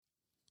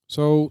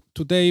So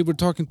today we're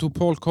talking to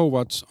Paul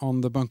Kowacz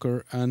on The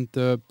Bunker, and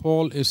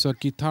Paul is a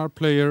guitar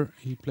player.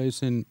 He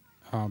plays in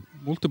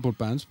multiple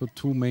bands, but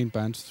two main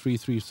bands,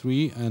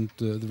 333 and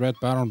the Red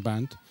Baron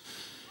Band.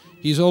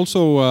 He's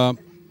also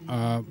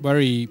a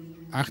very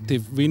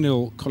active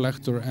vinyl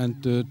collector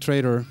and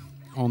trader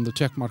on the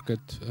Czech market,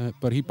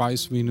 but he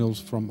buys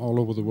vinyls from all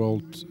over the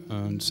world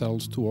and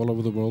sells to all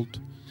over the world.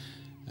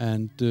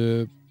 And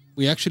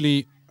we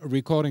actually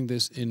recording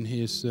this in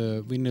his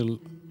vinyl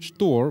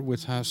store,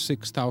 which has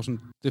 6,000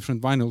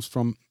 different vinyls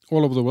from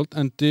all over the world.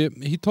 And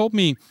he told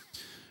me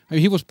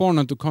he was born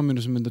into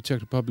communism in the Czech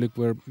Republic,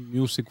 where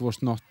music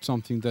was not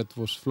something that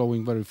was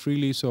flowing very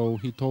freely. So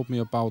he told me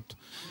about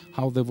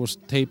how there was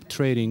tape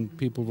trading.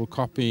 People were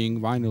copying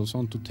vinyls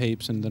onto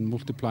tapes and then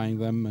multiplying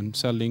them and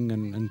selling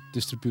and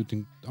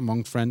distributing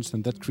among friends.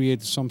 And that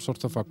created some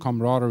sort of a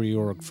camaraderie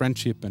or a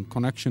friendship and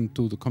connection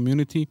to the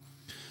community.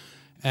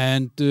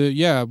 And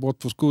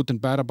what was good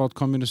and bad about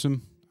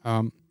communism?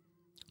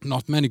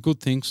 Not many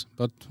good things,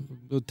 but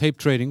the tape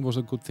trading was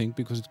a good thing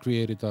because it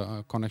created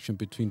a connection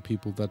between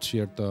people that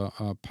shared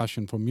a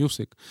passion for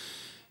music.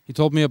 He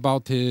told me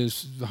about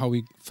how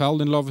he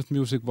fell in love with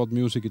music, what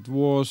music it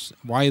was,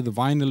 why the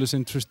vinyl is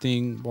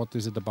interesting, what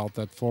is it about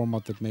that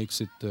format that makes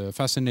it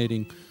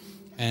fascinating,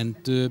 and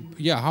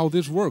how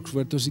this works.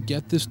 Where does he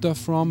get this stuff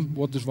from?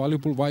 What is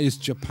valuable? Why is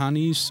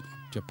Japanese?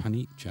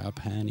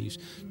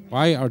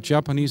 Why are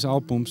Japanese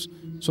albums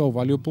so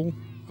valuable?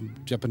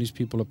 Japanese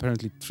people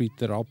apparently treat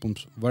their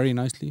albums very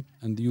nicely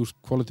and use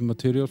quality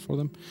material for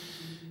them.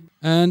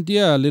 And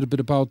a little bit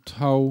about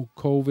how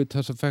COVID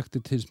has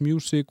affected his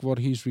music, what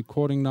he's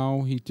recording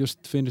now. He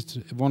just finished,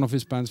 one of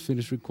his bands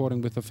finished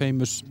recording with a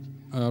famous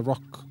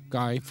rock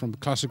guy from the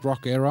classic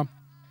rock era.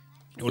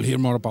 You'll hear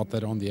more about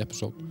that on the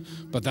episode.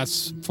 But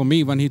that's, for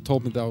me, when he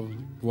told me that,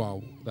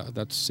 wow,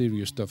 that's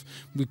serious stuff.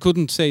 We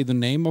couldn't say the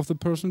name of the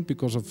person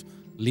because of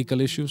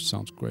legal issues.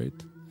 Sounds great.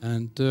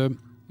 And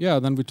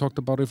then we talked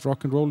about if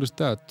rock and roll is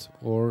dead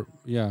or,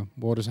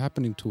 what is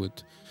happening to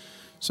it.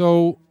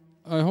 So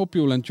I hope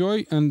you'll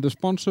enjoy. And the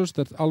sponsors,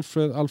 that's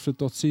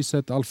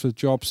Alfred.cz, Alfred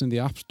Jobs in the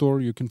App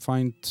Store. You can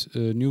find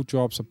new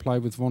jobs, apply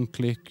with one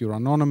click. You're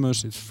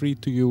anonymous. It's free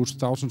to use.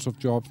 Thousands of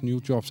jobs, new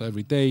jobs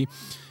every day.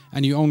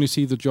 And you only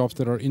see the jobs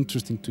that are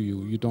interesting to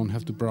you. You don't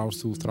have to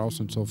browse through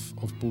thousands of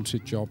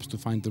bullshit jobs to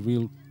find the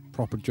real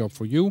proper job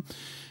for you.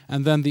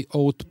 And then the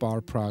Oat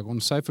Bar Prague on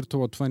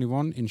Cyfertowa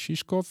 21 in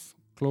Žižkov,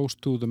 close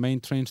to the main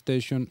train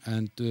station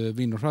and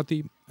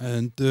Vinohrady.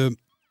 And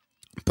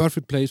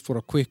perfect place for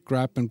a quick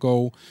grab and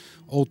go.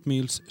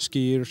 Oatmeals,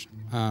 skiers,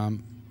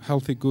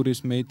 healthy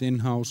goodies made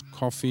in-house,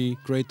 coffee,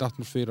 great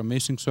atmosphere,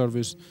 amazing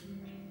service,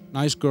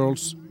 nice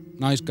girls,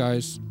 nice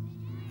guys.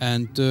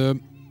 And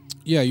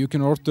you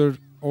can order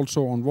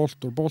also on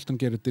Volt or Bolt and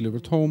get it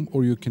delivered home,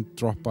 or you can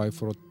drop by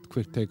for a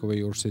quick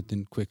takeaway or sit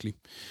in quickly.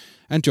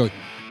 Enjoy.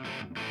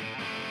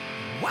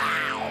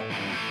 Wow!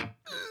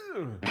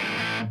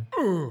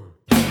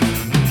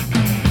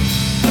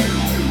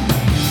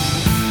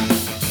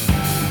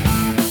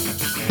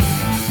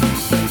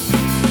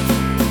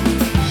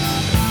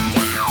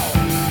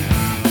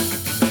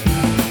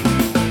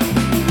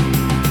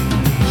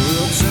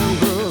 Roots and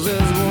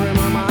bruises worry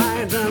my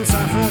mind and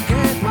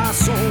suffocate my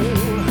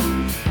soul.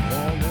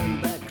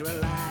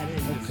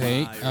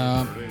 Okay,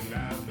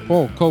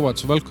 Paul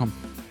Kowacz, welcome.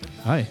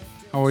 Hi,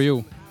 How are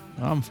you?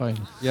 I'm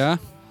fine. Yeah?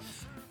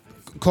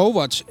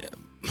 Kowacz,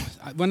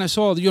 when I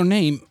saw your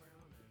name,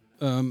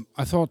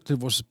 I thought it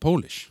was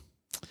Polish.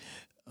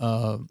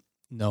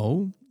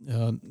 No,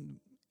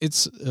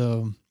 it's,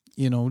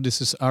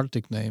 this is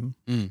Arctic name.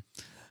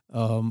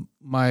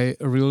 My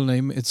real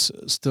name is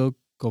still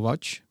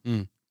Kowacz,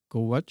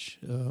 Kowacz,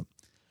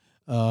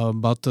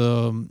 but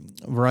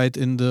right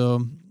in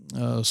the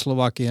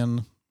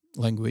Slovakian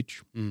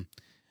language.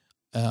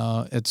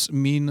 It's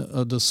mean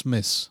the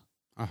smith.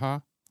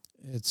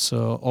 It's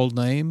old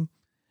name,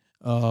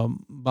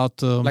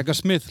 but Like a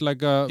smith,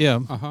 like a...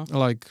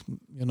 like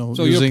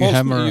So using you're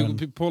hammer.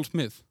 you're Paul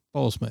Smith.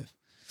 Paul Smith.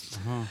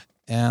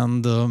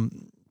 And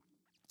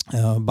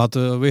but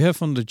we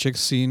have on the Czech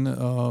scene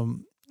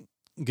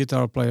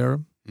guitar player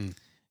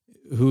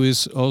who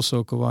is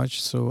also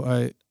Kowacz. So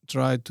I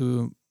try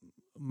to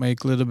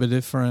make a little bit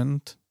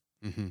different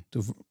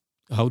to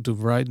how to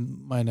write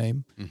my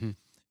name.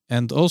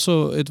 And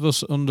also it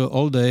was on the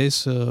old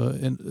days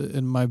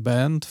in my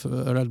band,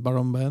 Red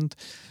Baron Band,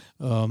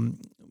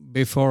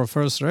 before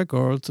first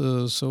record.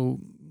 So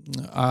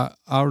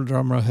our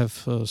drummer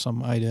have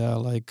some idea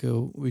like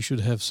we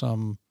should have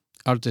some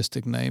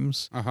artistic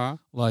names,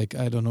 like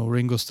I don't know,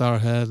 Ringo Starr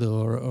had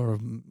or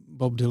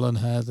Bob Dylan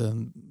had,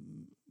 and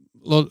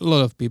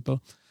lot of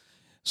people.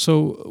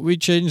 So we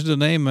changed the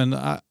name, and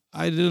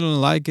I didn't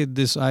like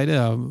this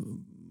idea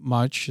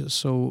much.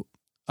 So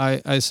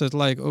I said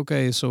like,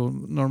 okay, so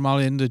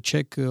normally in the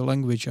Czech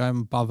language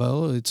I'm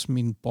Pavel, it's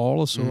mean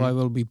Paul, so I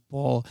will be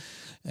Paul,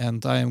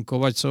 and I am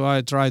Kowacz. So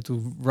I try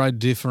to write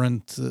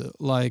different,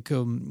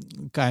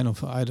 kind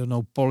of, I don't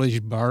know,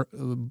 Polish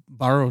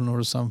baron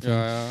or something,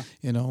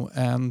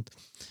 and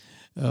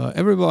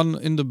everyone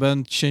in the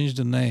band changed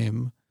the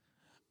name,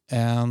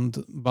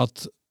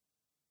 but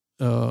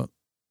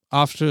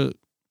after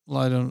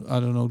I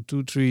don't know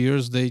 2-3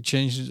 years they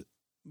changed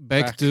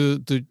back to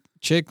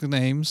Czech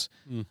names.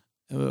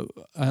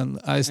 And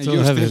I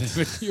still have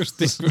it. You're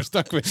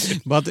stuck with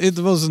it. But it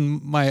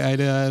wasn't my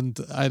idea, and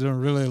I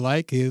don't really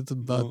like it.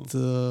 But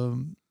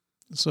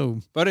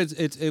But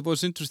it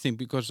was interesting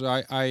because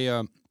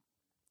I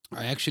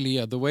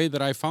actually the way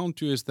that I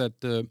found you is that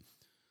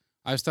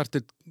I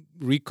started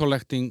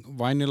recollecting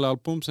vinyl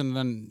albums, and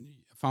then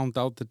found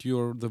out that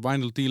you're the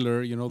vinyl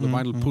dealer, the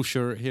vinyl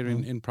pusher here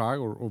in Prague,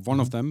 or one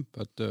of them.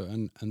 But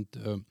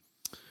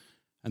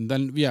and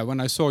then, when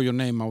I saw your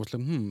name, I was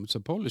like, it's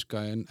a Polish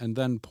guy. And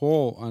then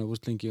Paul, I was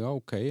thinking,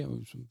 okay,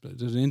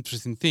 there's an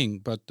interesting thing.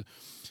 But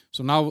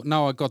so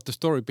now I got the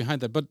story behind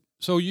that. But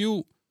so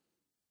you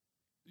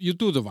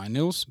do the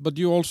vinyls, but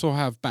you also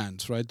have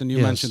bands, right? And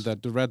you mentioned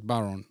that, the Red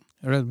Baron.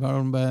 Red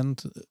Baron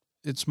band,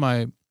 it's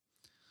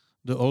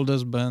the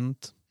oldest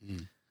band.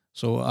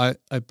 So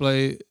I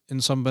play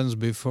in some bands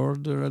before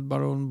the Red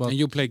Baron. But and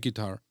you play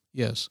guitar?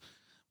 Yes.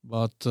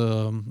 But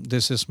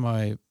this is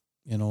my,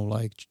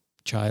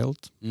 child,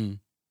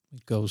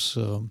 because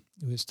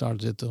we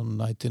started in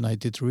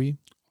 1993.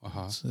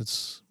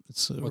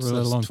 It's a really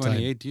long 28 time.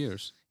 28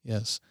 years.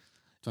 Yes.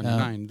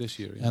 29 this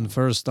year. Yeah. And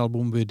first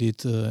album we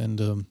did in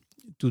the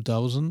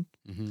 2000.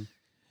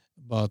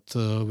 But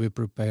we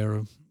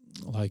prepare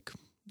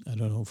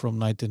from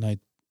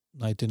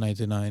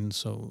 1999.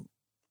 So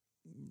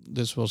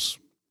this was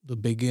the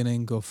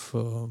beginning of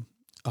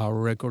our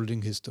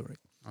recording history.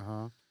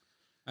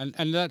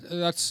 And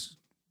that's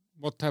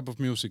what type of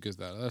music is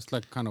that? That's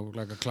kind of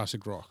like a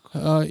classic rock.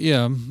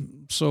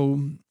 So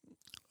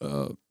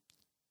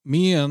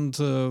me and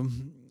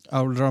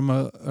our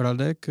drummer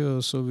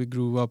Radek, so we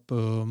grew up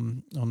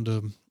on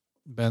the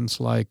bands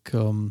like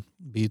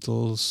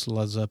Beatles,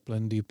 Led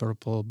Zeppelin, Deep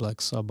Purple,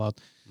 Black Sabbath.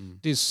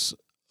 This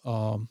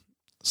 60s,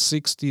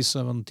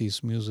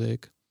 70s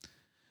music,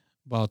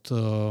 but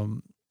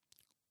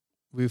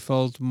we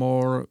felt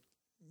more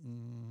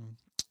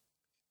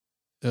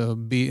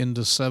be in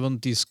the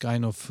 70s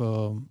kind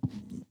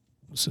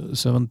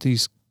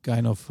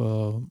of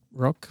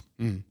rock.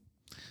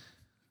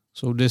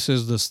 So this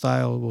is the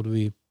style what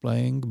we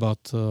playing,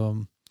 but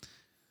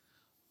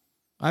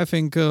I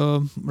think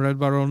Red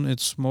Baron,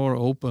 it's more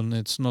open.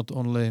 It's not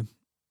only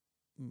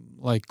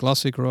like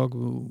classic rock.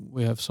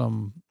 We have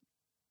some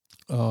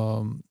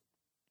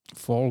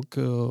folk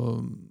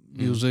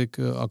music,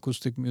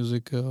 acoustic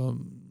music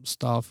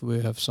stuff.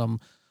 We have some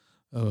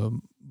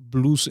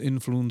blues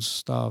influence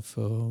stuff.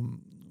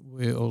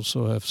 We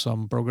also have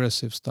some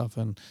progressive stuff,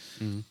 and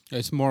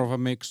it's more of a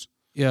mix.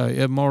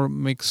 More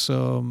mix.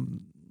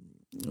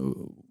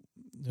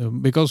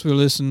 Because we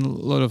listen a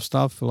lot of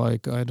stuff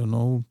like, I don't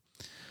know,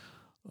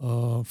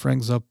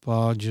 Frank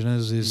Zappa,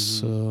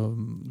 Genesis.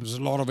 There's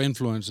a lot of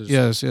influences.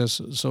 Yes.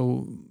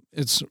 So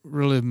it's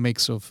really a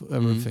mix of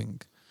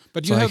everything.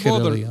 But you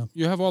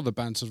have other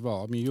bands as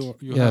well. I mean,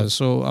 you have...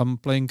 So I'm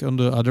playing on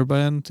the other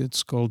band.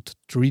 It's called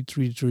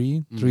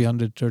 333,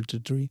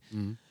 333.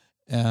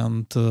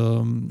 And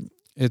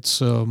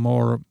it's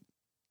more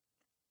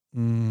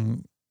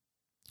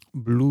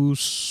blues,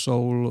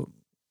 soul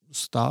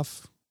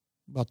stuff,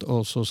 but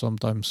also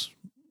sometimes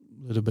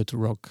a little bit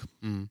rock.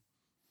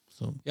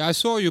 So I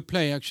saw you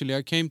play, actually.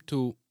 I came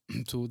to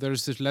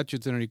there's this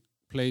legendary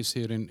place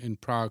here in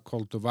Prague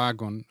called the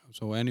Wagon.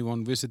 So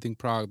anyone visiting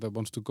Prague that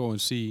wants to go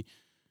and see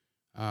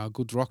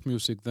good rock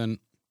music, then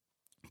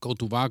go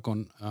to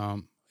Wagon.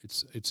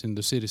 It's in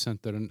the city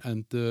center,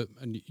 and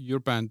your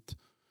band,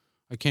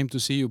 I came to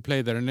see you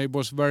play there, and it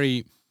was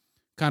very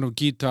kind of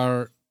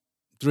guitar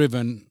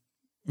driven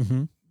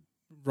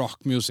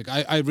rock music.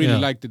 I really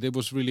liked it. It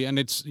was really, and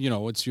it's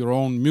it's your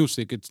own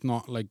music. It's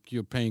not like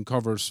you're playing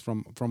covers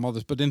from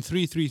others. But in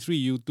 333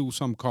 you do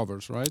some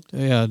covers, right?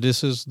 Yeah,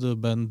 this is the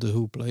band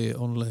who play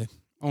only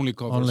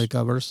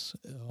covers.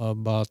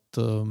 But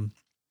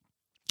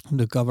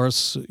the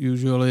covers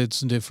usually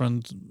it's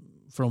different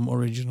from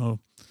original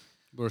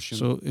version.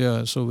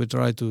 So we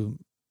try to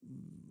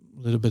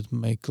a little bit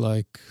make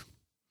like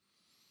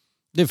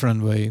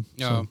different way.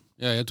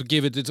 To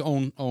give it its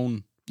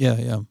own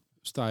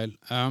style.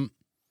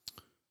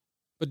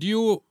 But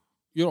you're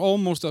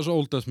almost as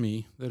old as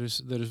me. There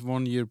is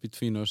 1 year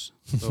between us.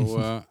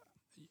 So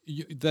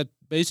that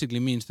basically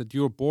means that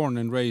you're born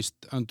and raised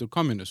under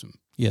communism.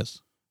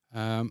 Yes.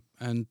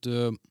 And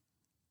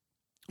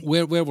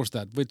where was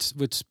that?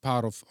 Which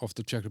part of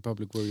the Czech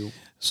Republic were you?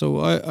 So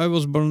I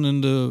was born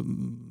in the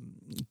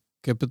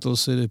capital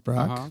city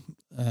Prague,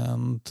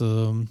 and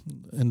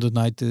in the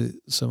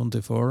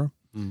 1974.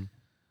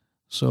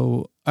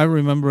 So I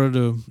remember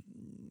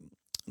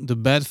the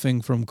bad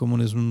thing from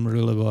communism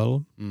really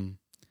well.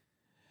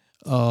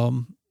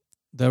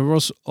 There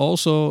was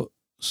also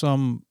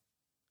some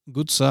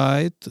good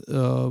side,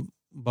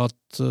 but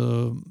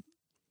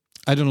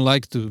I don't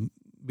like to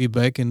be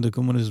back in the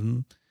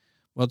communism.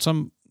 But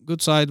some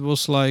good side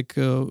was like,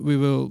 we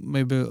will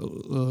maybe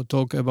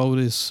talk about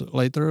this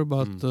later,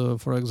 but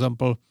for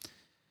example,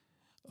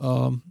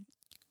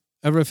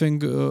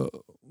 everything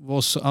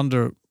was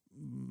under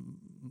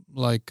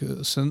like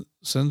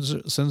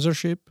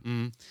censorship,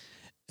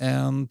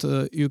 and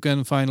you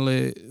can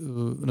finally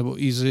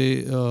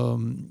easy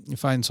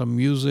find some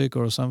music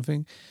or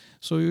something.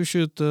 So you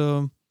should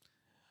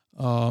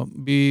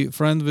be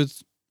friend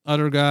with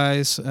other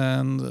guys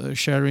and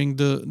sharing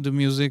the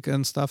music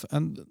and stuff.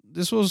 And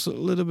this was a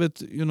little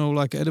bit,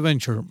 like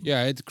adventure.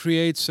 Yeah, it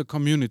creates a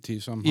community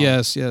somehow.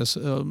 Yes.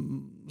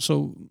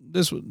 So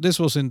this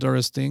was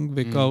interesting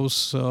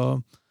because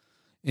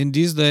in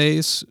these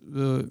days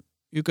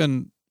you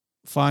can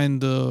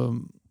find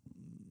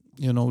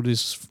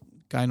this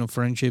kind of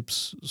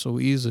friendships so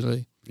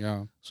easily.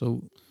 Yeah.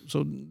 So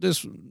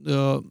this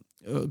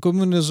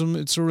communism,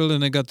 it's a really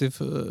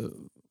negative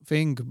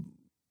thing,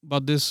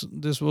 but this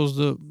was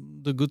the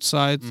good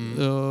side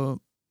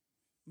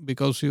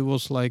because he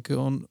was like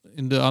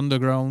in the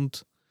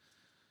underground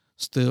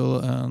still,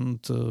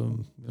 and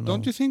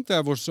Don't you think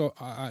that was so?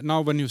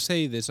 Now, when you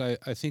say this,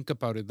 I think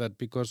about it that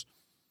because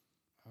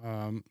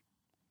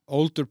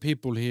older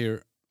people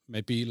here,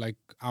 maybe like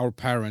our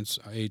parents'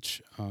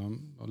 age,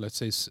 let's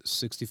say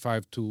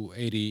 65 to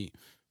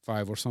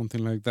 85 or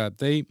something like that,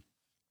 they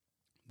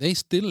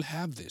still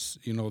have this.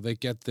 They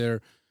get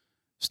their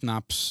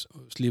snaps,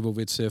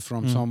 slivovitse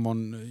from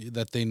someone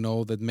that they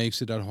know that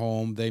makes it at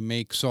home. They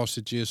make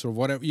sausages or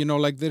whatever.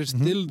 Like there's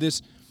still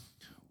this,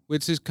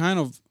 which is kind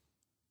of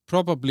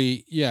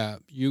probably,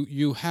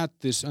 you had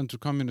this under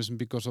communism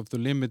because of the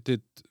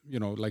limited,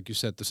 like you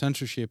said, the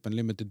censorship and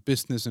limited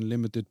business and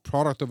limited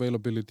product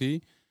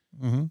availability.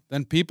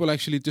 Then people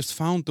actually just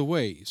found a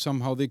way.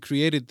 Somehow they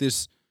created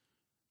this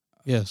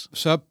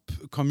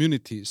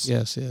sub-communities.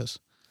 Yes.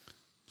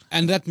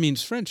 And that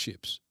means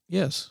friendships.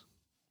 Yes,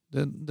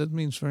 that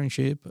means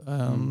friendship.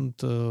 And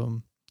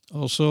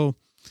also,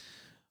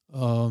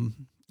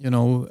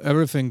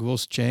 everything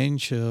was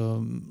changed.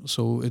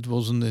 So it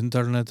wasn't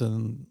internet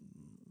and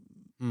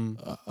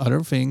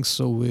other things.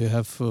 So we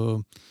have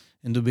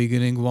in the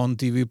beginning one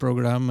TV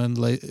program and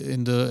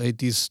in the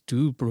 80s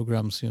two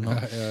programs,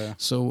 Yeah.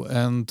 So,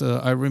 and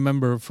I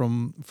remember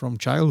from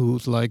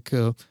childhood, like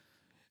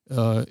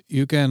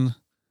you can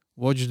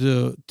watch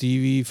the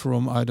TV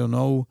from, I don't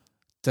know,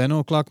 10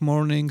 o'clock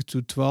morning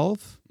to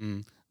 12.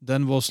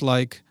 Then was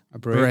like a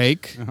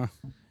break.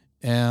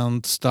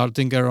 And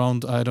starting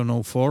around, I don't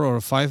know, 4 or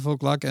 5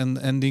 o'clock and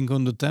ending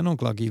on the 10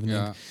 o'clock evening.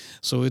 Yeah.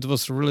 So it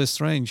was really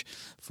strange.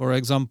 For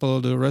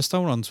example, the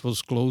restaurants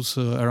was closed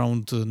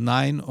around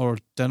 9 or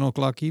 10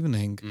 o'clock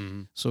evening.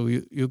 So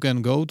you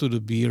can go to the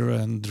beer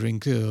and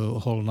drink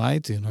whole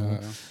night,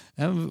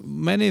 And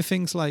many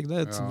things like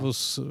that. It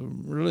was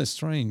really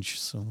strange.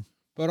 So.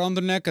 But on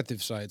the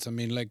negative sides, I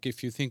mean, like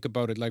if you think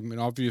about it, like,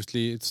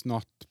 obviously it's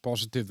not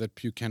positive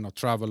that you cannot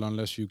travel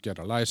unless you get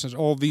a license.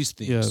 All these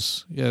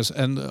things. Yes,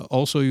 and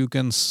also you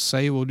can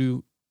say what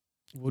you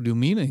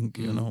meaning.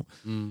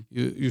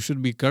 You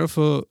should be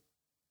careful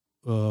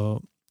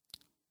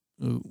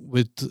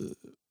with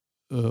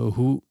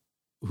who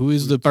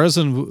is the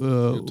person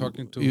you're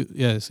talking to. You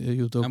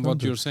talking and what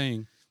to. you're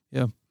saying.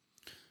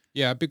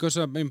 Yeah, because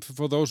I mean,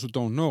 for those who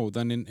don't know,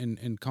 then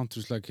in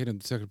countries like here in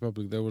the Czech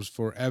Republic, there was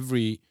for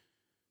every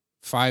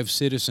 5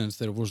 citizens,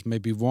 there was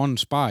maybe one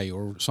spy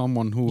or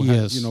someone who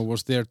had,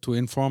 was there to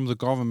inform the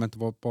government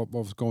what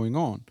was going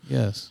on.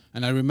 Yes.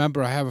 And I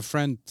remember I have a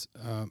friend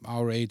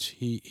our age.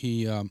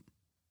 They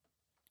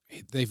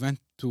went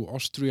to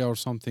Austria or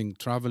something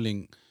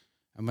traveling,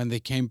 and when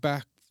they came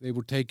back, they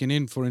were taken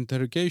in for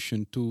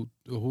interrogation to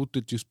who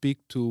did you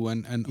speak to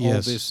and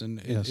all this, and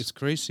it's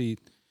crazy.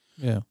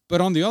 Yeah.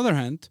 But on the other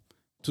hand,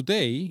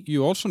 today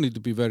you also need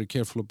to be very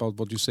careful about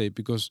what you say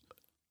because.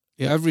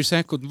 Every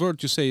second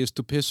word you say is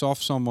to piss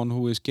off someone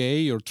who is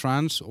gay or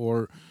trans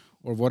or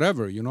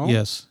whatever,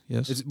 Yes.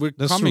 We're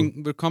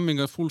coming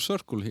a full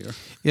circle here.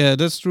 Yeah,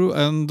 that's true.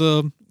 And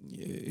the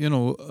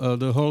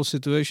whole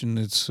situation,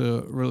 it's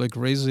really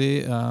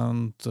crazy,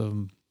 and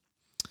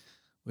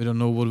we don't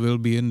know what will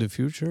be in the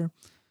future.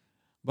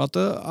 But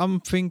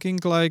I'm thinking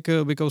like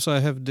because I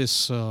have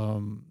this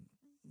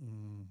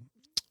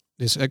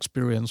this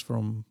experience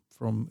from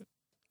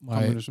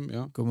my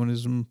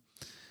communism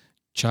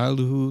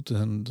childhood,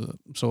 and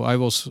so I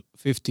was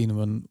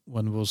 15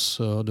 when was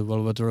the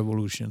Velvet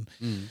Revolution.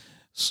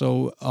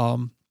 So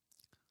I'm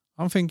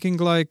thinking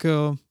like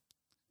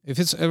if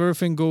it's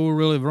everything go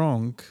really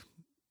wrong,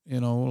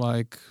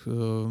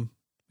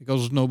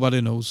 because nobody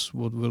knows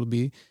what will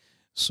be.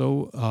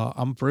 So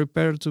I'm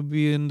prepared to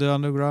be in the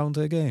underground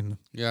again.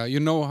 Yeah, you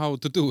know how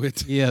to do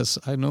it. Yes,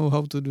 I know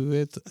how to do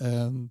it,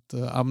 and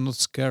I'm not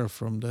scared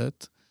from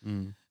that.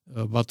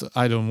 But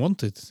I don't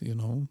want it,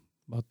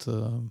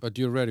 But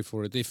you're ready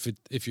for it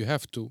if you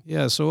have to.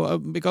 Yeah. So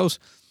because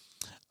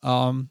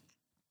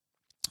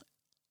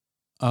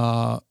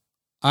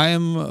I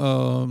am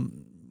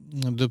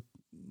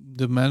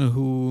the man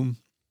who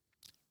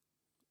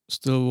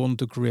still want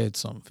to create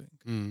something.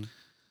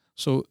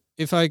 So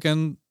if I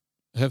can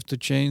have the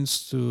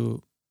chance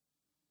to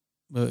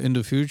in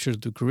the future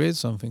to create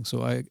something,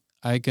 so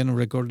I can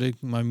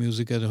record my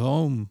music at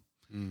home,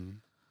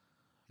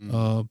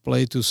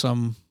 play to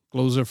some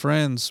closer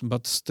friends,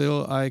 but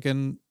still I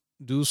can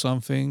do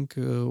something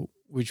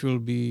which will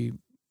be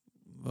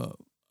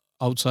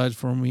outside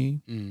from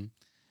me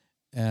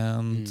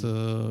and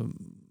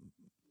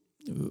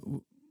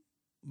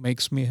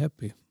makes me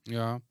happy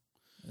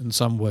in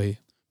some way.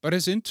 But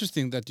it's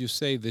interesting that you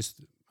say this.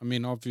 I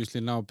mean,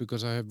 obviously now,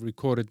 because I have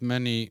recorded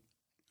many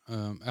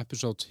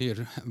episodes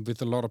here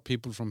with a lot of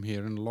people from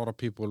here and a lot of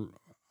people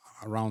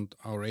around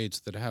our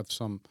age that have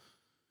some.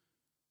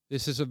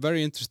 This is a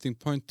very interesting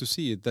point to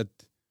see it, that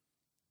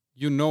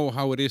you know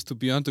how it is to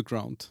be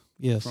underground.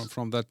 Yes.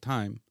 From that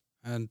time,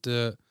 and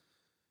that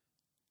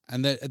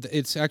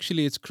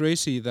it's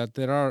crazy that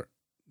there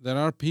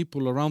are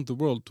people around the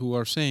world who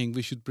are saying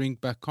we should bring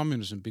back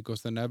communism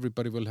because then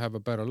everybody will have a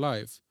better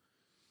life.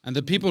 And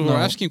the people who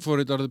are asking for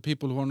it are the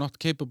people who are not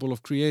capable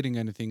of creating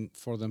anything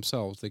for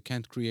themselves. They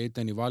can't create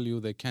any value.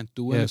 They can't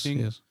do anything.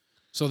 Yes.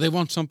 So they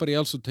want somebody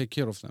else to take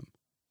care of them.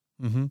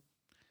 Mm-hmm.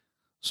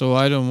 So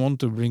I don't want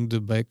to bring the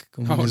back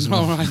communism.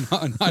 No,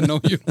 I know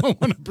you don't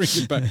want to bring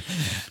it back.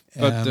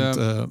 But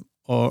and,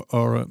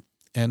 or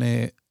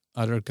any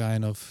other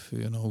kind of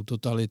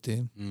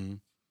totality.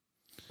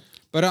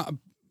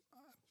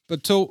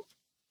 But so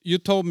you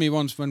told me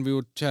once when we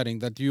were chatting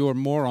that you are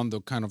more on the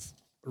kind of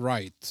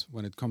right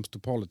when it comes to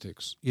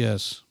politics.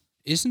 Yes.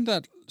 Isn't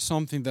that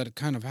something that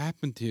kind of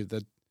happened here,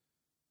 that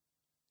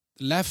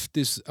left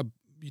is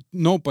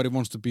nobody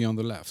wants to be on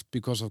the left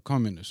because of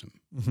communism.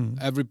 Mm-hmm.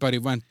 Everybody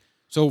went.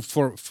 So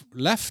for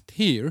left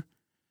here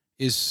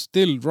is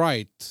still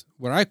right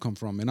where I come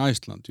from in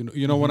Iceland.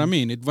 You know what I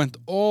mean? It went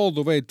all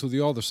the way to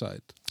the other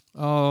side.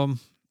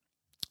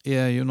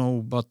 Yeah,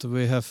 but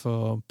we have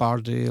a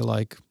party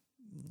like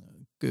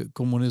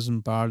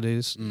communism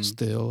parties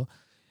still,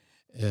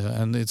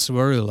 and it's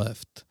very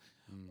left.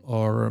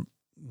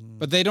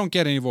 But they don't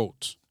get any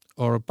votes.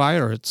 Or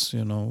pirates,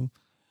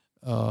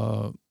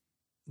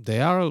 they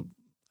are,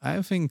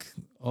 I think,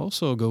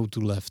 also go to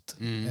left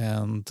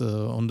and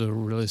on the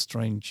really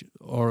strange,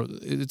 or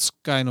it's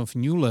kind of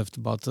new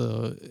left, but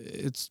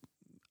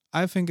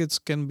I think it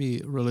can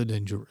be really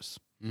dangerous.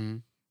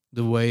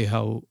 The way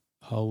how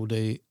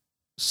they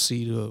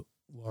see the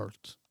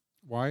world.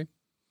 Why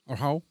or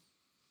how?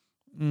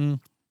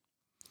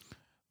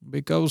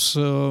 Because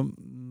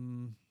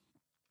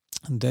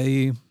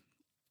they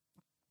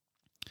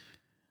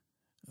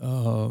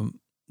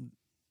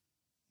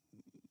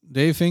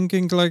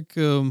thinking like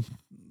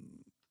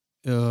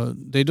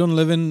they don't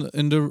live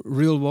in the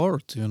real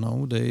world,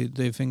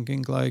 They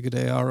thinking like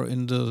they are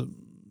in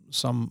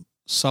some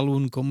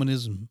saloon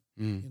communism,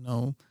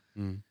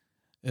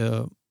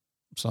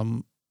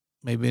 some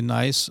maybe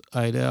nice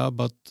idea,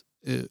 but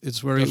it's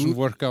very doesn't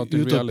work out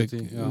in reality.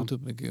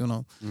 Utopic,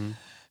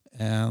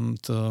 And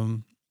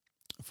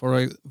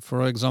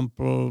for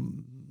example,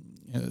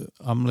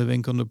 I'm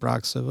living on the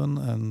Prague 7,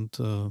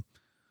 and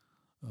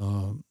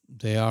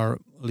they are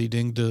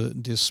leading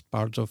this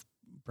part of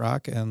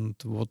Prague, and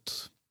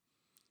what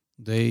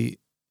they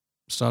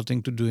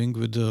starting to doing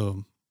with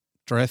the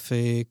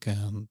traffic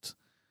and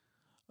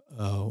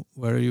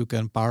where you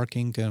can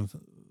parking and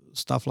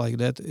stuff like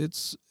that.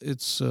 It's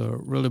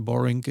really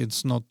boring.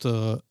 It's not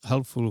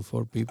helpful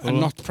for people. And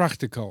not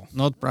practical.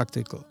 Not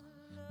practical.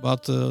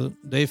 But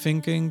they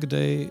thinking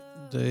they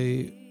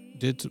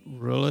did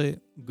really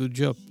good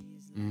job.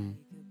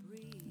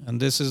 And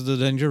this is the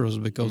dangerous,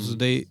 because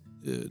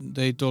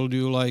they told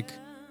you like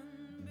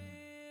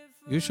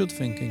you should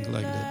thinking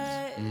like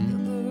that.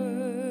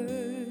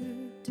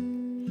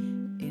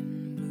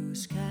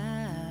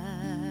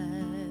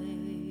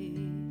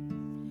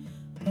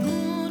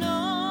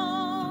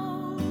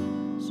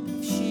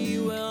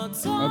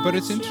 But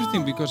it's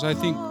interesting because I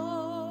think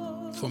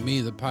for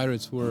me the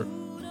pirates were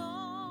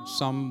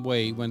some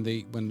way when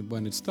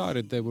it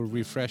started, they were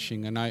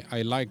refreshing, and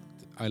I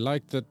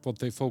liked that what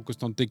they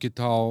focused on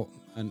digital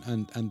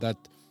and that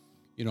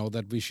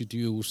that we should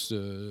use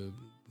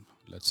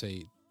let's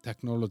say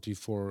technology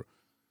for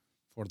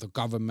the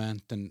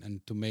government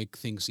and to make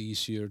things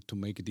easier, to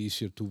make it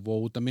easier to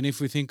vote. I mean, if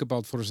we think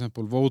about, for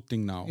example,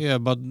 voting now. Yeah,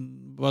 but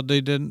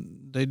they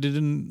didn't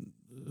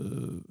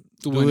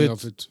do any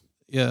of it.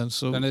 Yeah,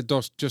 so then it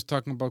was just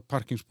talking about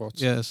parking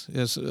spots. Yes.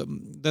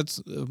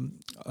 That's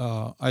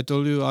I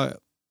told you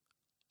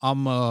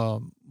I'm a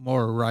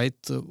more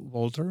right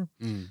voter,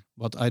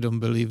 but I don't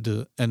believe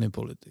any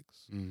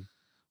politics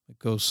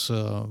because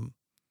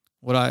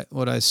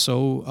what I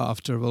saw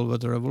after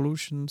Velvet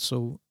Revolution.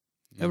 So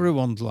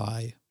everyone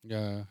lie.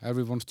 Yeah,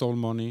 everyone stole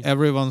money.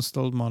 Everyone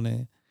stole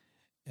money,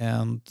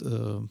 and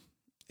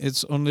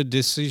it's only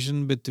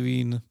decision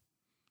between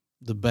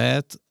the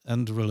bad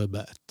and really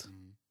bad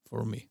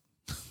for me.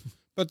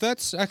 But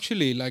that's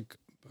actually like,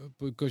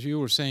 because you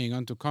were saying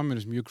under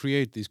communism, you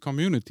create these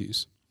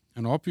communities.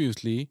 And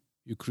obviously,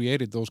 you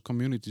created those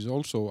communities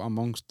also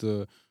amongst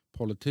the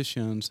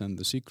politicians and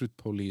the secret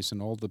police and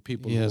all the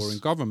people who were in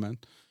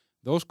government.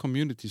 Those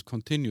communities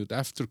continued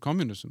after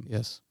communism.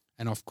 Yes.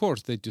 And of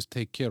course, they just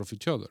take care of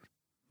each other.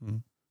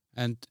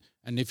 And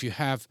if you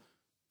have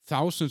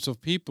thousands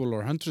of people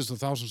or hundreds of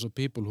thousands of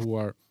people who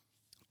are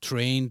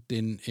trained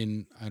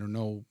in I don't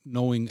know,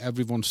 knowing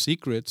everyone's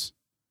secrets,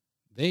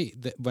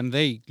 when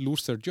they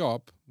lose their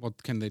job,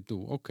 what can they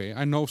do? Okay,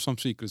 I know some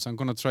secrets. I'm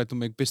gonna try to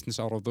make business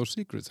out of those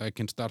secrets. I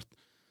can start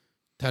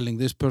telling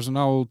this person,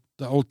 I'll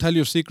tell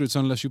your secrets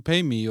unless you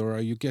pay me or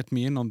you get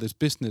me in on this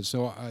business.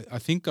 So I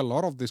think a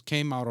lot of this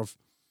came out of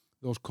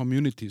those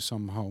communities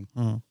somehow.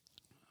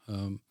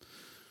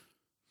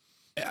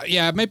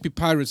 Yeah, maybe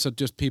pirates are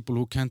just people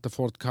who can't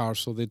afford cars,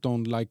 so they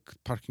don't like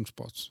parking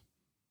spots.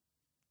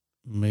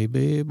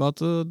 Maybe,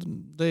 but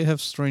they have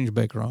strange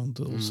background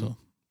also.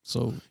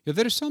 So yeah,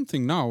 there is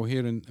something now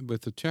here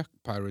with the Czech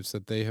pirates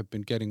that they have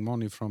been getting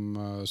money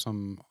from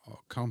some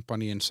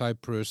company in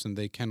Cyprus, and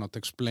they cannot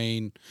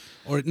explain.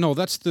 Or no,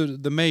 that's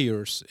the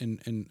mayors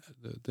in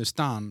the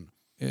Stan.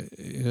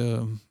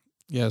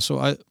 Yeah, so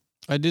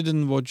I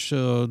didn't watch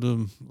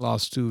the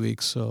last 2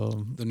 weeks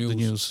the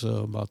news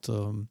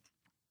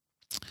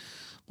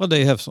but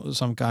they have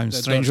some kind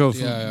strange of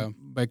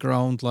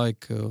background,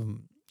 like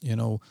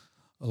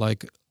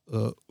like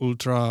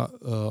ultra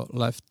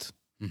left.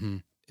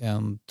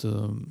 And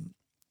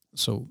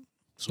so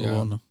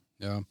on.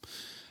 Yeah.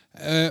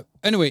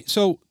 Anyway,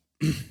 so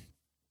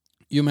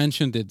you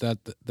mentioned it that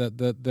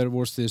there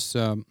was this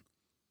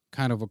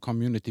kind of a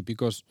community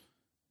because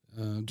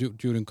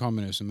during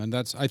communism, and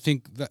I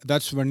think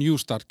that's when you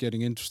start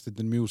getting interested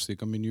in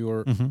music. I mean,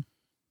 you're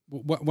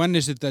when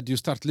is it that you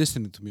start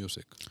listening to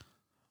music?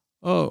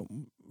 Oh,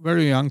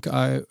 very young.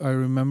 I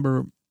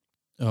remember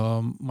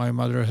my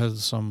mother had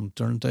some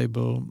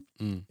turntable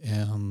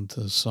and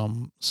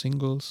some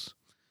singles.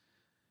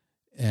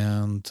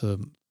 And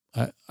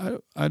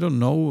I don't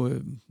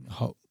know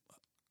how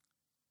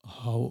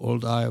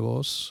old I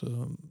was,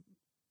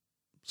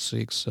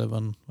 6,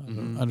 7.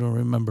 I don't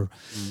remember,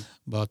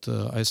 but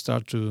I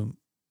start to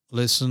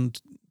listen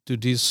to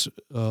these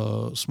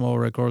small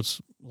records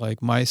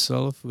like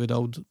myself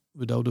without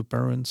the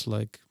parents.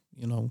 Like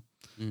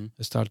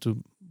I start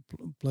to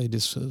play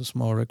these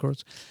small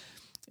records,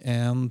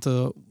 and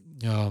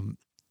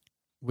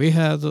we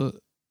had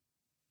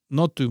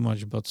not too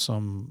much, but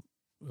some.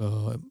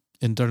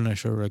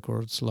 International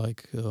records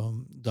like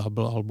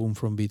double album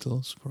from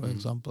Beatles, for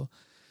example,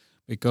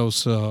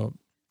 because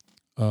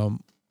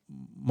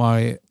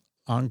my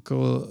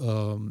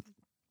uncle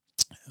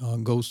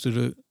goes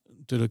to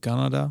the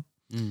Canada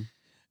in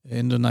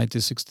the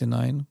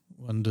 1969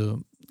 when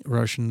the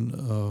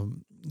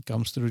Russian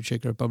comes to the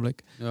Czech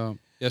Republic.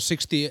 Yeah,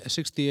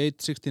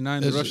 68,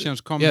 69, the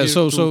Russians come here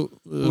to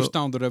push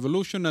down the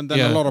revolution, and then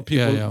a lot of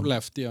people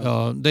left.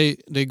 Yeah,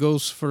 they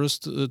goes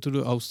first to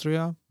the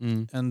Austria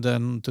and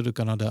then to the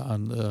Canada,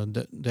 and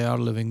they are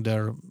living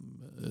there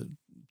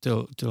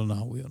till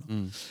now.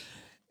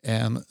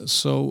 And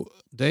so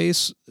they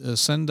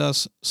send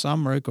us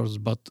some records,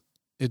 but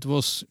it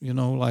was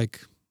like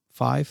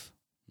 5.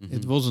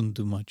 It wasn't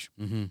too much.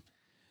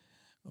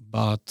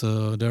 But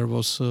there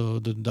was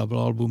the double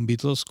album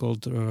Beatles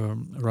called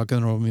Rock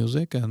and Roll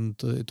Music,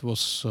 and it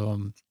was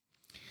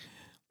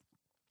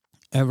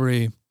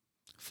every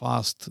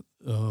fast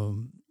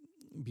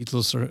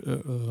Beatles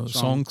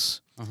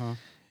songs,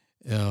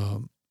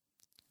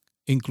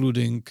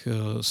 including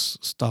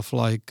stuff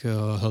like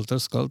Helter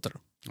Skelter,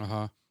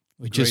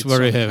 which is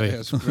very heavy.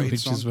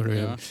 Which is very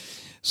heavy.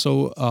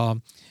 So,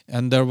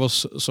 and there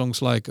was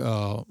songs like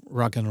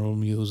Rock and Roll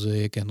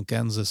Music and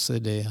Kansas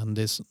City and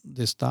this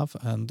stuff,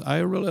 and I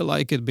really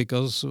like it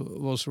because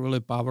it was really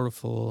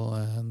powerful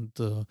and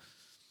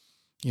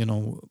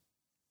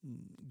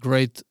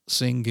great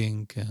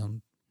singing,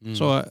 and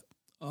so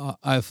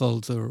I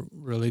felt a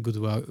really good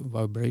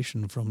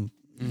vibration from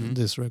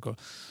this record.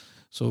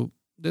 So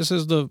this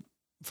is the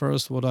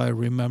first what I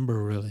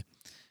remember really,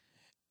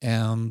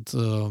 and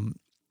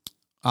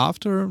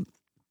after.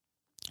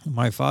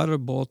 My father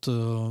bought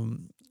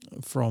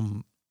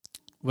from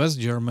West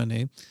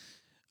Germany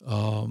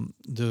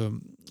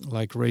the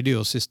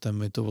radio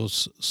system. It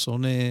was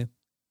Sony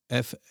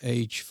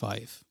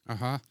FH5,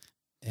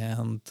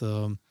 and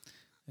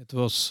it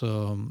was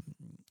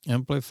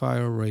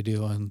amplifier,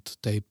 radio, and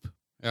tape.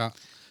 Yeah.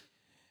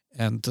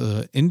 And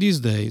in these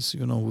days,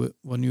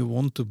 when you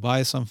want to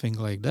buy something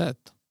like that,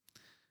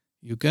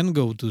 you can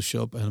go to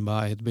shop and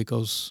buy it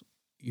because.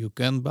 You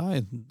can buy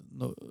it.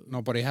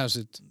 Nobody has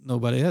it.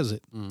 Nobody has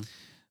it.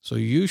 So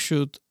you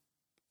should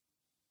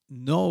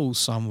know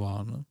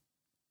someone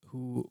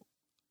who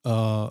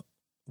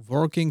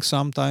working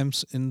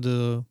sometimes in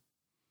the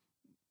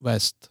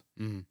West,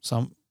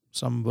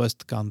 some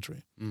West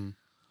country.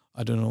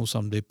 I don't know,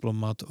 some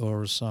diplomat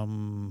or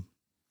some.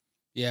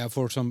 Yeah,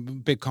 for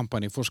some big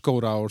company, for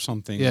Skoda or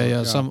something.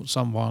 Yeah.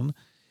 Someone,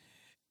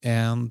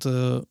 and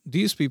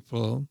these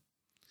people.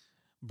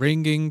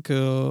 Bringing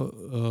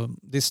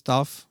this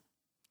stuff,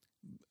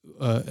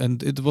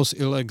 and it was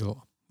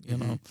illegal,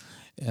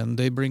 and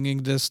they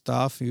bringing this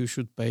stuff. You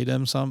should pay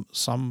them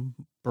some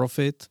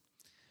profit,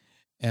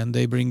 and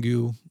they bring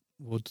you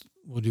what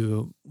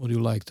you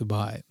like to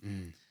buy.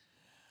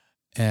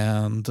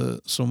 And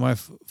so my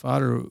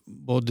father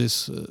bought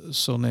this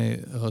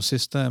Sony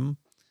system,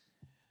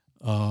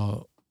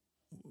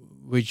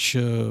 which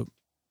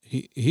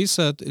he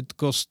said it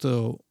cost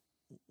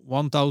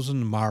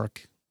 1,000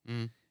 mark.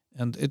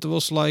 and it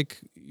was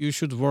like you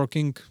should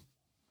working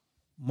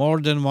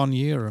more than 1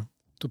 year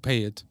To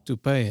pay it.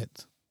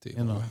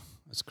 You know.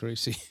 That's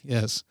crazy.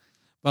 Yes,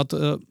 but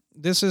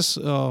this is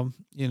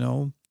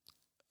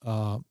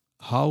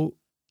how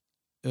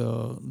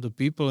the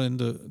people in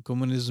the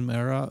communism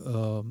era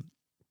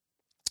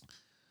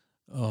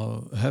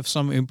have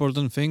some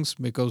important things,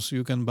 because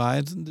you can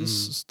buy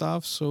this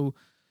stuff. So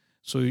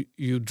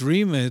you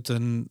dream it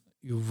and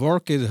you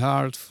work it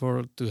hard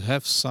to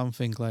have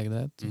something like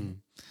that.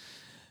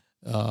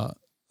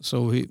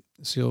 So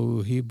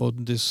he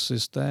bought this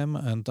system,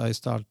 and I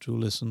start to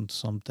listen to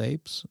some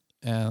tapes,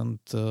 and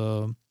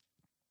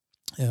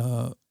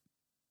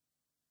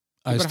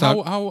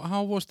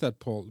How was that,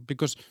 Paul?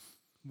 Because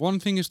one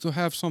thing is to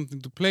have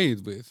something to play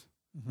it with,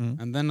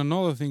 and then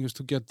another thing is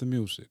to get the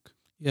music.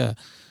 Yeah.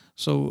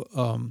 So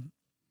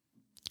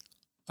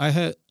I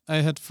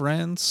had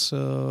friends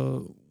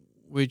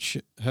which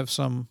have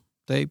some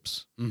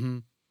tapes,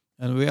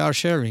 and we are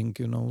sharing.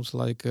 It's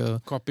like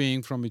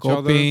Copying from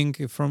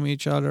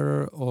each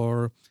other,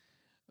 or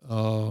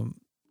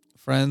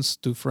friends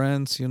to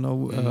friends.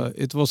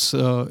 It was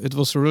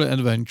a real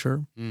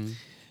adventure,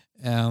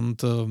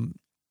 and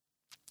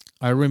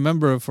I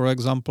remember, for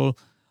example,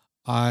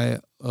 I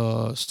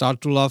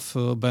start to love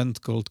a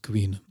band called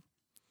Queen,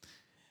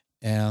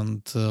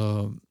 and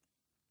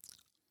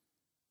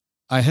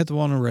I had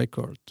one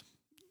record,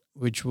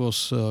 which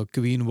was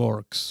Queen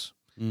Works.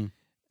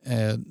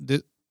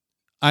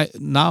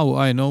 Now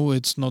I know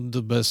it's not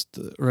the best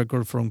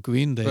record from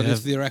Queen. But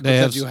it's the record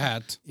that you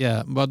had.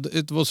 Yeah, but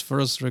it was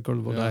first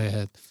record what I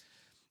had,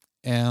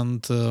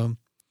 and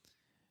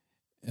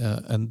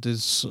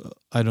this,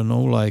 I don't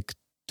know, like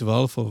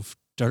 12 or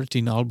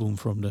 13 album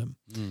from them,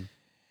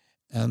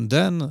 and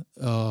then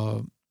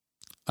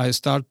I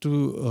start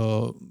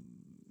to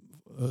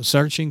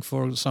searching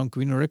for some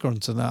Queen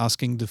records and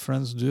asking the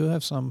friends, "Do you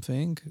have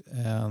something?"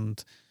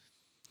 And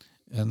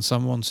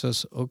someone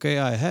says, "Okay,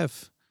 I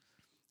have."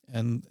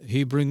 And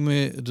he bring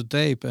me the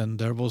tape, and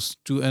there was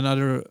two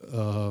another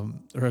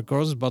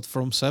records, but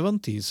from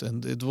 70s,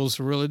 and it was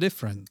really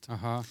different,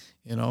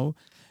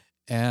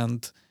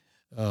 And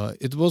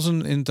it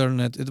wasn't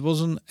internet, it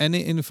wasn't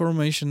any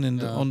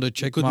information on the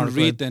Czech market. You couldn't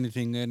read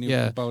anything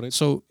about it.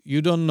 So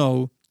you don't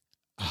know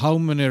how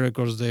many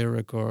records they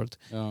record,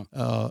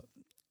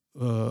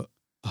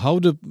 how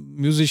the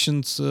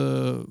musicians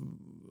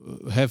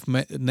have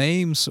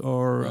names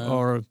or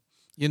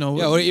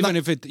or even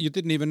if you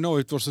didn't even know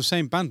it was the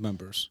same band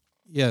members.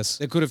 Yes,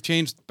 they could have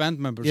changed band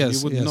members, and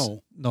you wouldn't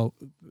know. No,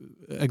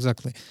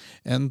 exactly,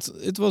 and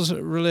it was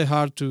really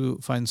hard to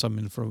find some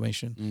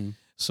information.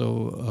 So,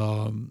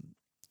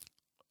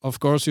 of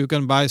course, you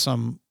can buy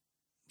some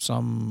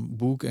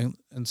book and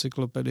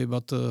encyclopedia,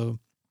 but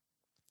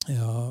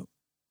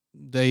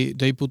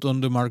they put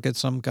on the market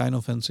some kind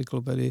of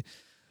encyclopedia.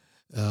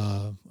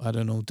 I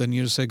don't know, 10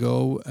 years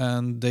ago,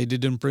 and they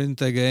didn't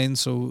print again.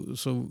 So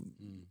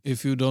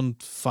if you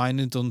don't find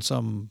it on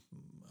some,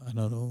 I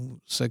don't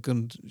know,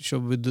 second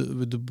shop with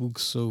the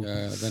books, so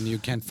then you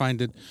can't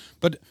find it.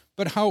 But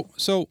how?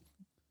 So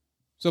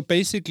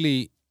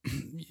basically,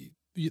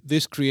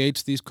 this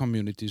creates these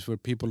communities where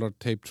people are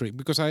tape trading.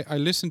 Because I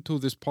listened to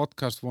this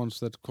podcast once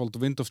that's called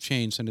Wind of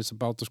Change, and it's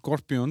about the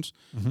Scorpions.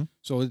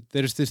 So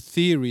there's this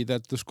theory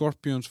that the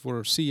Scorpions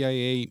were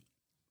CIA.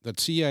 That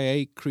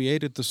CIA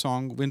created the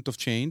song Wind of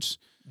Change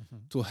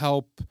to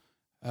help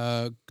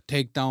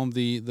take down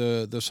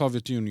the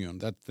Soviet Union.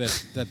 That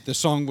the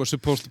song was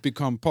supposed to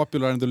become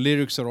popular, and the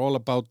lyrics are all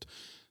about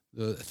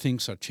the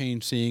things are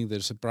changing,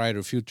 there's a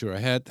brighter future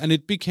ahead. And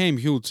it became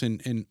huge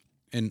in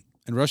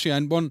Russia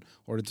and in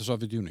the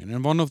Soviet Union.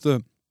 And one of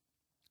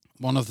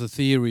the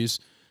theories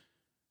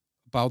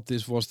about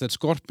this was that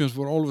Scorpions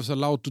were always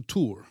allowed to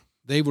tour.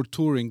 They were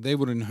touring. They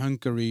were in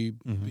Hungary.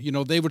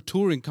 They were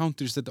touring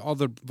countries that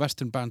other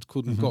Western bands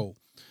couldn't go.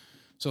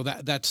 So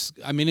that's.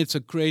 I mean, it's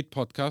a great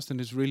podcast, and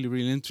it's really,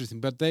 really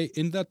interesting. But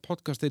in that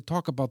podcast they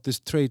talk about this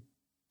tape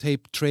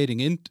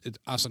trading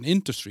as an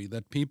industry,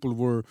 that people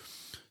were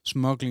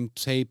smuggling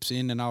tapes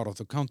in and out of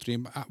the country.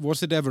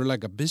 Was it ever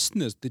like a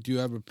business? Did you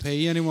ever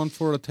pay anyone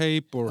for a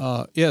tape?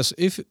 Or yes,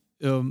 if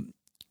you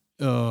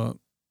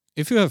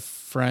have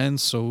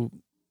friends, so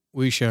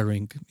we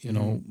sharing,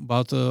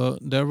 but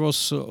there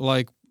was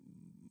like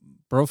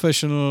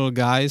professional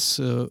guys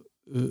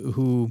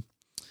who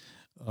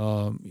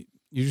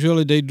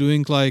usually they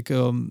doing like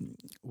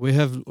we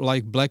have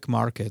like black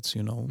markets,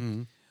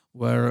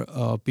 where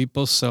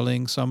people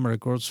selling some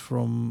records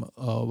from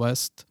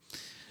West.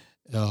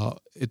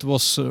 It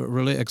was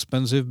really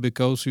expensive,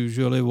 because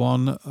usually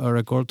one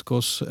record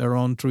costs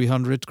around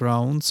 300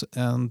 crowns,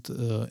 and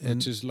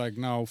which is like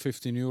now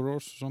 15 euros or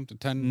something,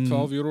 10,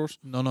 12 euros?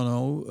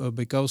 No,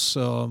 because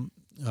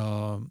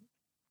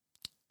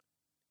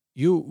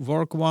you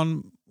work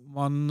one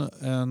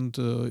and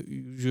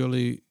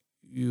usually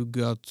you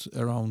got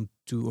around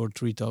 2,000 or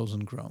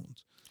 3,000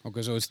 crowns.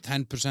 Okay, so it's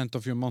 10%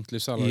 of your monthly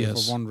salary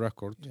for one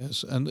record.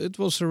 Yes, and it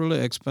was really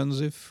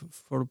expensive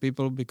for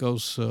people,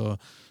 because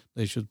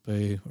they should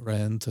pay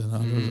rent and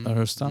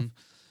other stuff.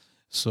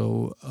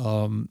 So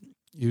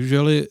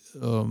usually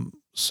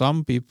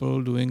some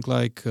people doing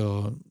like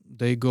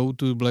they go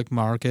to black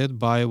market,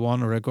 buy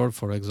one record,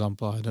 for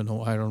example, I don't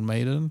know, Iron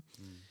Maiden.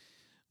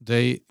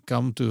 They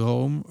come to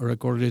home,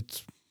 record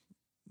it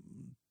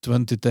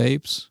 20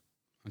 tapes,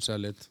 And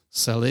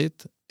sell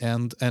it,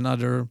 and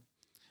another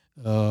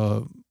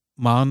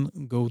man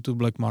go to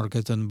black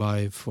market and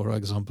buy, for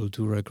example,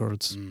 2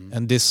 records,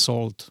 and this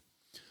sold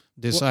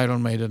this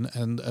Iron Maiden,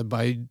 and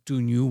buy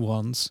 2 new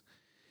ones,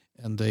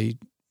 and they,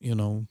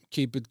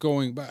 keep it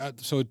going, but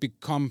so it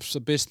becomes a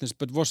business.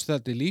 But was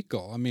that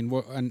illegal? I mean,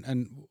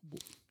 and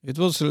it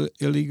was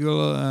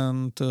illegal,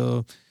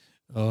 and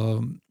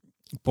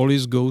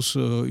police goes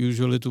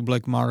usually to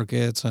black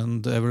markets,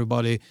 and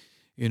everybody,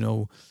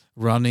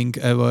 running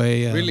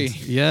away. And really?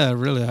 Yeah,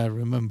 really, I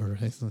remember.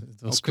 It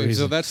was crazy.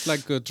 So that's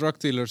like drug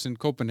dealers in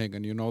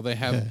Copenhagen. They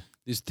have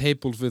these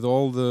tables with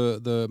all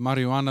the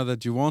marijuana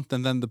that you want,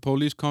 and then the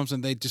police comes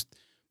and they just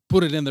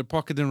put it in their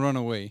pocket and run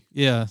away.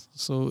 Yeah,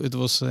 so it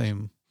was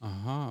same.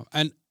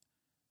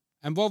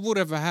 And what would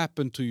have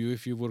happened to you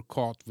if you were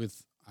caught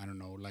with, I don't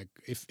know, like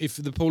if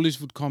the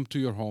police would come to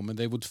your home and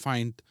they would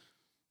find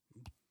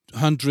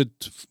 100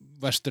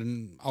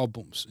 Western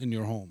albums in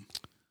your home?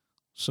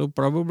 So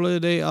probably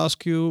they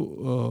ask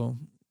you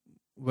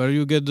where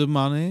you get the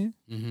money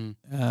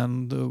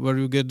and where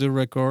you get the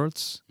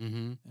records,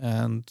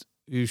 and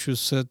you should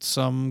set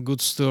some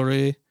good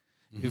story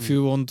if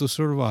you want to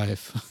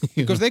survive.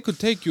 Because they could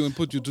take you and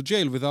put you to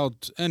jail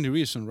without any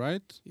reason,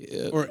 right?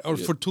 Yeah, or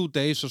for 2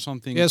 days or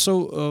something. Yeah,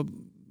 so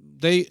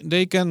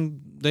they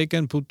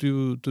can put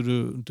you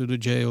to the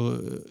jail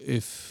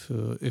if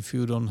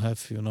you don't have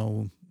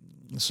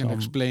some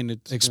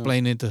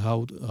explain it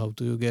how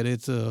do you get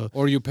it,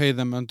 or you pay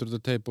them under the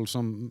table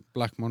some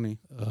black money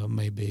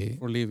maybe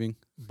for leaving.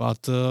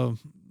 But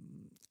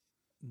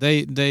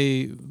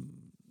they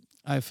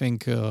I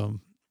think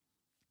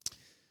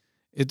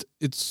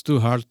it's too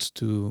hard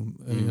to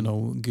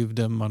give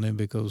them money,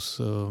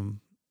 because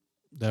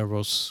there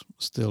was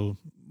still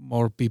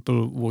more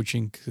people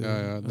watching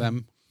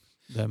them.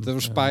 There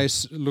were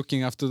spies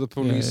looking after the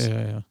police.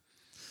 Yeah.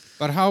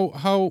 But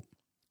how?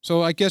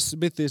 So I guess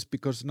with this,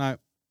 because now,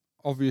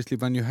 obviously,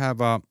 when you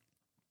have a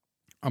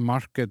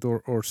market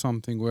or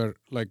something where,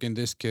 like in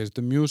this case,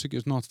 the music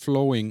is not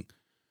flowing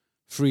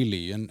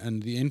freely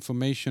and the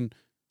information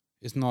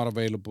is not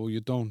available,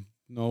 you don't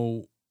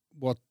know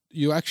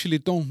you actually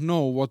don't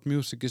know what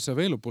music is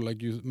available.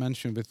 Like you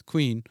mentioned with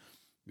Queen,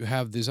 you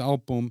have this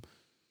album,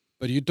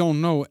 but you don't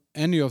know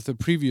any of the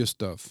previous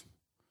stuff.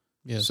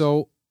 Yes.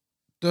 So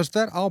does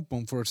that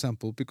album, for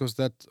example, because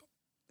that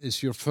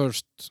is your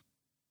first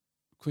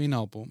Queen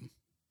album,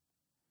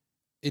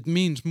 it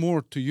means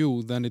more to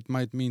you than it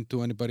might mean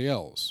to anybody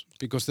else,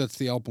 because that's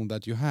the album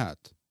that you had.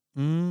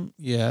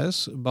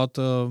 Yes, but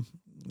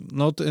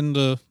not in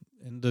the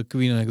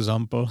Queen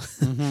example.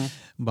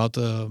 But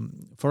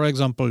for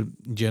example,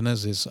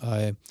 Genesis,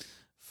 I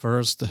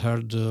first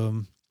heard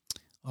the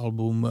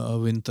album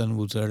Wind and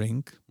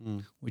Wuthering,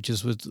 which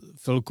is with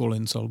Phil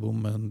Collins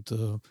album, and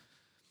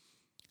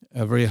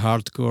every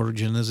hardcore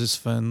Genesis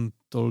fan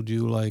told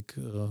you like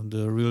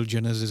the real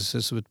Genesis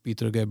is with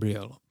Peter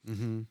Gabriel.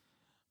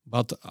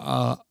 But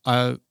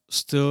I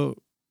still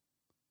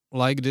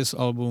like this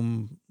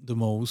album the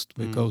most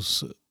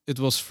because it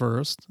was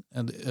first,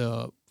 and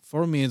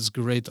for me it's a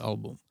great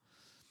album,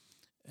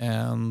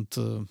 and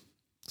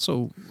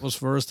so it was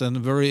first and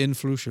very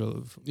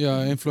influential.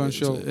 Yeah,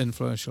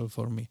 influential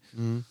for me.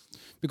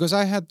 Because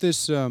I had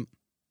this, when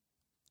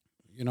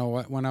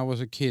I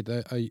was a kid,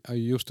 I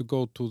used to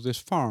go to this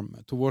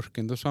farm to work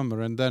in the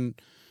summer, and then,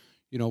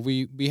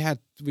 we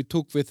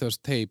took with us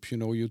tapes.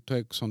 You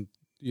take some.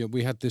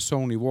 We had this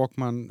Sony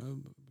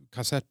Walkman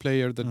cassette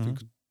player that we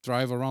could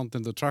drive around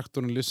in the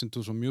tractor and listen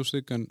to some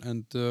music,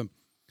 and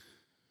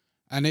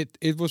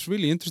it was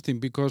really interesting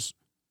because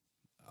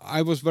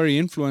I was very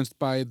influenced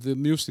by the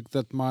music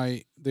that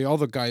the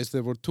other guys.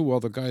 There were 2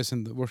 other guys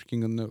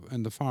working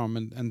in the farm,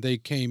 and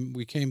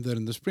we came there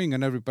in the spring,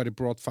 and everybody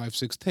brought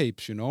 5-6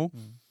 tapes,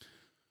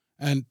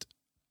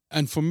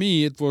 and for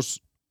me it was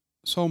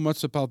so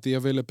much about the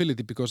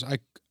availability, because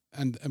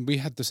and we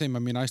had the same. I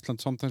mean,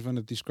 Iceland, sometimes when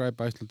I describe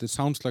Iceland, it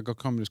sounds like a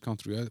communist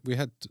country. We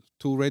had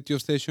 2 radio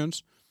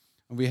stations,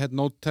 and we had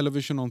no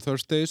television on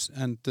Thursdays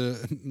and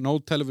no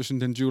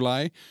television in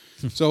July.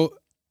 So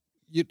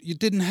you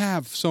didn't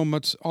have so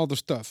much other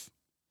stuff.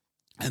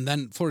 And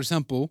then, for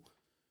example,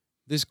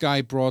 this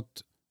guy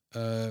brought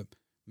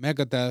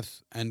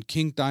Megadeth and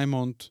King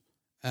Diamond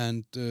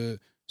and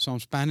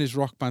some Spanish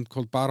rock band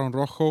called Barón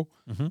Rojo,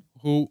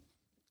 who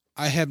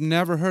I have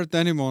never heard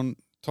anyone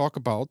talk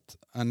about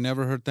and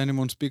never heard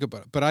anyone speak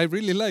about, but I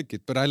really like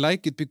it. But I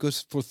like it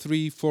because for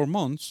 3-4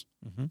 months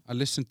I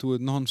listened to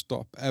it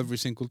non-stop every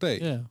single day.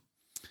 Yeah.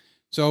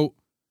 So,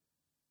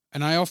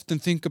 and I often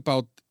think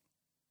about,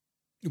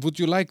 would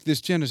you like this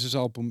Genesis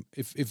album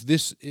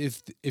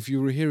if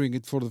you were hearing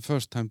it for the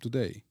first time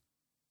today?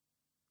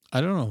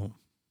 I don't know.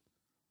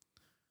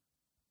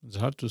 It's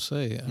hard to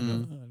say. I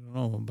don't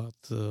know, but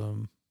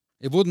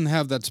it wouldn't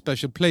have that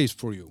special place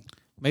for you.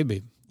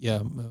 Maybe,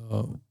 yeah.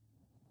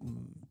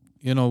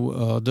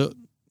 the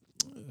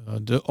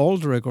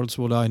old records,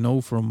 what I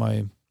know from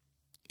my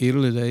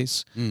early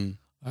days,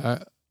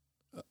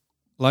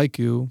 like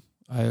you,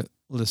 I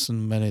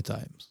listen many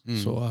times,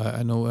 so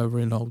I know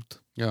every note.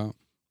 Yeah.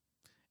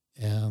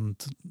 And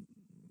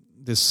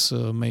this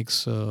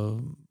makes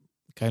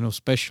kind of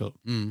special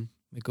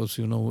because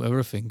you know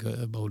everything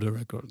about the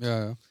record.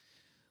 Yeah.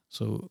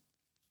 So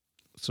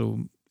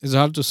it's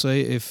hard to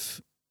say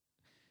if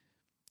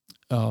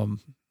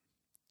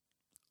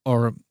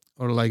or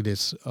like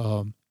this.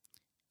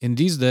 In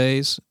these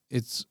days,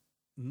 it's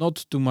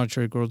not too much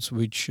records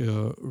which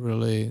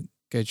really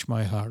catch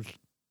my heart.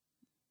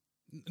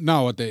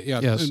 Nowadays, yeah,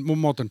 Yes. in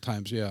modern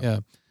times, yeah. Yeah.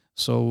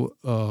 So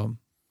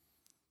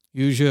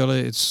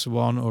usually it's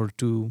one or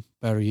two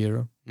per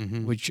year,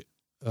 which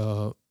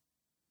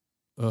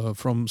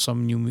from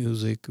some new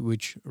music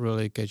which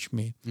really catch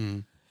me.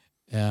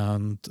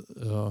 And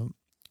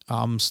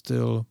I'm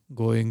still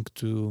going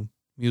to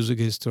music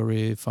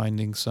history,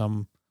 finding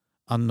some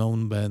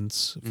unknown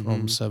bands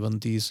from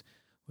 70s,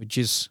 which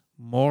is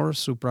more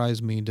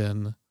surprised me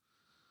than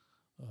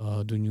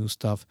the new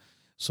stuff.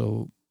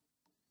 So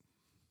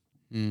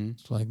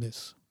it's like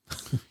this.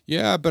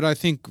 Yeah, but I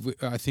think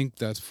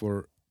that's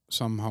for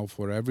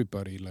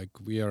everybody. Like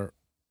we are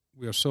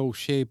so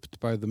shaped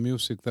by the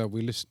music that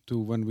we listen to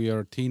when we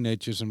are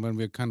teenagers and when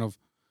we're kind of,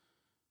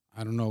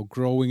 I don't know,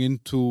 growing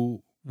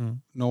into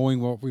knowing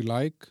what we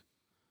like.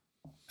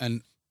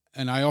 And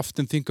I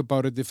often think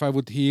about it, if I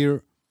would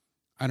hear,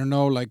 I don't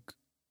know, like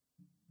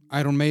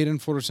Iron Maiden,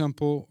 for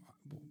example.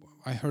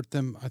 I heard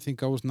them, I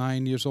think I was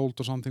 9 years old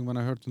or something when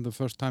I heard them the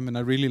first time, and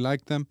I really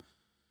liked them.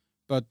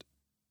 But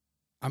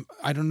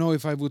I don't know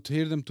if I would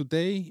hear them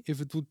today,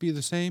 if it would be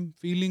the same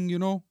feeling,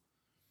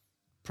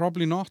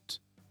 Probably not.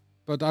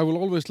 But I will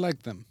always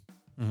like them.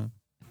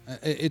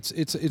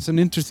 It's an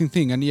interesting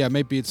thing, and yeah,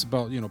 maybe it's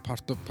about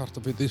part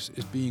of it is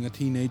being a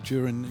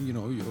teenager, and you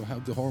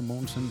have the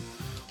hormones and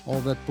all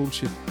that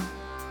bullshit.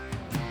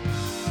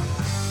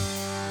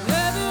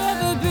 Have you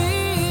ever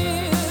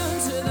been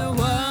to the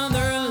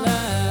wonderland?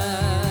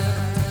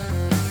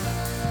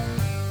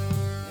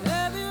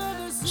 Have you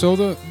ever seen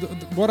So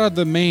what are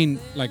the main,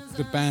 like,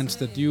 the bands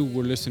that you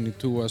were listening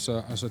to as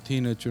a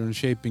teenager and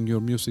shaping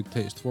your music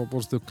taste? What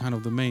was the kind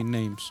of the main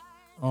names?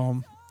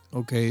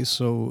 Okay,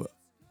 so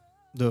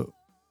the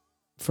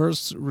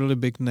first really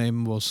big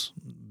name was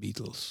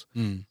Beatles.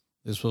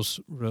 This was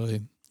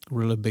really,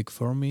 really big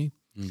for me.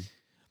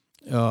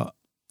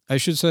 I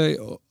should say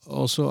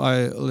also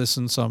I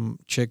listened some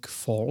Czech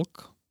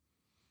folk,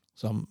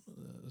 some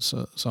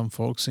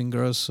folk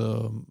singers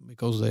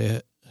because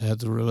they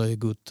had really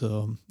good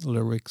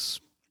lyrics.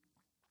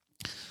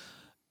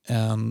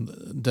 And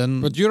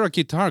then, But you're a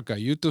guitar guy.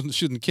 You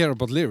shouldn't care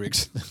about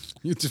lyrics.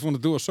 You just want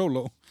to do a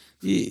solo.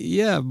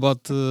 yeah,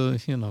 but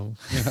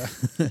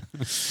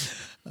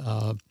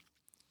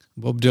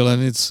Bob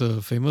Dylan is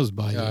famous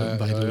by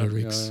the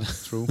lyrics. Yeah,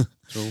 true.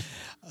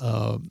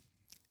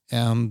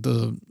 And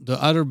the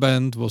other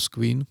band was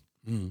Queen.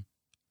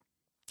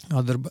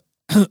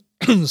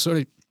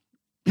 Sorry.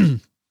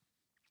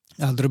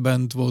 Other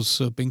band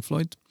was Pink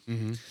Floyd.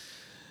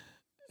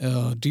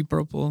 Deep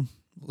Purple,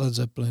 Led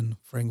Zeppelin,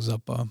 Frank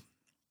Zappa.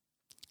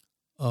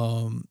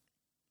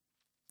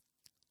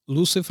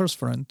 Lucifer's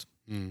Friend.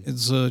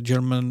 It's a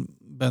German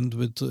band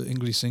with an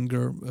English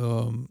singer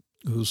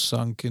who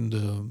sang in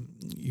the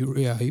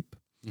Uriah Heep.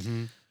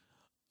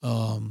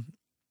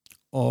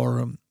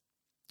 Or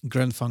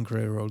Grand Funk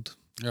Railroad.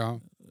 Yeah.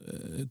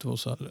 It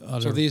was other.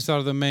 So these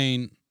are the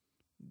main.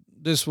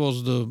 This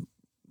was the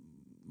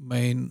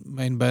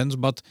main bands,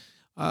 but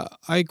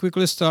I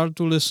quickly started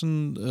to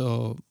listen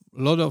a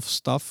lot of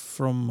stuff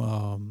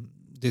from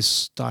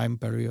this time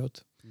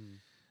period.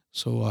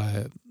 So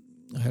I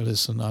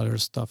listen other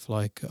stuff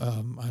like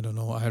I don't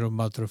know, Iron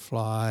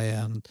Butterfly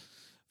and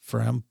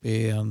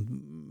Frampy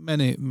and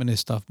many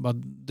stuff. But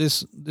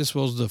this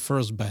was the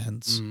first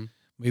bands.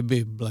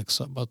 Maybe Black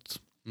Sabbath.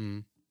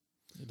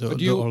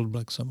 The old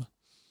Black Sabbath.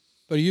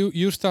 But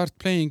you start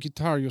playing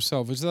guitar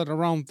yourself. Is that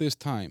around this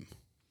time?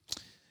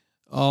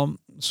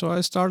 So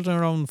I started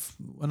around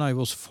when I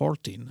was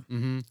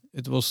 14.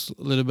 It was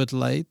a little bit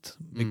late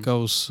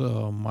because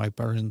my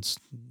parents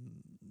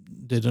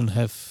didn't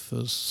have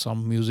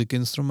some music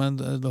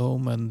instrument at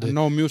home, and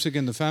no music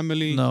in the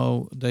family.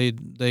 No, they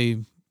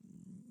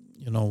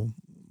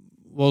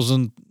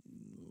wasn't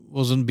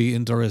be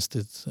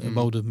interested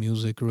about the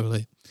music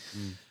really.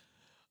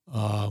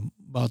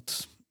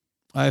 But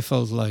I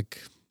felt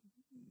like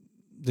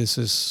this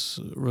is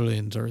really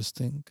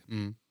interesting.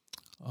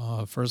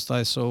 First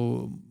I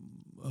saw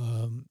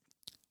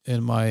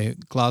in my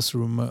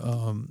classroom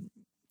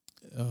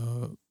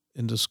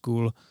in the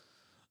school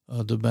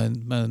the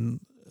bandmate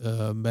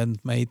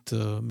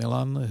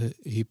Milan.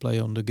 He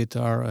played on the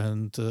guitar,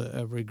 and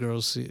every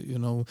girl's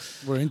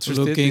were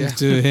interested, looking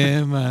to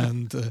him,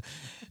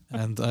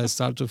 and I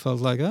started to feel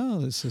like,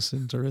 this is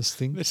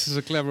interesting. This is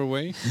a clever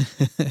way.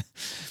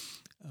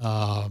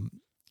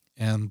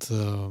 And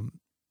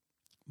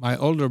my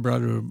older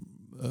brother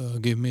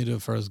gave me the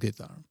first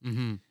guitar.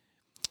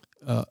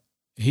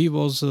 He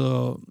was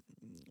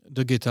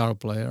the guitar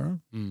player,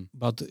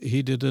 but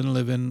he didn't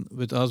live in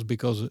with us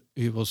because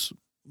he was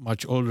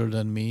much older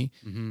than me.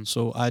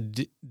 So I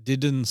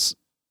didn't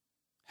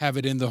have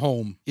it in the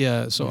home.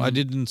 Yeah, so I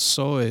didn't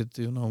saw it,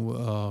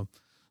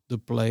 the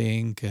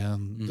playing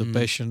and the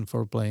passion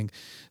for playing.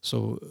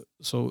 So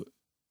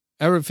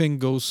everything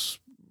goes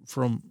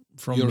from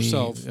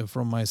yourself, me,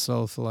 from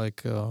myself.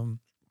 Like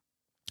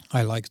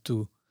I like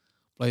to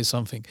play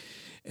something,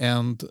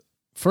 and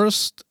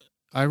first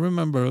I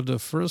remember the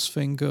first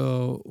thing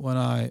when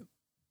I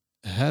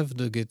have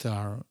the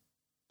guitar.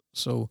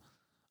 So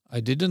I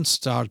didn't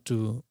start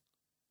to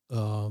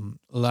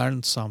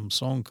learn some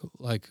song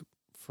like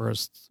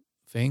first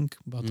thing,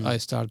 but I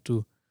start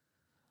to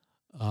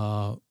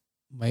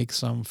make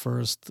some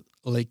first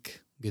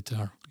lick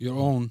guitar. Your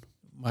own.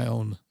 My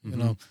own,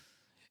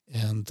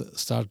 and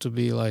start to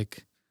be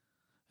like,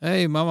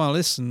 hey, mama,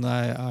 listen,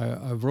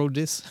 I wrote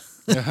this.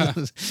 Yeah.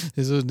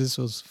 this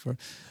was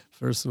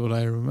first what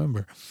I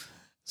remember.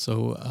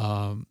 So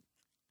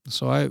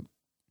I,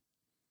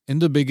 in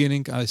the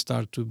beginning, I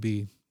start to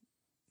be,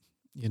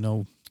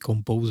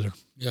 composer.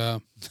 Yeah.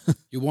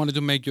 You wanted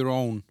to make your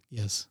own.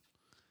 Yes.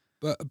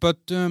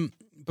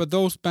 But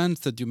those bands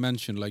that you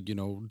mentioned, like,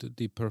 the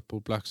Deep Purple,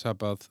 Black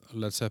Sabbath,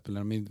 Led Zeppelin,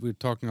 I mean, we're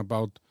talking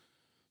about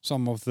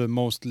some of the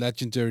most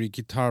legendary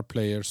guitar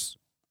players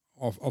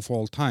of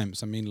all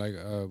times. I mean, like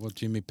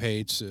Jimmy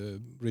Page,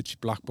 Richie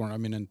Blackmore, I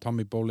mean, and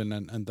Tommy Bolin,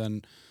 and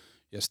then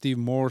Steve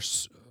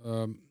Morse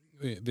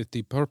with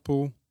Deep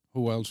Purple.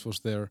 Who else was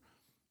there?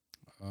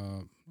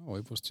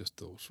 It was just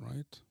those,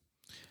 right?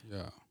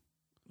 Yeah.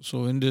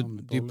 So in the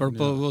Tommy Deep Bolin,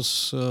 Purple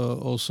was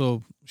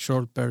also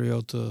short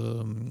period.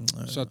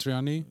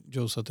 Satriani,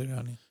 Joe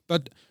Satriani.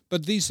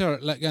 but these are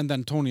like, and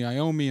then Tony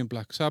Iommi in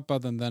Black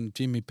Sabbath, and then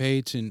Jimmy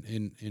Page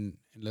in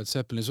Led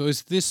Zeppelin. So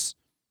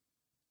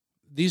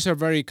these are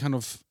very kind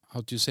of,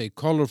 how do you say,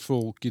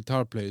 colorful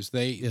guitar players.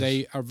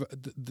 They are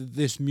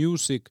this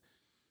music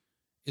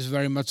is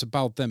very much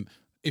about them.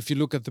 If you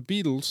look at the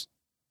Beatles,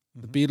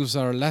 the Beatles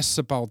are less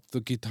about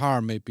the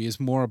guitar. Maybe it's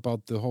more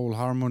about the whole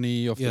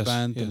harmony of the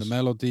band and the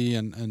melody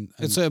and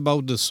it's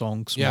about the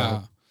songs. Yeah,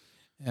 more.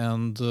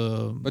 And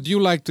but you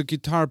like the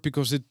guitar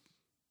because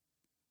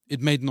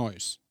it made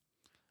noise,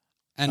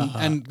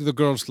 and the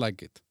girls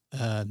like it.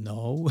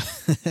 No.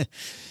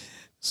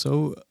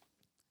 So,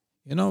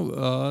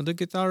 the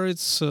guitar,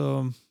 it's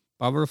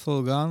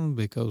powerful gun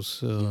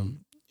because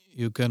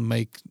you can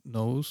make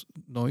noise,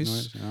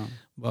 yeah.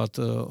 but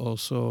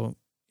also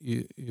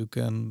you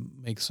can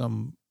make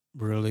some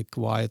really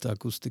quiet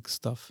acoustic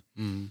stuff.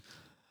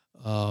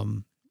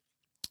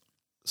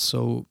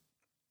 So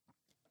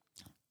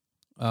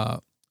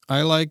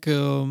I like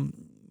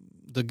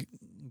the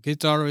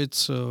guitar.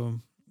 It's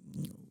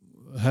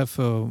have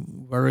a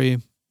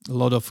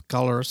lot of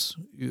colors.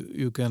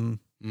 You can.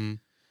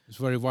 It's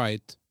very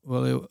white.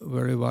 Well,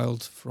 very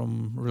wild,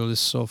 from really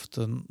soft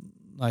and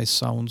nice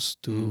sounds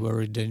to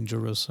very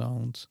dangerous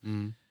sounds.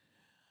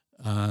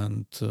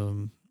 And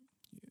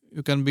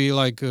you can be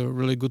like a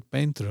really good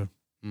painter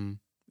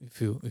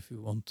if you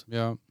want.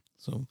 Yeah.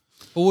 So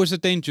who is a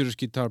dangerous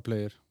guitar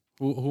player?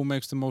 Who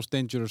makes the most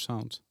dangerous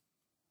sounds?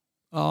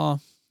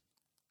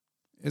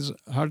 It's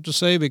hard to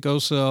say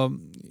because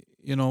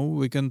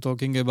we can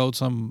talking about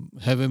some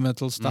heavy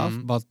metal stuff,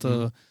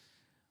 but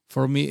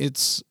for me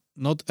it's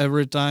not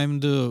every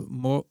time the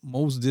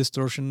most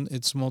distortion.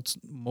 It's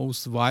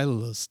most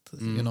wildest.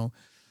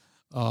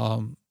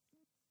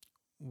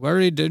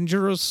 Very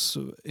dangerous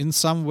in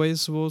some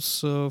ways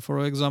was,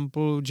 for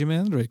example, Jimi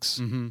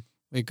Hendrix,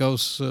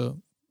 because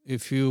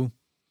if you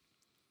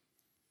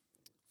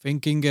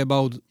thinking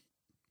about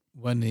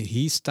when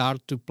he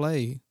started to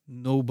play,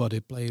 nobody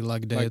played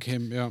like that. Like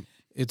him, yeah.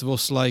 It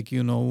was like,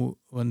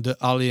 when the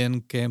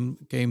alien came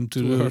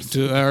to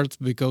Earth,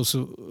 because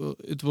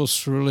it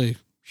was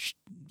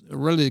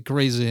really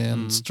crazy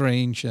and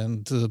strange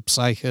and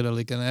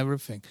psychedelic and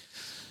everything.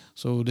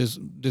 So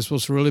this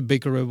was really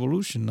big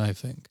revolution, I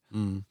think.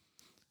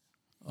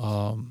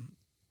 I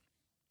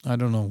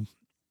don't know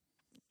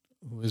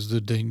who is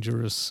the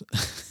dangerous.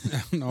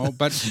 No,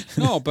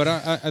 but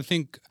I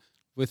think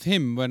with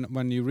him,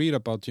 when you read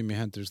about Jimi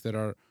Hendrix,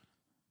 there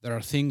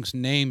are things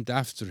named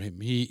after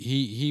him.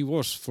 He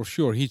was, for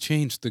sure, he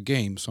changed the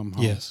game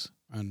somehow. Yes,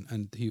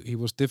 and he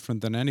was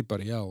different than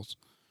anybody else.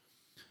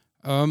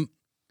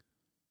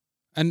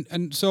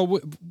 And so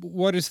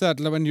what is that?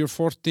 When you're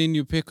 14,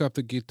 you pick up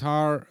the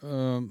guitar.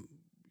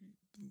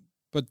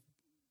 But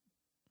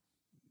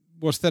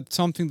was that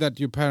something that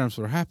your parents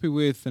were happy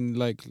with, and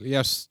like,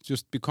 yes,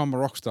 just become a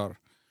rock star?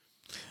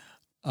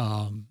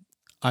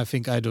 I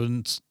think I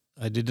didn't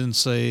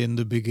say in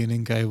the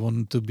beginning I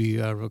want to be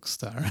a rock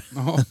star.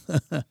 Oh.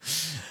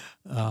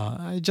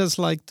 I just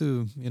like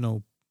to,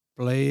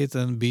 play it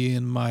and be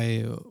in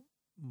my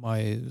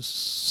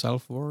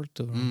self-worth,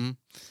 or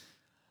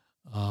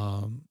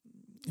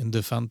in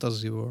the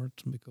fantasy world,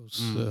 because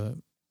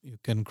you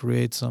can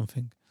create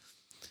something.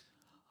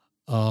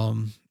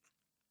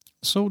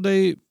 So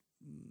they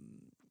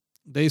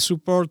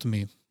support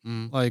me,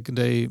 like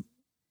they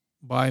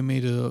buy me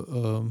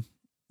the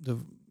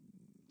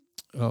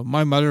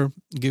my mother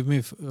gave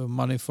me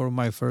money for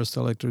my first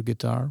electric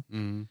guitar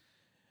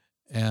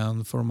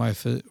and for my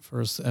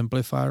first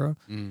amplifier,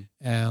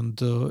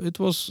 and it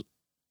was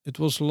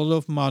a lot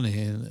of money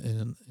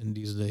in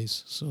these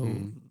days.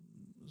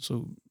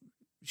 So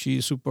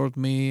she support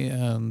me,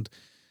 and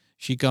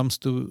she comes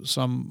to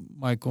some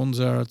my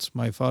concerts.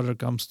 My father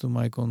comes to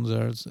my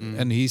concerts,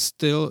 and he's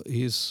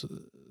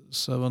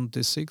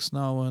 76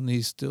 now, and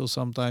he still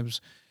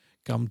sometimes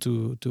come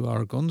to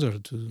our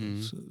concert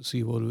to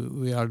see what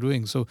we are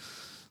doing. So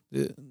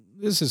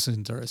this is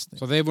interesting.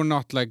 So they were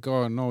not like,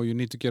 oh no, you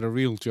need to get a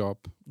real job.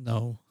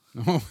 No.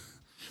 No.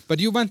 But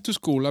you went to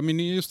school. I mean,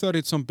 you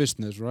studied some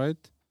business, right?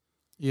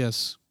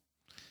 Yes.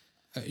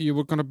 You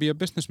were going to be a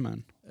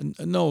businessman.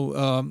 No,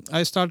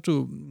 I started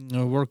to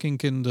working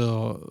in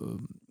the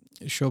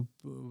shop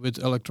with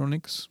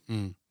electronics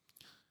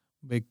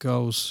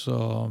because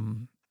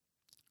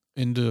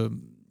in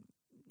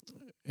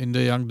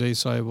the young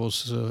days I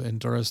was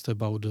interested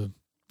about the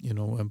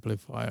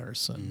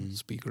amplifiers and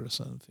speakers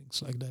and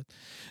things like that,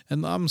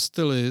 and I'm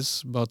still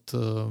is, but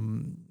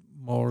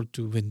more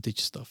to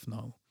vintage stuff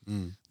now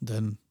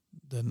than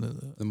the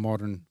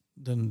modern.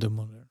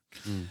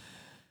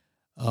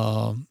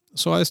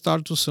 So I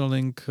started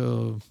selling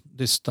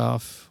this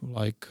stuff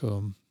like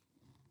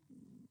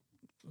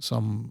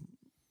some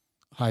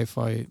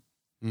hi-fi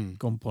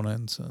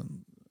components,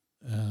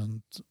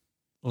 and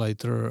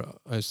later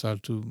I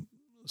started to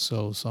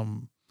sell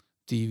some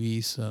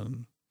TVs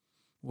and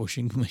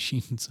washing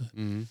machines,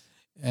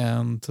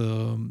 and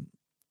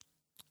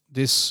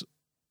this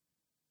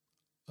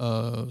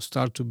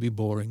started to be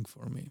boring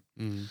for me.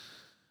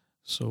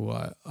 So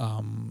I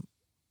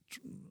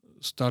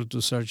started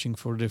to searching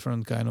for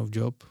different kind of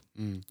job,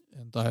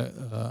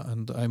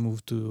 and I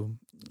moved to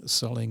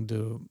selling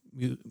the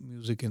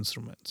music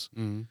instruments,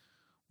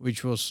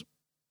 which was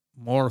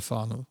more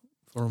fun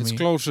for me. It's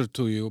closer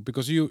to you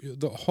because you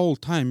the whole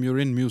time you're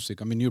in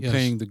music. I mean, you're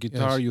playing the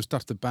guitar. You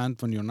start the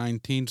band when you're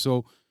 19,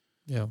 so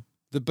yeah.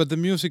 But the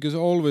music is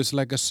always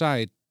like a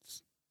side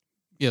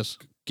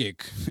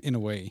gig in a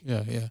way.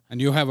 Yeah.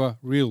 And you have a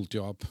real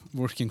job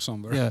working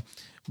somewhere. Yeah,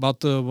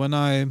 but when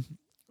I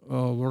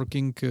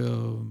working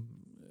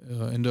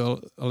in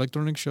the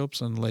electronic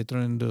shops and later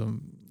in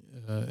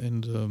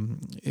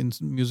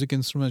music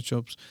instrument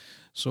shops,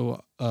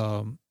 so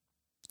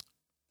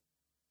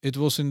it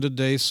was in the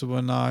days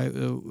when I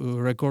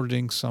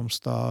recording some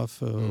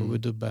stuff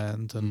with the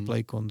band and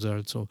play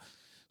concerts.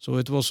 So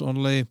it was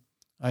only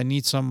I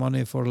need some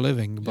money for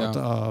living, but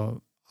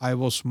I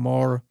was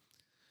more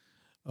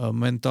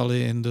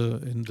mentally in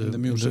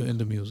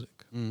the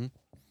music.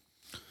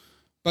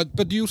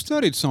 But you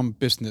studied some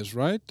business,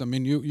 right? I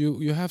mean,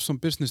 you have some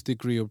business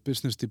degree or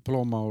business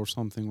diploma or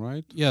something,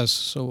 right? Yes.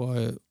 So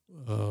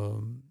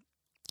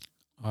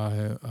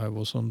I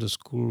was on the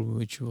school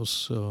which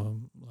was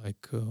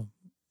like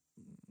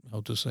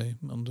how to say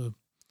on the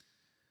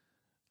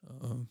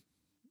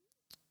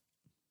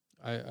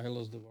I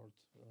lost the word.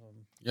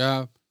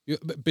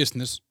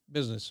 Business.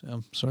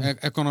 Sorry.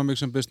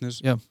 Economics and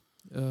business. Yeah.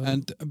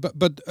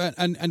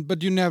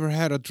 But you never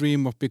had a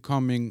dream of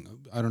becoming,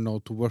 I don't know,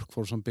 to work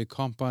for some big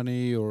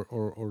company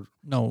or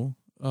No.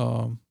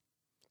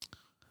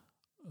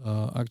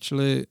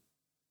 Actually,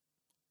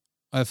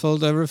 I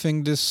felt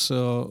everything this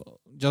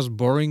just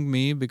boring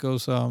me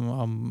because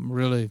I'm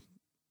really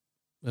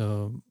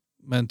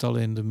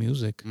mentally in the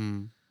music.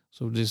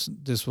 So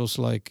this was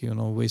like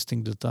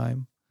wasting the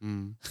time.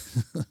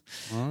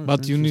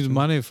 But you need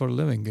money for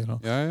living,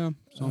 Yeah.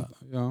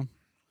 Yeah.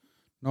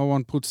 No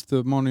one puts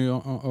the money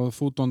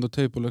food on the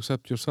table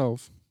except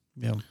yourself.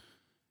 Yeah.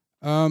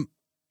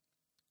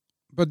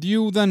 But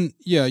you then,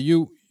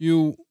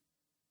 you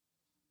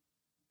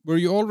were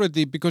you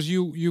already, because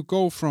you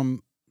go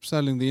from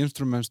selling the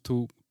instruments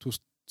to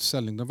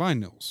selling the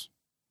vinyls.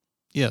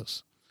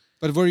 Yes.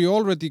 But were you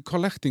already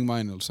collecting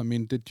vinyls? I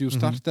mean, did you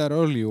start that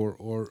early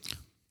or?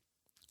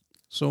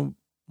 So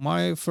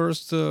my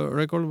first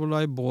record when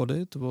I bought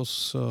it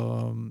was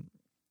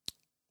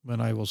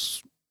when I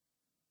was,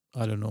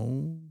 I don't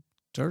know,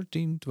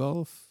 13,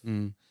 12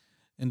 in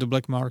the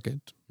black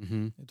market.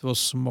 It was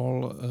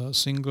small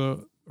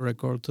single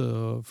record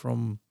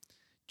from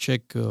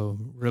Czech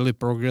really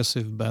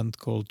progressive band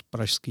called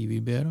Pražský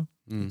výběr.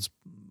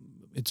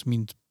 It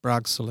means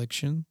Prague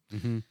Selection.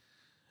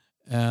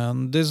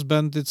 And this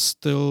band is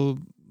still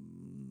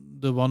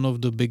the one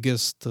of the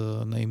biggest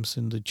names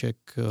in the Czech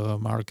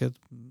market.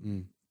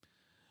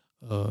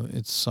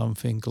 It's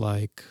something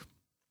like,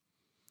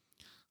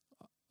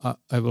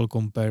 I will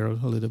compare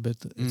a little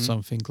bit. It's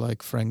something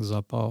like Frank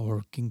Zappa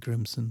or King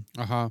Crimson.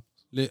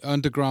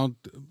 Underground,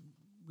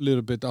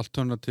 little bit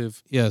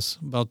alternative. Yes,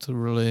 but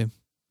really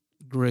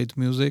great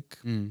music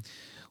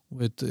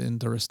with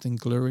interesting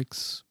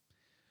lyrics.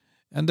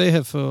 And they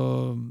have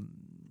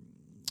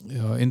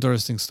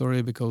interesting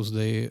story because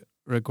they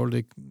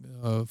recorded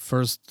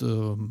first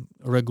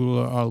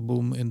regular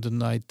album in the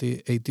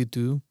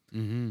 1982,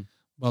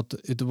 but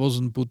it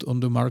wasn't put on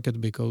the market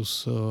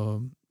because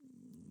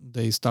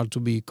they start to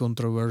be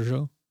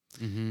controversial.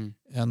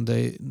 and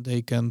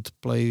they can't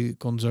play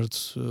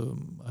concerts.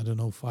 I don't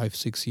know,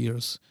 5-6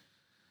 years.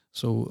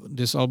 So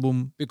this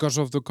album, because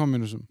of the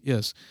communism.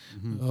 yes.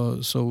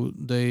 So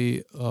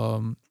they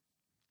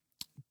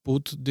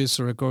put this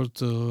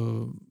record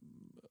on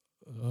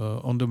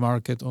the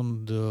market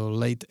on the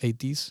late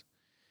 80s.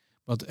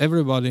 But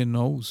everybody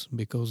knows,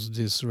 because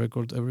this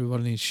record,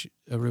 everyone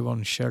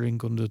sharing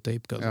on the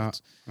tape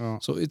cassettes. Yeah.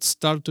 So it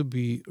started to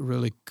be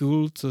really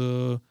cult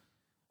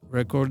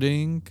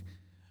recording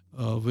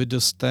with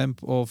the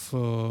stamp of,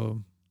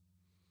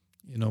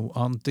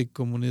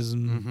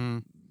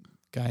 anti-communism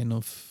kind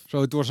of.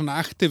 So it was an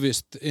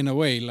activist in a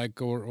way,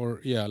 like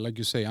or like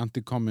you say,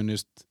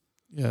 anti-communist.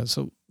 Yeah.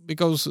 So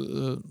because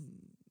the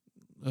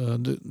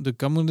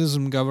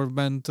communism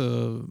government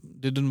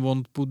didn't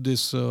want to put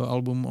this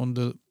album on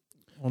the.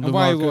 And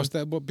why was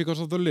that? Because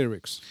of the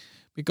lyrics?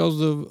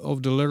 Because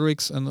of the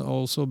lyrics, and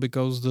also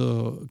because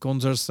the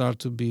concerts start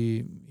to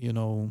be,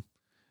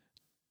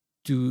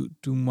 too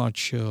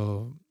much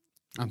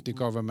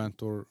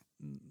anti-government or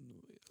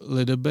a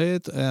little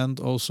bit, and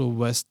also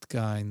West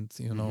kind.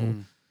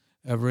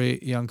 Every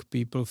young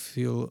people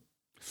feel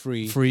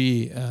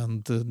free,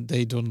 and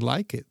they don't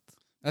like it.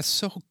 That's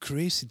so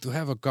crazy to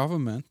have a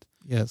government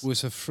who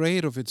is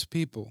afraid of its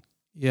people.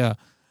 Yeah,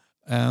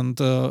 and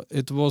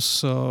it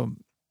was.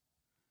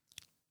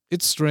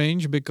 It's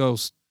strange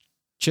because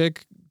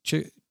Czech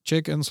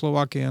and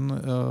Slovakian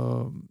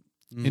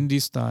in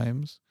these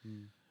times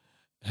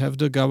have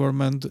the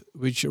government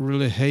which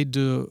really hate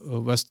the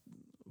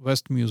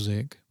West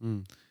music,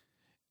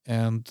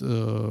 and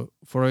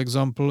for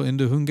example, in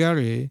the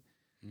Hungary,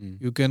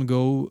 you can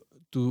go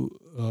to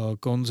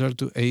concert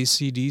to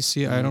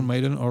AC/DC, Iron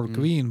Maiden, or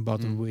Queen,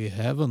 but we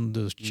haven't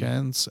the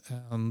chance,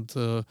 and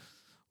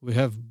we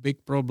have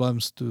big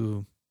problems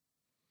to,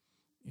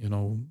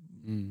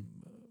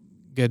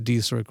 get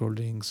these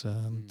recordings.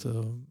 And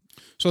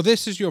so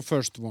this is your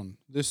first one.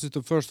 This is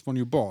the first one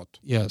you bought.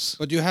 Yes,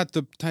 but you had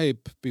the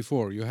tape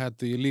before. You had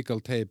the illegal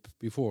tape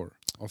before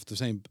of the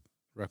same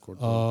record.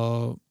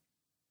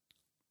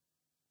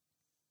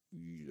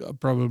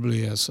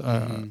 Probably yes.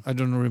 I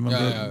don't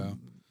remember. Yeah.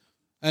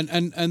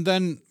 And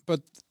then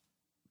but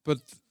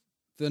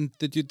then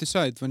did you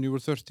decide when you were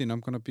 13, I'm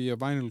gonna be a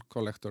vinyl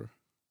collector?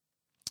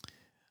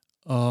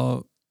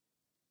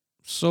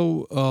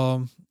 So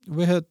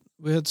we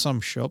had some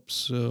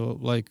shops,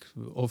 like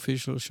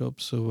official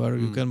shops, where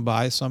you can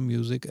buy some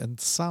music, and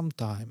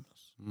sometimes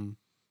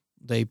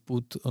they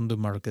put on the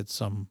market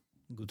some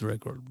good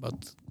record,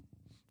 but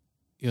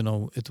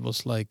it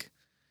was like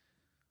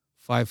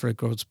 5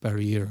 records per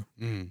year.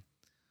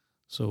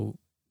 So,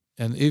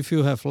 and if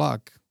you have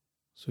luck,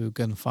 so you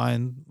can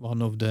find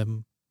one of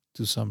them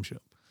to some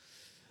shop.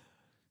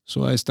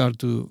 So I start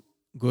to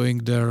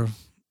going there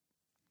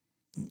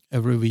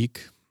every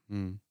week,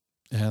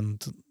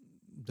 and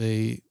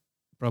they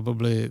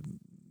probably,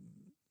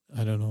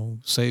 I don't know,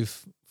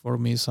 save for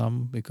me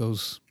some,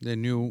 because they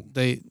knew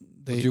they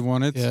what you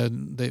wanted. Yeah,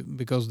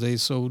 because they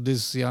saw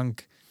this young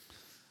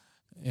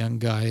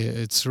guy.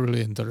 It's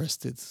really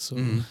interested. So,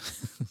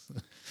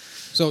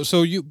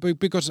 so you,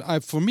 because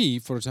for me,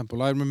 for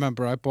example, I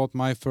remember I bought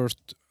my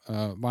first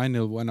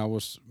vinyl when I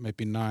was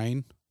maybe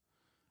 9.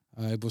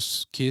 It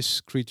was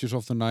Kiss, Creatures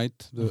of the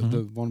Night,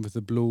 the one with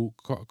the blue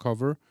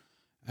cover,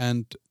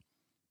 and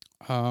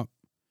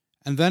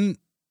then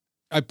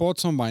I bought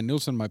some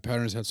vinyls, and my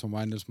parents had some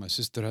vinyls. My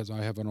sister has.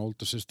 I have an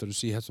older sister, and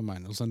she had some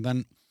vinyls.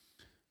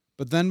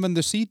 But then when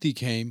the CD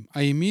came,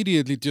 I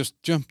immediately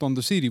just jumped on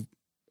the CD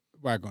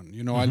wagon.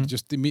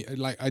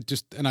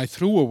 I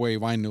threw away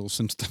vinyls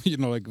and stuff.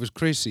 Like it was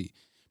crazy,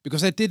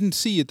 because I didn't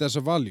see it as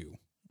a value.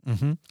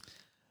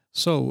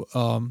 So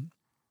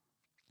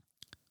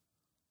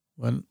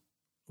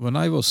when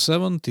I was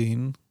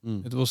 17,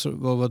 it was a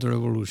Velvet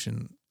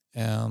Revolution,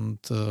 and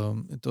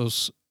it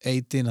was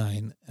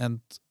 89, and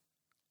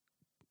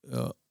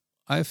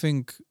I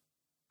think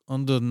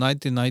on the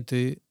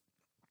 1990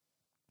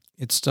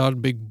 it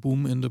started big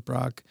boom in the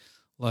Prague,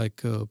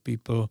 like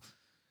people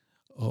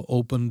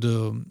opened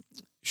the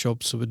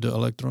shops with the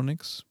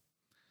electronics.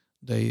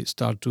 They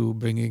start to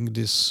bringing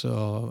this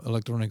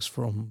electronics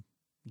from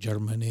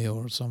Germany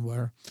or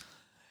somewhere,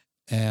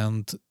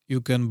 and you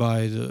can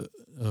buy the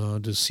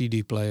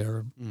CD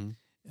player,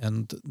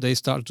 and they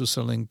start to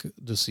selling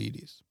the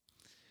CDs.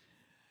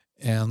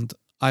 And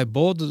I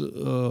bought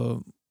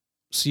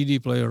CD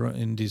player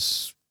in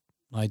this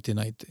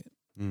 1990,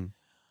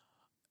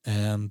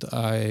 and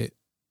I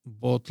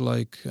bought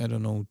like, I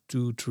don't know,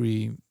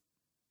 2-3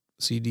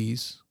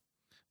 CDs,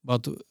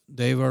 but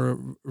they were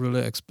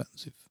really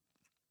expensive.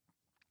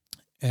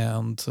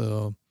 And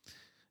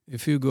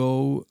if you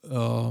go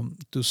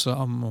to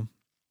some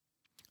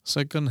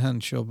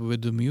second-hand shop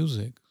with the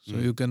music, so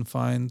you can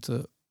find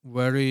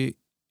very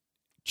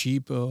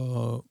cheap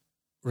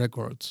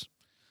records,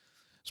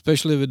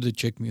 especially with the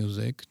Czech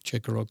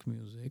rock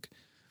music.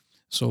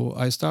 So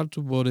I start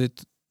to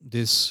bought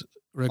this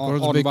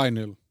records on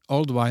vinyl,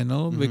 old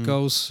vinyl,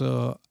 because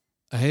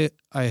I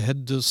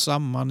had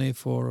some money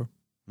for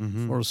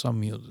some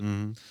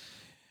music,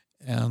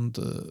 and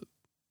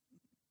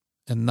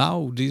And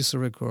now these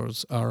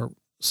records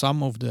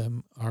some of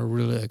them are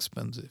really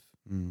expensive.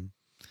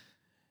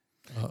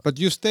 But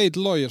you stayed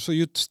loyal, so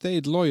you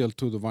stayed loyal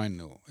to the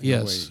vinyl in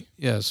a way.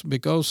 Yes,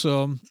 because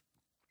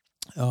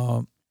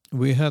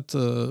we had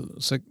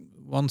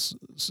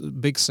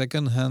big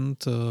second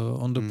hand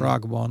on the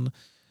Prague one,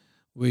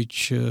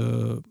 which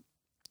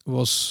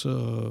was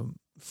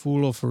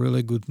full of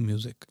really good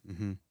music.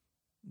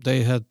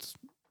 They had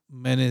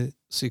many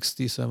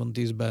 60s,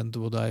 70s bands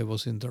what I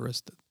was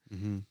interested.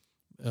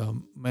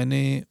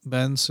 Many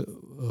bands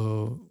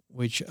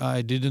which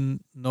I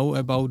didn't know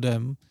about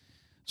them.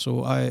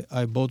 So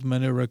I bought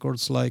many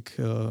records, like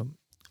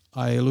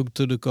I looked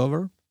to the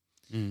cover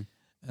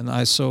and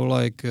I saw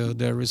like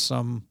there is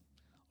some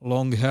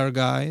long hair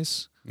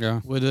guys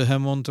with a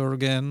Hammond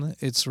organ.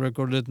 It's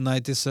recorded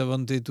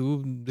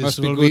 1972. This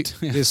will be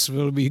good. This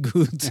will be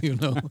good, you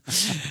know.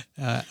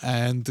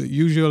 And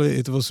usually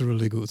it was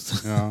really good.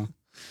 Yeah.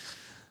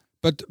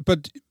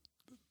 But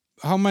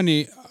how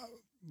many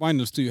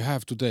vinyls do you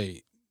have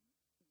today?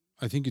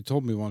 I think you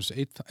told me once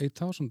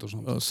 8,000 or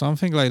something.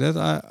 Something like that.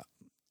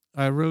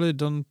 I really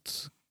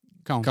don't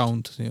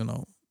count, you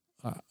know.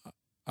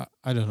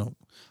 I don't know.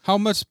 How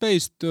much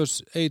space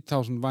does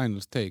 8,000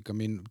 vinyls take? I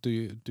mean, do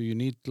you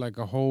need like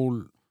a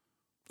whole?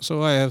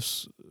 So I have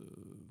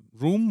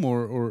room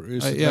or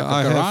is it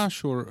like a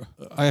garage or?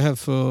 I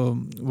have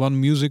one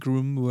music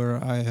room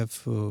where I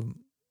have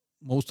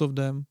most of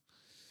them,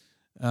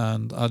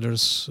 and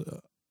others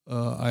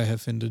I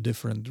have in the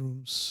different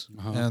rooms,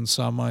 and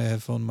some I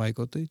have on my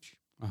cottage.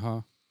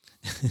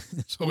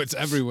 So it's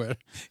everywhere.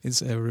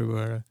 It's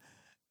everywhere,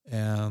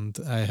 and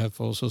I have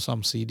also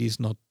some CDs,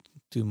 not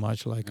too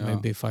much, like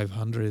maybe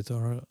 500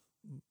 or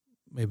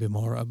maybe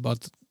more,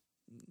 but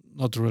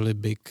not really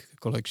big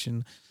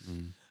collection.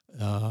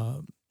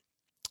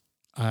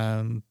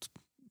 And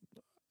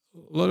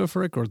a lot of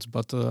records,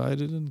 but I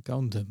didn't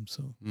count them.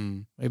 So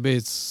maybe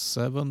it's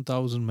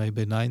 7,000,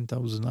 maybe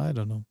 9,000. I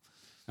don't know.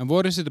 And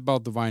what is it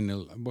about the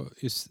vinyl?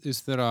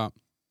 Is there a?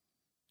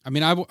 I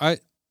mean,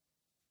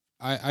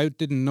 I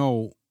didn't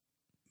know,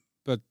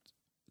 but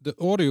the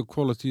audio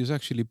quality is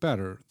actually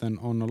better than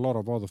on a lot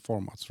of other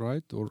formats,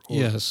 right? Or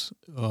yes.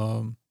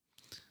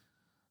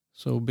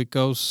 So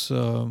because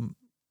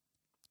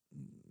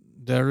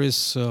there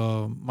is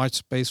much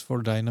space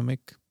for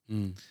dynamic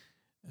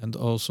and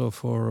also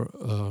for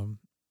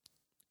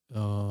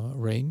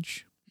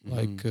range,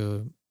 like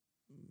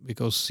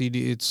because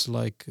CD it's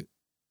like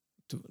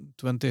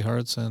 20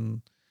 hertz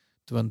and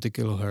 20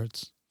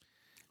 kilohertz.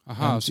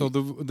 So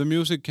the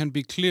music can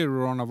be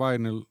clearer on a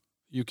vinyl.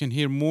 You can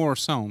hear more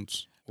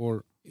sounds,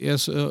 or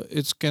yes,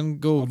 it can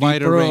go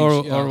wider deeper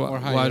range, or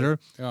wider.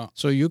 Yeah.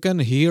 So you can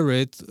hear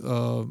it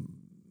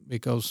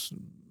because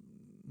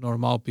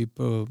normal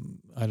people,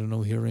 I don't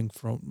know, hearing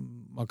from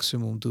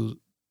maximum to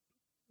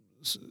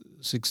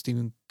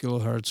 16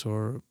 kilohertz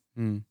or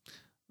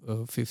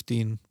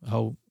 15.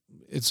 How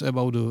it's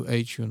about the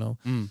age, you know.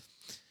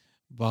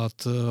 But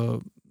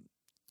the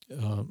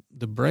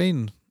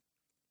brain.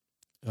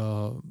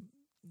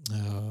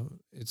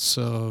 It's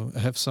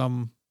have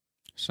some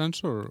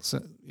sensor.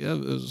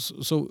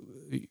 So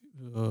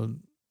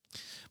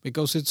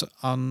because it's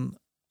on.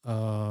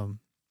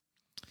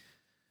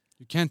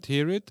 You can't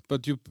hear it,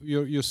 but you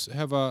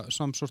have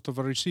some sort of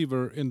a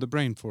receiver in the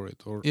brain for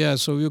it, or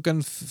so you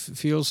can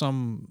feel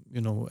some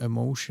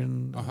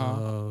emotion,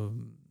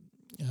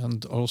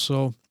 and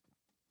also.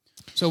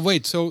 So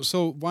wait, so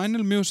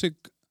vinyl music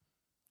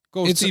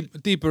goes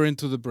deeper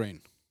into the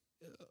brain.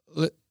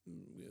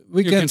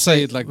 We can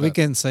say it like that. We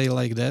can say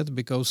like that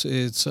because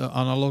it's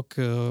analog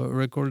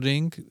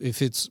recording.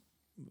 If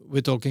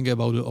we're talking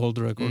about the old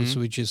records,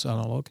 which is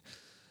analog,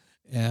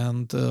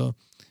 and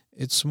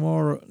it's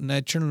more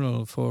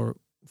natural for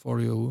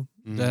you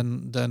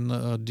than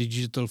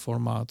digital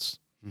formats,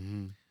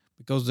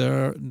 because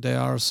there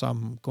are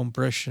some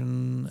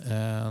compression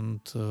and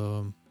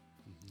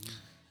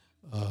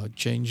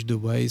change the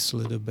bass a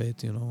little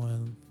bit, you know,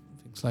 and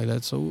things like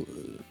that. So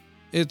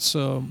it's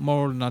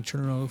more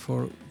natural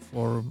for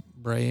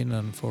brain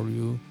and for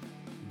you.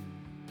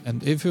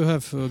 And if you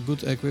have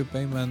good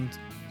equipment,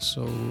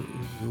 so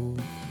you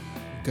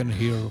can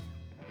hear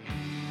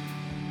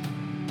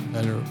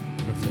better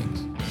things.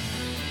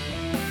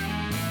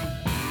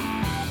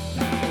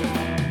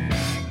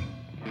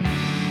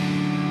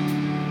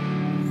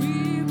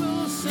 We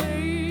will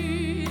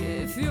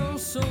save your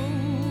soul.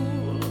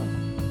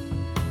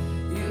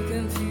 You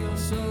can feel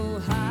so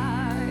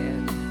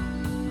high,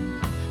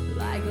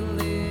 like a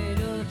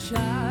little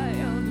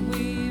child.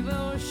 We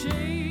will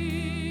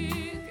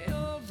shake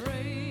your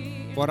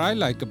brain. What I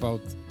like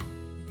about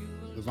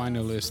the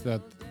vinyl is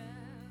that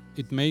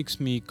it makes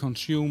me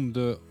consume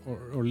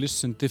or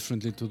listen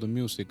differently to the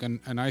music,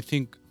 and I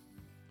think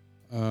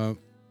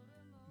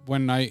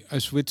when I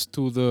switched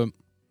to the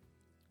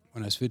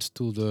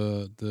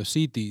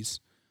CDs,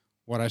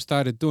 what I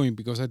started doing,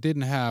 because I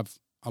didn't have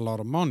a lot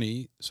of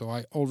money, so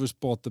I always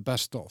bought the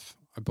best of.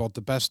 I bought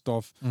the best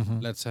of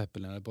Led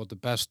Zeppelin. I bought the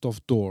best of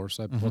Doors.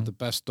 I bought the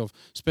best of,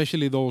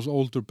 especially those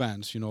older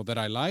bands, you know, that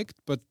I liked,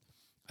 but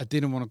I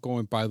didn't want to go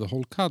and buy the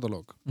whole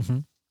catalog. Mm-hmm.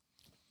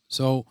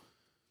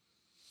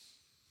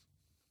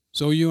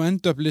 So you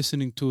end up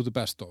listening to the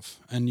best of,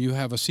 and you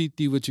have a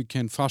CD which you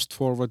can fast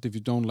forward if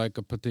you don't like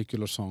a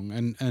particular song,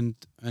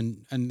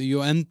 and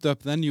you end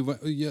up then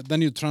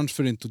you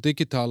transfer into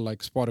digital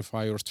like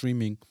Spotify or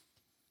streaming,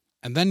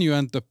 and then you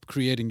end up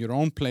creating your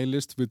own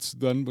playlist, which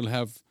then will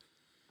have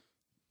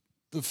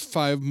the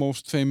 5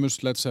 most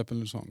famous Led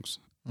Zeppelin songs.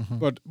 Mm-hmm.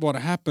 But what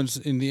happens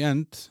in the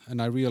end,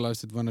 and I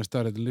realized it when I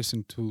started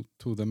listening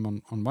to them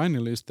on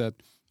vinyl, is that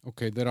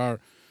okay, there are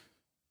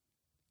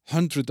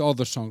 100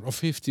 other songs or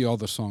 50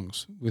 other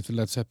songs with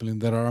Led Zeppelin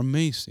that are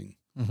amazing.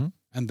 Mm-hmm.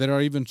 And there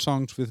are even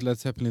songs with Led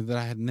Zeppelin that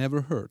I had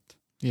never heard.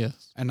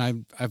 Yes. And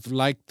I've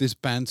liked this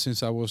band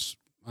since I was,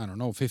 I don't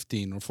know,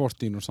 15 or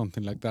 14 or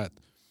something like that.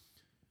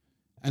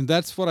 And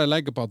that's what I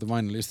like about the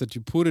vinyl, is that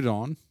you put it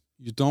on,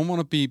 you don't want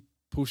to be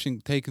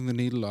taking the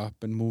needle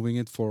up and moving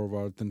it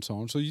forward and so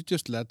on. So you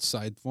just let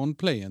side 1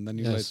 play, and then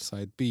you let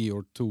side B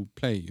or 2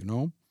 play, you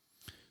know?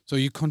 So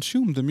you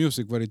consume the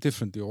music very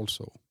differently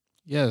also.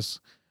 Yes.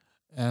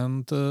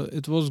 And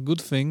it was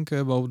good thing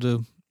about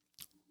the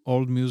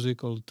old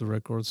music, all the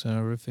records and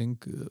everything,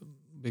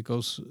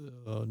 because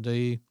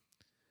they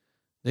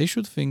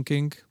should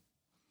thinking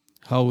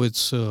how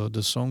it's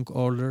the song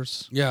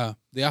orders. Yeah,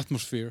 the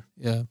atmosphere.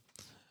 Yeah.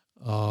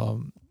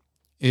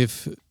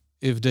 If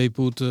they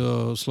put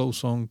a slow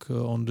song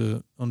on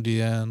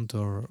the end,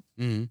 or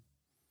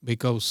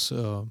because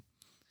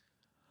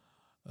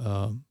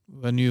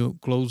when you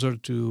closer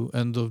to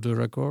end of the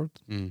record,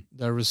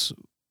 there is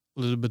a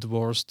little bit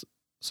worse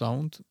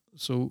sound,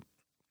 so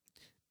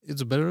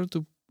it's better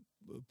to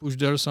push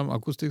there some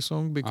acoustic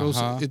song because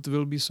it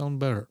will be sound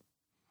better.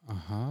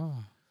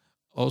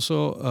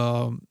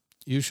 Also,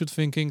 you should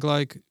thinking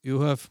like you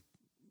have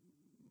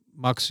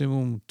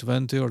maximum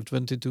 20 or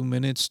 22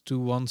 minutes to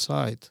one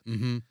side,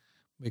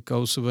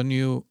 because when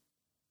you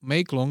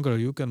make longer,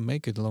 you can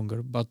make it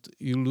longer, but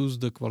you lose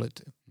the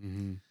quality.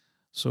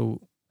 So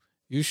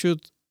you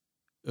should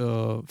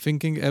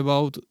thinking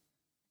about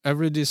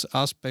every these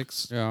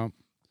aspects. Yeah.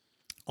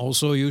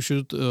 Also, you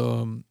should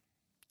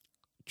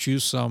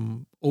choose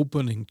some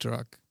opening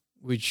track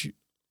which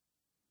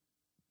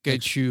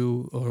catch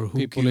you or hook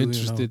people you,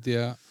 interested.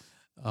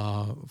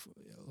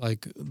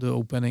 like the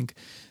opening.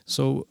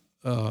 So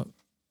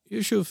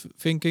you should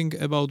thinking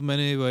about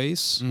many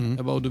ways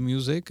about the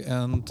music,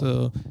 and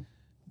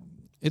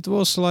it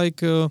was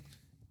like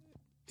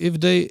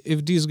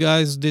if these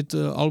guys did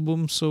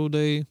album, so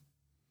they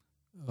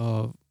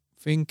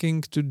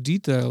thinking to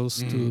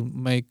details to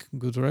make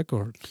good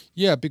record.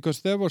 Yeah,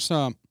 because there was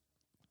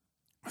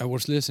I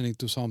was listening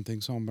to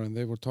something somewhere, and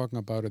they were talking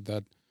about it,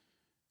 that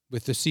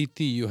with the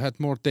CD you had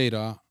more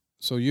data,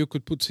 so you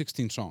could put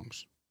 16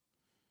 songs.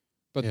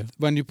 But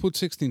when you put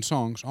 16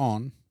 songs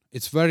on,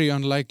 it's very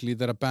unlikely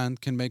that a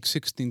band can make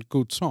 16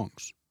 good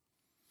songs.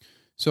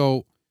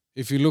 So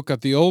if you look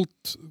at the old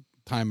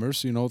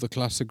timers, you know, the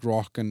classic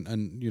rock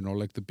and you know,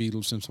 like the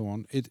Beatles and so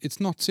on, it's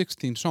not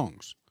 16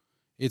 songs.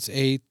 It's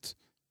 8,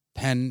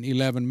 10,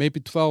 11, maybe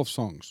 12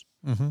 songs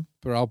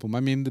per album. I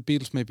mean, the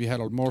Beatles maybe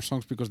had more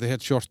songs because they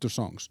had shorter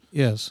songs.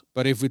 Yes.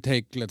 But if we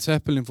take Led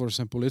Zeppelin, for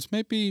example, it's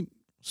maybe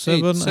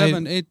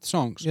 8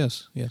 songs.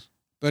 Yes.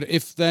 But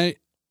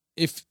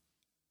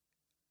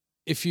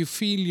if you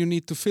feel you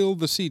need to fill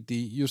the CD,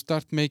 you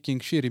start making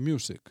shitty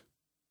music.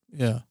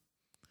 Yeah.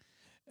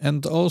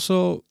 And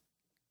also,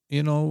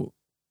 you know,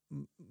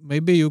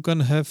 maybe you can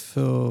have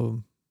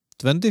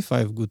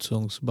 25 good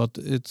songs, but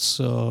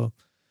it's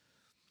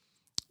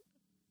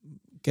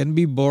can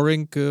be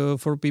boring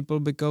for people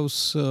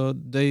because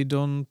they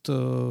don't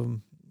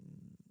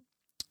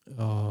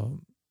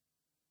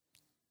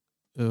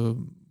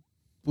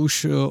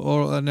push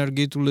all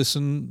energy to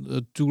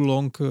listen too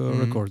long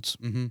records.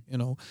 You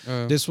know,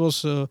 this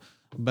was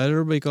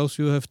better because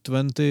you have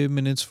 20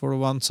 minutes for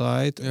one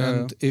side,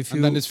 and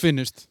then it's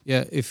finished.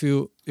 Yeah, if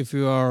you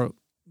are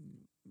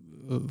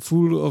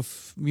full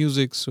of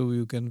music, so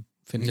you can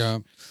finish. Yeah,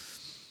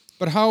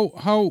 but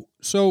how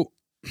so?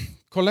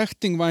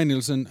 Collecting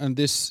vinyls and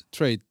this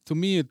trade, to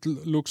me it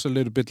looks a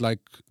little bit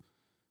like,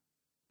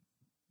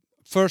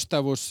 first I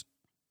was,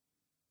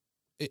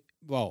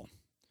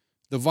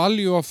 the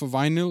value of a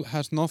vinyl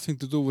has nothing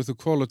to do with the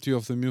quality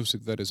of the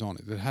music that is on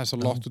it. It has a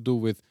lot to do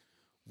with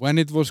when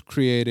it was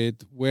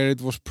created, where it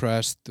was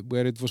pressed,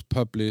 where it was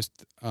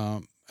published,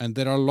 and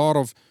there are a lot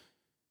of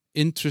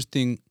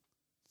interesting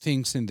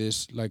things in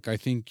this. Like I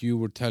think you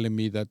were telling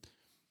me that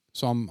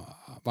some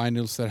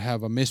vinyls that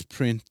have a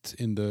misprint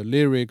in the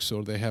lyrics,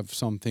 or they have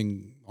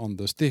something on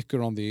the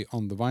sticker on the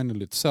vinyl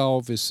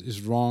itself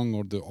is wrong,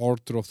 or the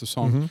order of the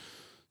song.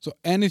 So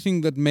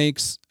anything that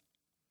makes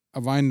a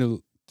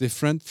vinyl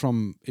different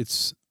from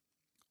its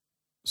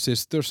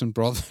sisters and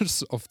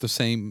brothers of the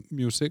same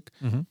music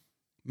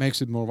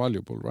makes it more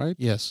valuable, right?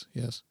 Yes.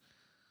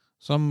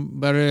 Some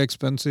very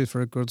expensive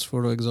records,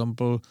 for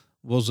example,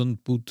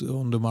 wasn't put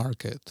on the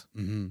market.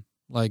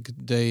 Like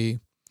they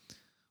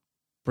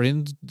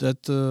print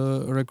that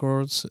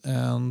records,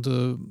 and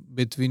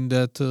between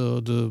that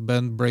the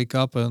band break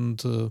up, and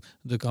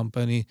the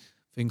company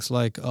things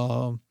like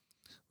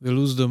we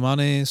lose the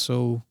money,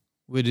 so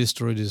we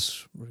destroy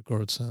these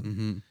records,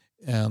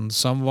 and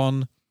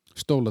someone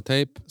Stole a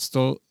tape.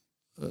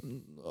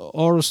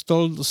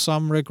 stole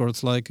some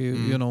records, like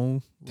you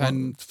know,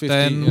 10, 50,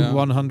 10, yeah.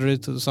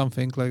 100,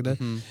 something like that.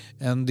 Mhm.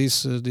 And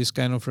these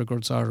kind of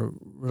records are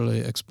really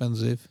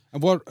expensive.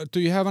 And what do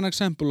you have an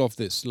example of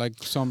this?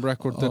 Like some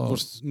record that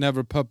was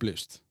never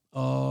published?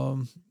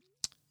 How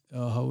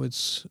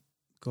it's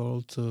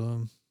called?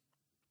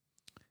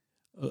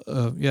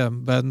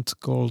 Band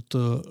called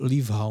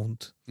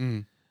Leafhound.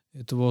 Mm.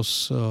 It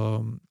was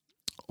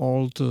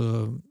old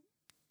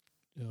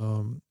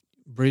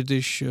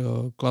British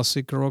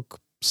classic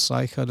rock,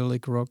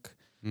 psychedelic rock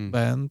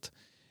band,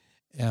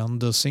 and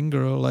the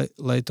singer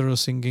later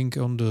singing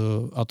on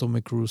the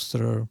Atomic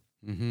Rooster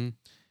and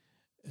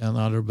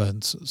other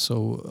bands.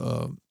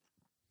 So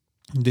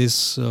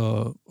this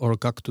or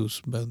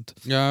Cactus band.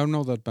 Yeah, I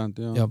know that band.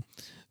 Yeah. Yeah.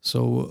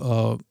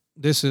 So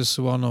this is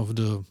one of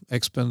the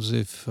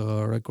expensive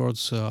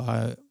records.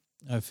 I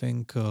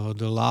think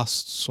the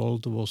last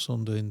sold was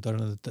on the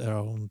internet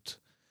around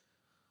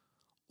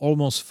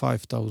almost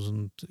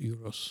 5,000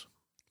 euros.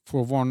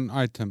 For one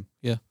item.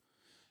 Yeah.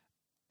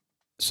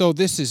 So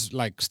this is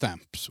like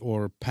stamps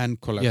or pen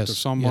collector, Yes,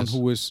 someone yes.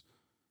 who is,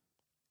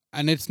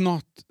 and it's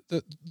not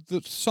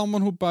the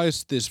someone who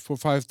buys this for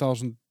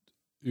 5,000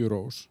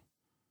 euros.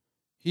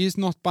 He is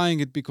not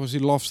buying it because he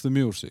loves the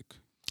music.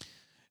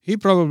 He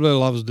probably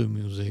loves the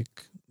music,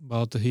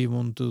 but he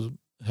wants to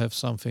have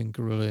something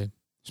really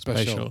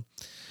special.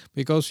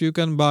 Because you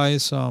can buy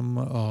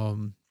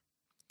some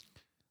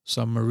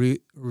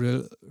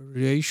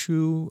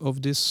reissue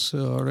of this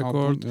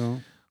record, Album, yeah.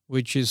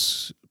 which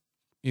is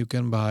you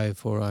can buy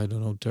for, I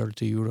don't know,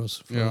 30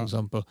 euros, for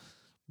example.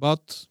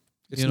 But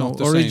It's you know, not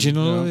the same,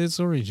 original. yeah. It's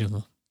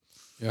original.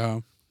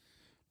 Yeah,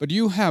 but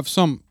you have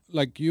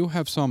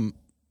some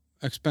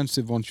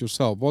expensive ones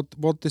yourself.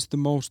 What is the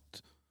most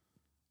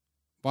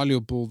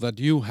valuable that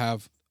you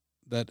have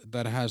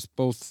that has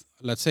both?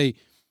 Let's say,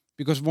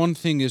 because one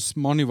thing is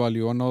money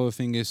value, another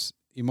thing is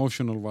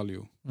emotional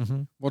value.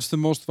 Mm-hmm. What's the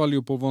most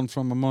valuable one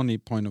from a money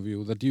point of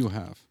view that you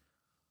have?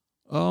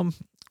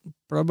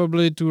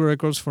 Probably 2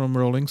 records from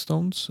Rolling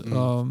Stones.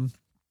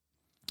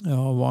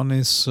 One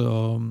is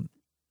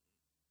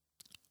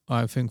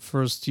I think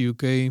first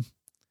UK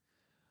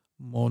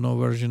mono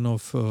version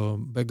of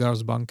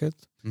Beggar's Banquet,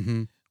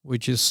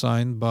 which is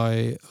signed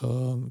by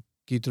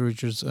Keith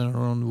Richards and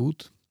Ron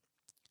Wood.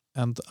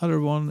 And the other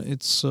one,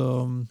 it's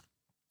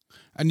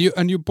and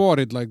you bought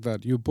it like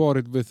that. You bought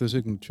it with the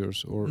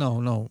signatures, or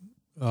no.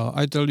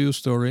 I tell you a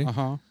story,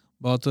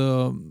 but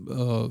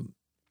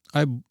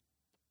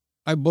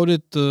I bought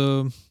it.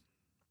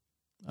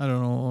 I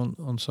don't know,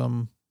 on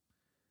some.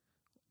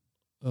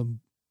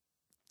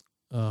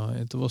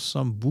 It was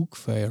some book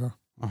fair,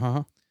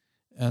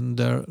 and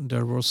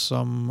there was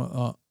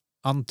some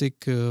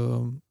antique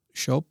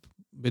shop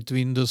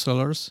between the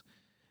sellers,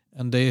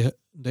 and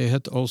they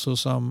had also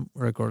some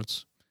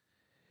records,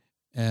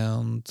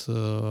 and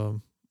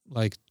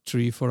like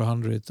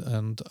 300-400,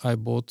 and I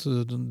bought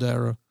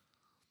their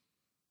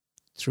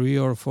 3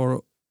 or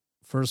 4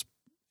 first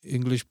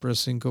English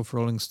pressing of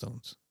Rolling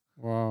Stones.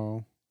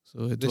 Wow!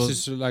 So this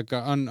is like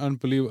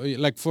unbelievable.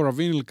 Like for a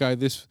vinyl guy,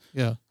 this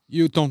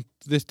you don't.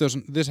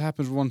 This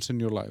happens once in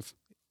your life.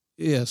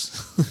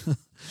 Yes,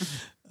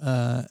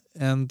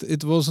 and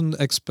it wasn't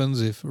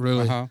expensive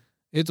really.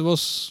 It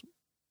was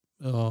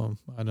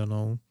I don't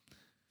know.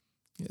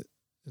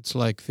 It's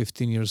like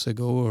 15 years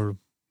ago, or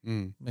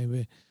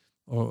maybe.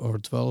 Or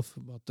 12,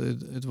 but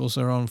it was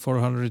around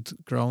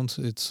 400 crowns.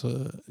 It's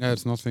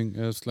it's nothing.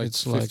 It's like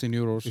 15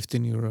 euros.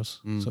 15 euros.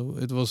 So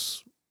it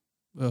was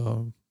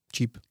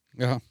cheap.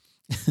 Yeah,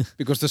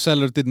 because the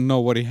seller didn't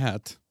know what he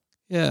had.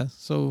 Yeah.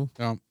 So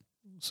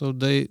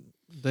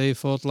they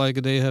thought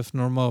like they have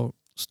normal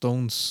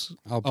Stones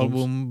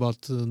album,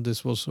 but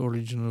this was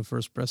original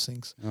first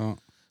pressings. Yeah.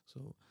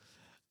 So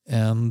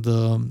and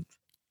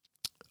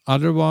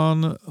other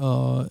one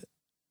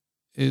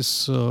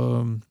is.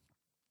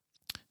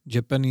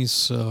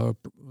 Japanese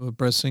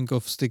pressing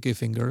of Sticky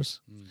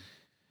Fingers,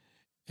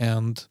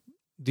 and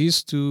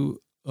these 2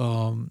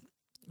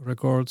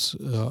 records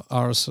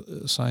are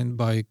signed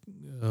by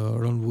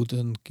Ron Wood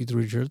and Keith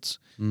Richards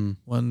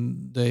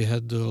when they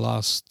had the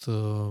last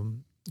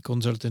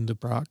concert in the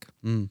Prague.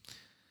 And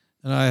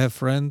I have a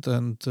friend,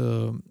 and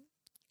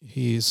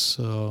he's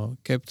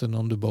captain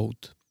on the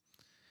boat,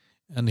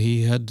 and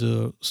he had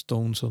the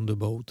Stones on the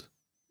boat,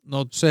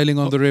 not sailing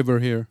on the river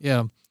here.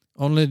 Yeah,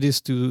 only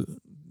these two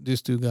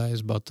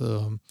guys, but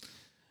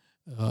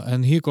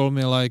and he called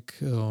me like,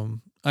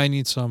 I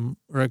need some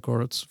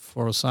records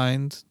for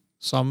signed.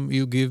 Some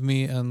you give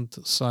me, and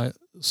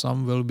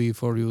some will be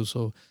for you.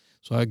 So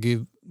I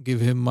give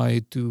him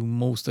my 2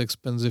 most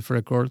expensive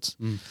records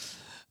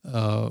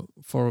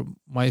for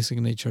my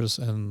signatures,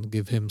 and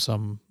give him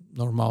some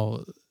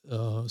normal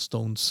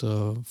Stones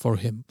for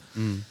him.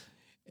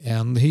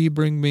 And he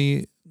bring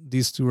me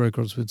these 2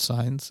 records with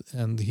signs,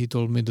 and he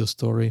told me the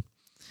story.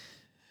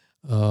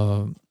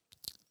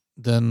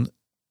 Then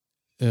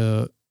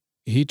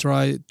he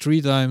tried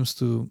 3 times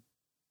to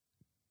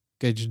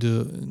catch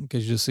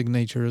the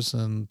signatures,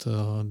 and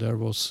there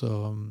was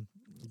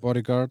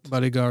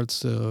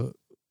bodyguards,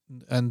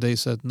 and they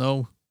said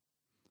no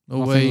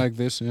Nothing way, like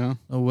this, yeah.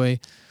 no way.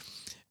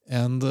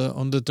 And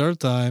on the 3rd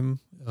time,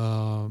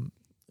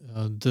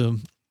 the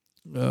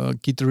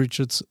Keith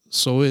Richards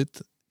saw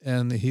it,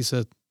 and he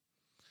said,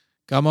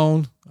 "Come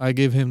on, I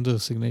give him the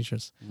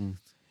signatures."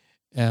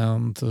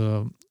 And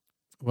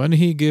when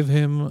he gave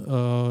him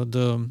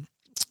the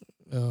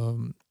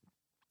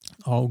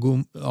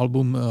album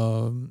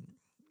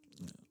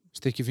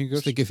Sticky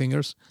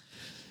Fingers,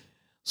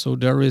 so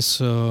there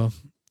is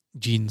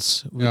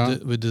jeans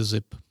with the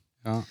zip,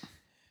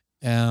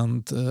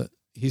 and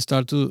he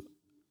started to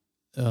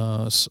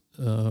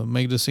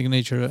make the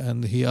signature,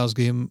 and he asked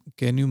him,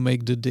 "Can you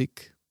make the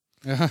dick?"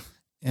 Yeah.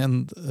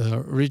 And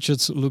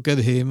Richards look at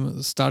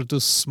him, start to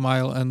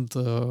smile, and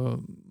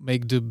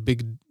make the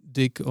big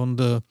dick on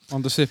the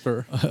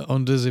zipper.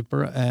 On the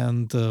zipper,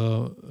 and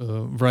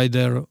right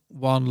there,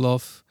 "One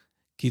Love,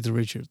 Keith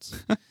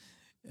Richards."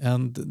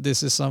 And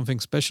this is something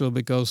special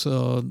because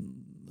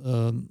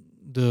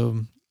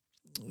the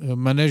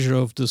manager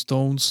of the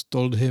Stones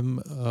told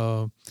him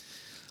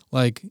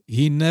like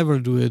he never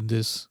do it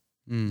this.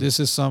 This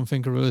is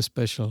something really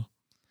special.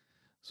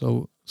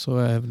 So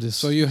I have this.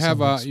 So you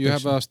have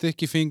a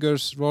Sticky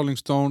Fingers Rolling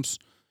Stones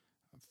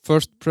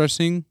first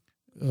pressing.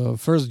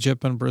 First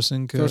Japan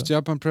pressing.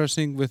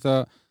 With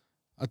a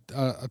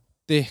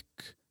dick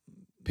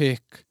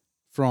pic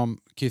from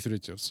Keith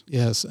Richards.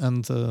 Yes,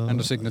 and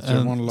a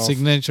signature, One Love.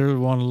 Signature,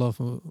 One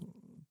Love,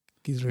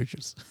 Keith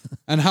Richards.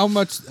 And how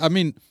much? I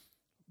mean,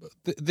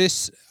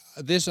 this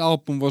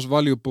album was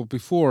valuable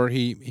before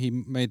he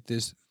made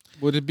this.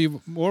 Would it be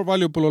more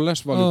valuable or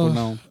less valuable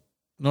now?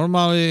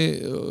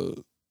 Normally,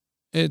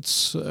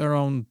 it's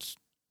around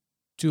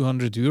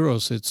 200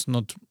 euros. It's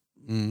not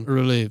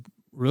really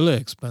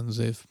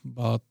expensive,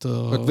 but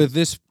with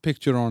this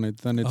picture on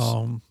it, then it's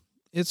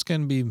it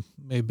can be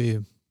maybe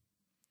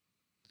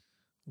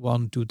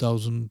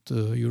 1,000-2,000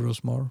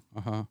 euros more.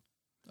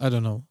 I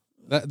don't know.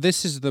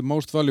 This is the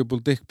most valuable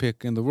dick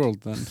pic in the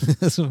world, then.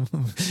 So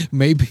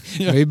maybe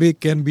it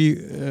can be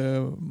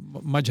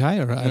much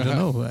higher. I don't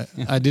know.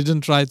 I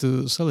didn't try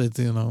to sell it.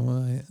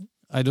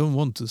 I don't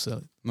want to sell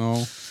it.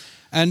 No,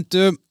 and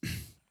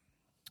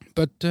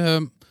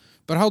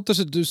but how does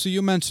it do? So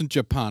you mentioned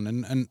Japan,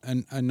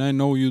 and I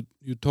know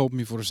you told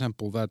me, for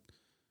example, that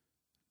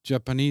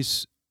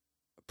Japanese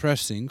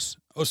pressings.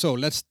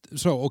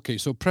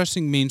 So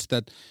pressing means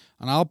that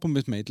an album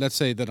is made. Let's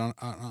say that an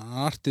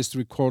artist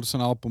records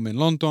an album in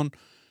London,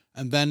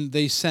 and then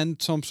they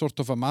send some sort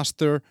of a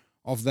master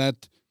of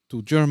that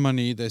to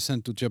Germany. They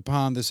send to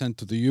Japan. They send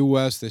to the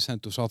US. They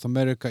send to South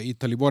America,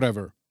 Italy,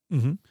 whatever.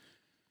 Mm-hmm.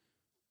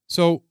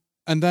 So,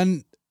 and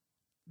then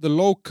the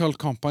local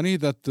company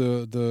that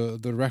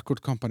the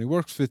record company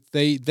works with,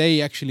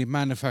 they actually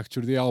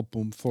manufacture the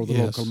album for the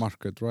local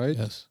market, right?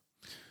 Yes.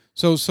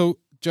 So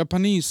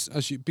Japanese,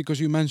 because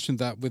you mentioned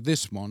that with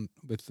this one,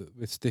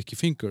 with Sticky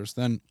Fingers,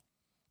 then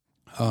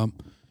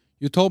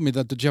you told me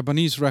that the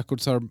Japanese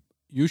records are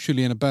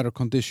usually in a better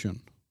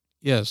condition.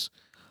 Yes.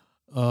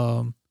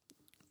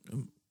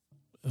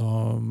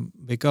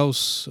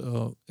 Because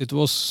it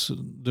was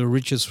the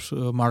richest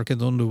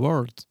market on the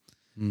world.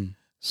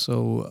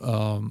 So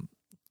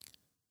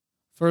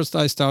first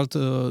I start,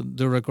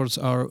 the records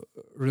are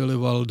really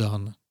well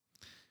done.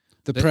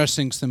 The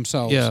pressings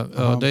themselves. Yeah,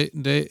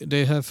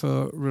 they have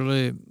a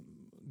really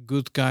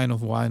good kind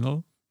of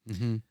vinyl.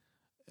 Mm-hmm.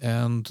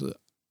 And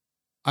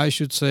I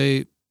should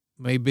say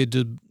maybe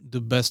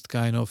the best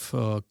kind of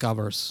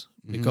covers.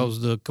 Mm-hmm. Because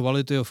the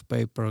quality of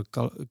paper,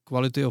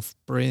 quality of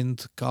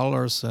print,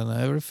 colors and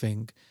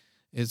everything,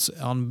 it's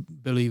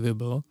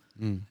unbelievable.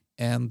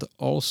 And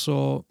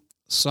also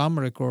some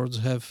records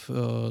have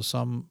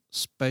some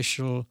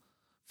special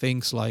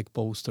things like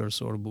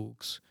posters or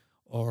books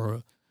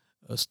or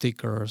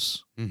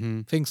stickers,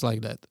 things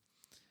like that,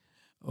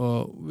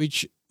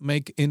 which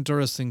make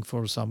interesting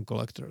for some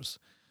collectors.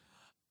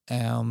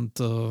 And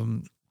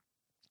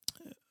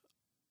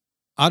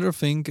other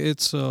thing,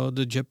 it's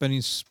the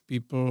Japanese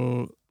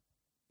people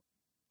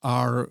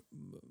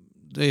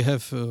they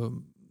have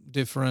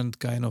different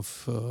kind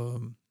of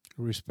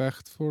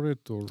respect for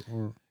it,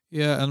 or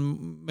yeah,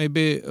 and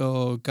maybe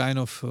kind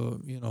of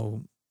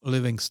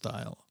living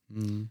style.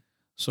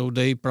 So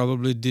they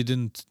probably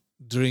didn't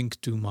drink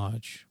too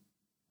much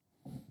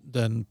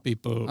than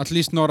people. At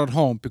least not at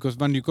home, because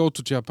when you go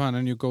to Japan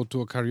and you go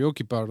to a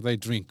karaoke bar, they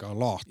drink a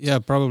lot. Yeah,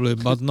 probably,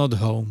 but not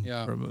home.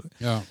 Yeah, probably.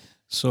 Yeah.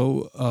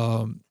 So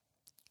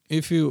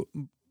if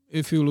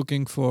you're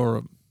looking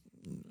for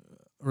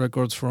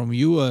records from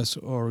US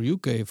or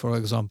UK, for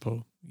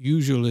example,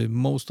 usually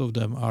most of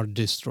them are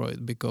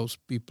destroyed because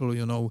people,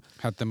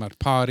 had them at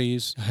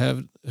parties,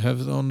 have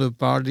it on the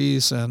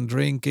parties and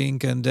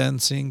drinking and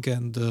dancing,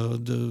 and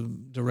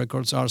the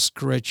records are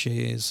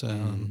scratchy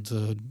and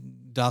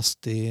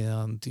dusty,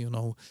 and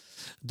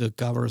the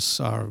covers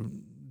are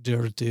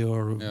dirty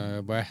or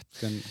wet,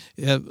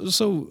 and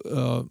so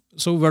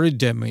very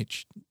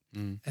damaged.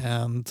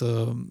 and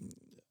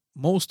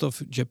most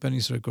of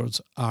Japanese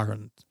records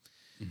aren't.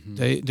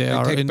 Mm-hmm. They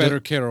are take in better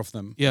care of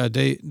them. Yeah,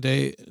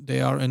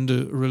 they are in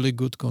the really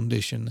good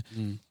condition.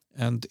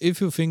 And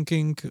if you're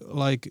thinking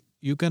like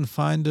you can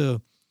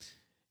find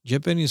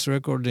Japanese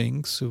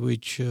recordings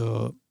which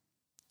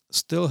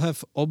still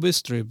have obi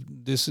strip.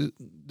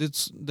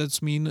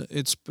 That's mean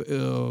it's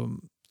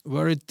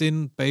very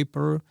thin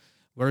paper.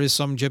 There is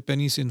some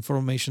Japanese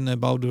information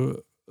about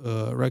the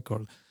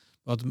record,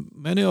 but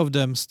many of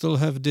them still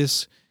have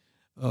this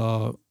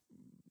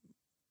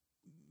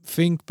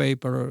think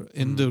paper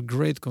in the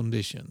great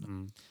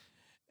condition.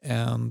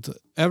 And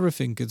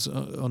everything is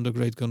on the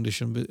great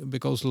condition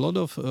because a lot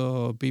of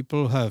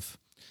people have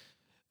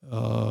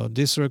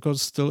these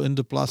records still in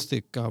the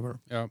plastic cover.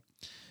 Yeah.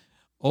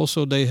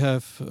 Also, they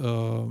have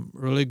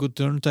really good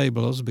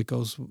turntables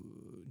because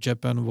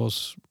Japan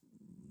was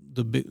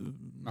the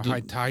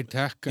high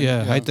tech.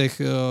 High tech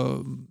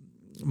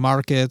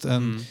market,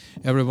 and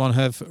everyone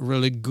have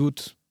really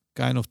good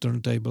kind of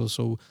turntables.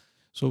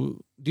 So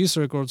these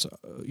records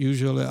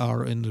usually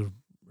are in the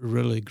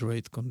really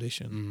great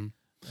condition,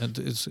 and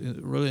it's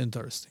really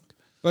interesting.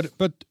 But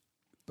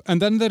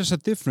and then there's a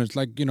difference,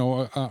 like, you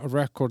know, a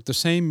record, the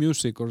same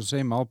music or the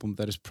same album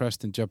that is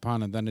pressed in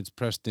Japan and then it's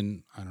pressed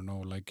in, I don't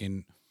know, like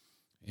in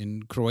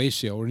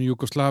Croatia or in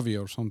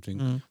Yugoslavia or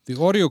something. The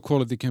audio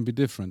quality can be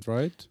different,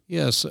 right?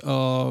 Yes,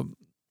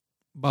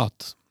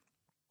 but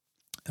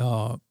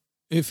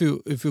if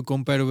you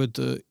compare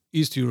with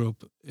East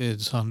Europe,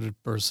 it's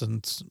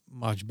 100%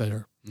 much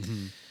better.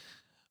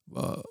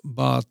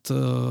 But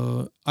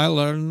I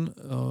learn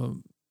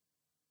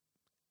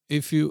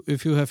if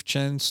you have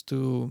chance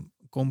to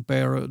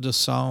compare the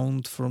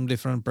sound from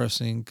different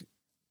pressing,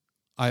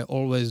 I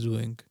always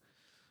doing,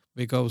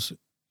 because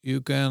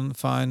you can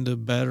find a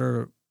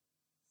better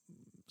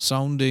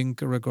sounding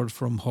record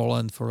from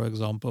Holland, for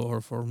example,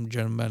 or from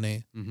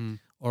Germany,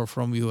 or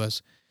from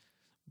US.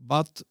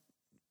 But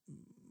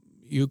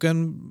you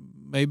can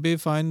maybe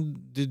find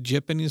the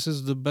Japanese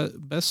is the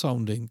best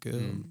sounding.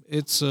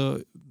 It's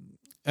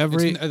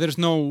there's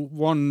no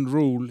one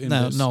rule in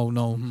this. No.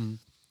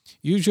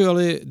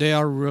 Usually they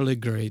are really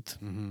great,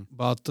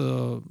 but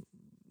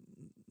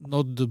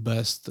not the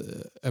best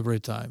every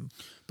time.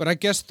 But I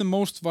guess the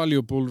most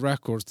valuable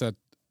records that,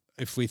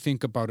 if we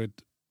think about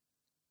it,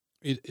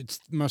 it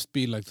must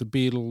be like the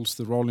Beatles,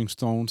 the Rolling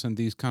Stones, and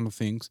these kind of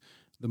things.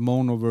 The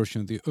mono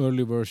version, the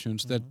early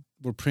versions that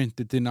were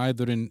printed in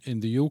either in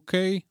the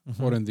UK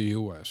or in the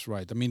US,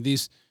 right? I mean,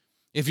 these,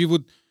 if you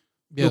would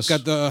look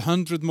at the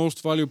 100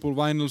 most valuable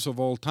vinyls of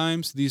all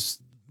times,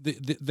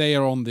 they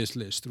are on this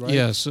list, right?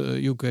 Yes,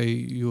 UK,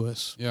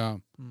 US. Yeah,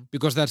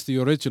 because that's the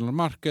original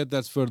market.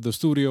 That's where the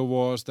studio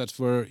was. That's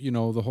where, you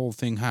know, the whole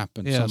thing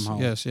happened somehow.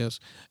 Yes.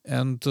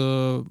 And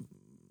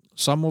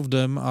some of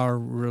them are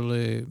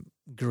really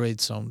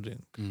great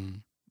sounding.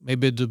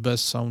 Maybe the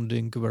best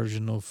sounding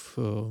version of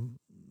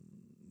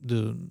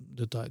the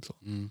title.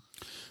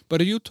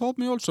 But you told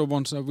me also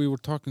once we were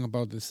talking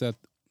about this, that,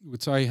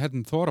 which I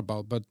hadn't thought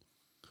about, but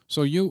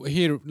so you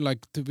here,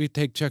 like, we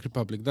take Czech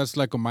Republic, that's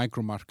like a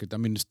micro market. I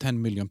mean, it's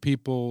 10 million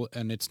people,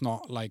 and it's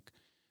not like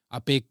a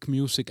big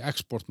music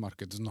export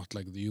market. It's not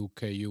like the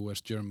UK,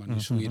 US, Germany,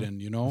 Sweden,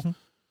 you know.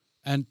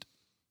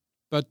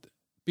 But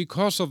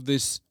because of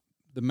this,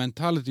 the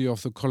mentality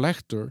of the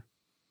collector,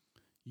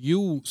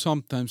 you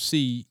sometimes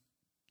see,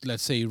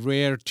 let's say,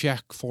 rare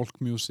Czech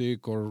folk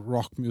music or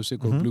rock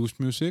music or blues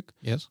music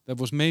that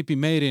was maybe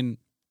made in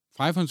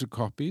 500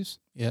 copies.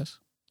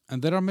 Yes.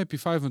 And there are maybe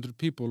 500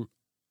 people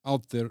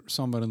out there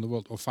somewhere in the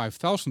world, or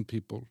 5,000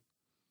 people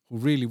who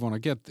really want to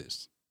get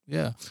this.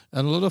 Yeah.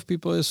 And a lot of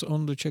people is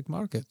on the Czech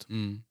market.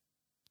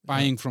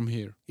 Buying from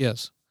here.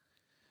 Yes.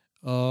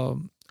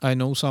 I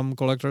know some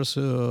collectors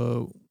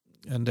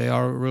and they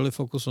are really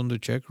focused on the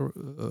Czech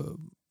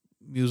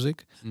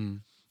music.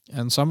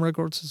 And some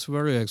records it's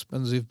very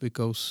expensive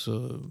because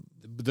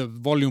the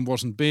volume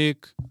wasn't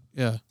big.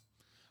 Yeah.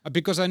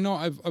 Because I know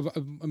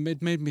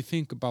it made me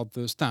think about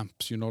the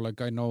stamps, you know,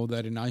 like I know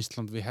that in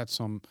Iceland we had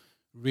some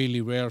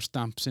really rare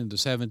stamps in the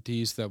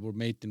 70s that were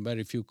made in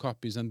very few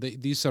copies, and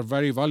these are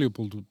very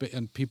valuable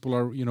and people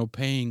are, you know,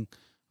 paying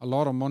a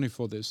lot of money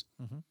for this.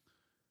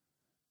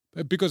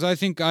 Because I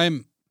think I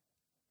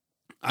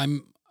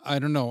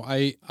don't know,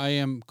 I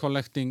am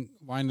collecting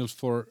vinyls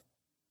for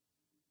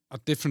a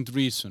different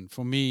reason.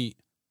 For me,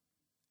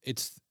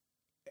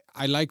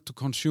 I like to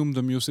consume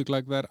the music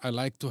like that. I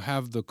like to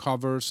have the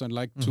covers and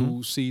like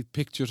to see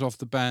pictures of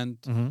the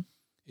band.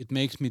 It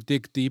makes me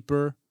dig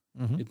deeper.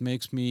 It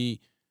makes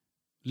me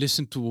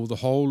listen to the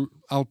whole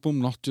album,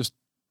 not just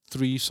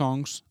 3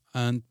 songs.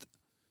 And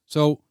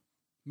so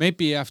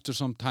maybe after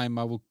some time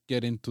I will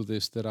get into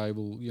this, that I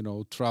will, you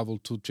know, travel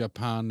to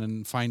Japan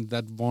and find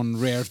that one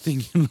rare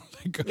thing, you know,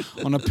 like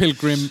on a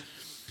pilgrim.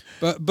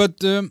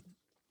 But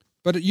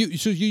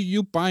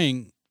you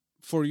buying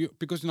for you,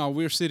 because now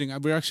we're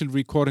actually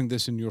recording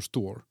this in your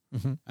store,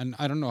 and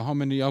I don't know, how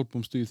many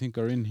albums do you think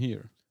are in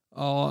here?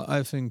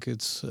 I think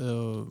it's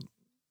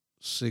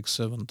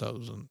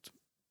 6,000-7,000.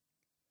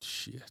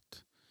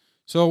 Shit.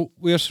 So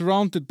we are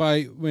surrounded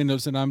by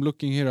vinyls, and I'm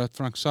looking here at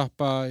Frank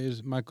Zappa,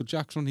 is Michael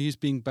Jackson, he's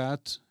being bad,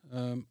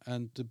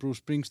 and Bruce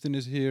Springsteen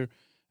is here,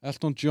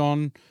 Elton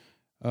John,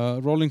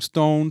 Rolling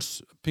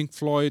Stones, Pink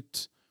Floyd.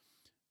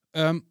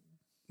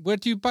 Where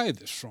do you buy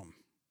this from?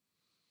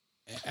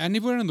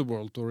 Anywhere in the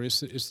world, or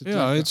is it?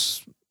 Yeah, like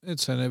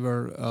it's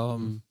anywhere.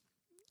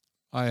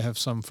 I have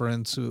some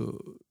friends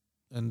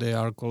and they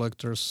are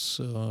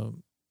collectors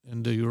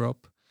in the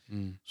Europe.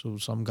 So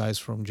some guys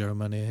from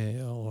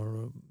Germany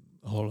or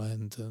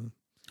Holland.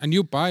 And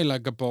you buy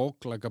like a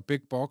bulk, like a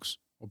big box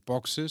or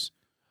boxes?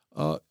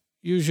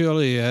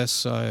 Usually,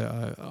 yes.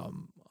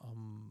 I'm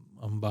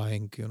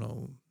buying,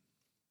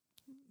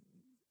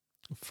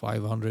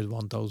 500,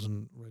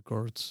 1,000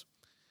 records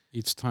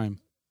Each time.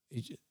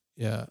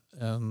 Yeah,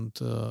 and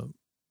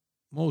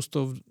most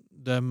of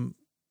them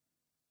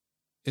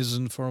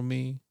isn't for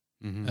me,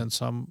 and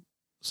some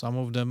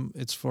of them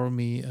it's for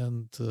me,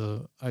 and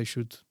I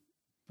should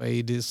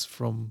pay this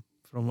from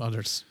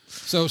others.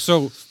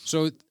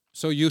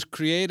 So you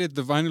created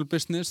the vinyl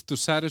business to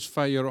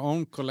satisfy your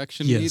own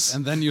collection Yes. needs,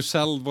 and then you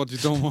sell what you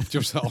don't want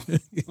yourself.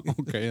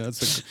 Okay,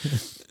 that's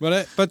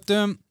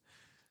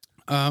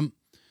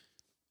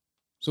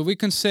so we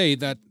can say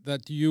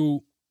that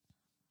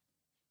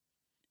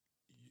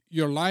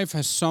your life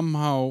has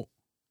somehow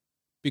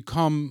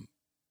become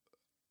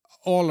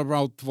all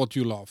about what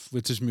you love,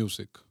 which is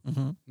music.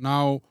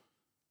 Now,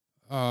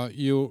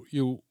 you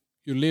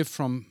live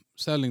from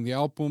selling the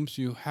albums.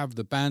 You have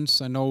the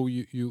bands. I know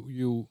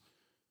you're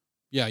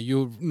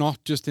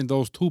not just in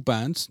those two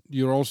bands.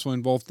 You're also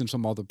involved in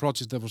some other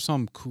projects. There was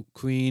some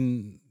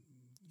Queen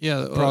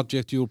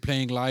project you were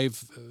playing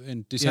live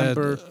in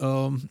December.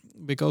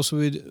 Because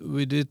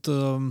we did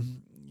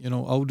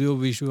audio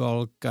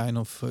visual kind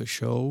of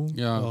show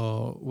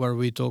where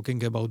we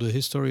talking about the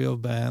history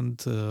of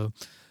band.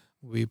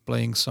 We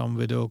playing some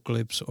video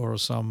clips or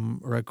some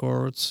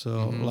records,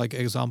 like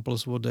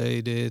examples what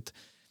they did.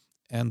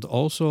 And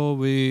also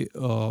we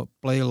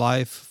play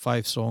live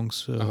 5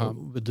 songs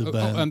with the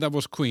band. And that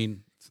was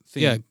Queen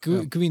theme. Yeah,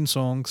 Queen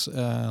songs.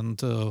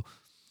 And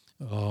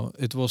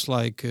it was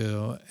like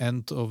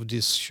end of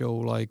this show,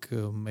 like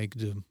make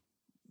the,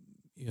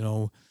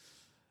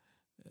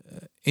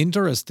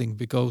 interesting,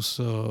 because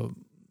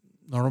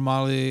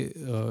normally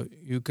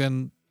you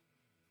can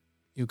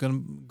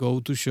go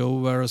to show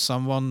where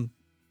someone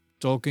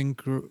talking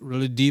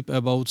really deep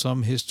about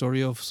some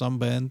history of some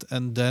band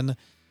and then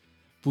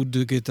put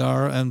the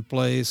guitar and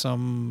play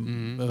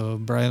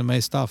some Brian May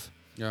stuff.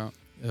 Yeah.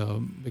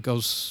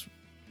 Because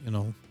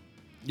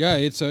Yeah,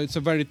 it's a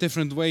very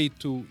different way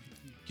to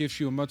give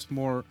you a much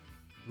more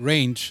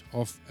range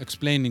of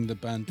explaining the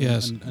band.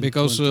 Yes, and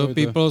because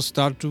people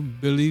start to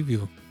believe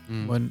you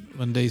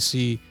when they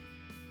see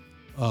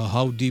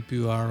how deep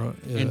you are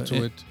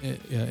into it.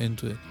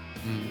 Into it.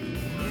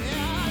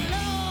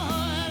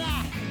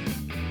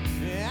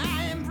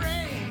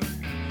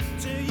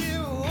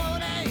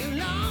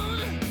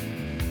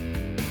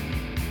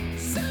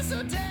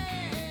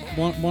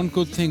 One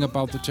good thing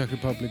about the Czech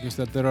Republic is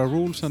that there are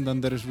rules and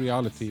then there is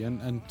reality,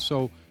 and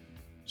so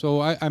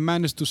I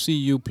managed to see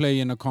you play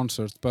in a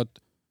concert, but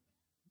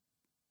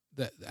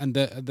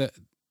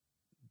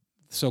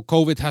so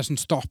COVID hasn't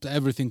stopped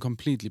everything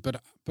completely,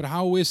 but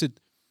how is it?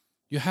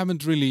 You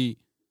haven't really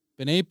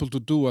been able to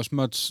do as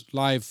much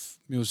live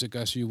music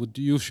as you would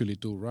usually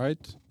do,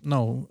 right?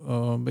 No,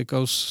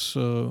 because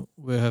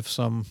we have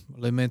some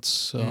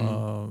limits.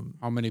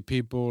 How many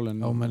people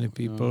and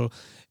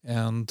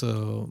and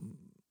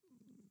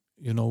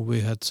we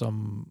had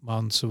some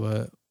months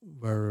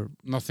where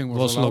nothing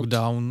was allowed. locked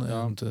down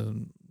and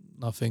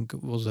nothing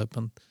was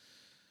happened.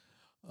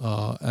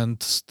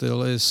 And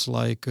still is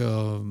like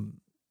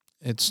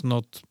it's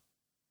not.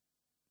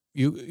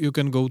 You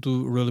can go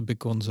to really big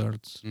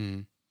concerts.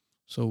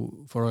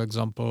 So, for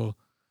example,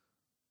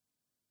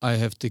 I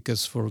have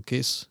tickets for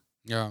Kiss.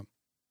 Yeah.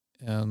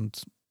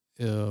 And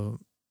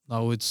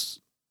now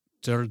it's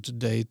third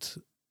date.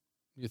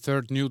 Your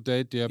third new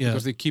date,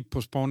 because they keep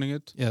postponing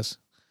it. Yes.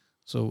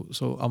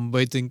 So I'm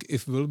waiting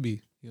if will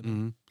be.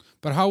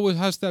 But how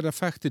has that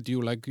affected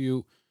you?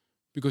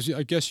 Because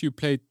I guess you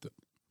played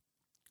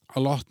a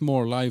lot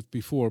more live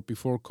before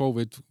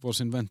COVID was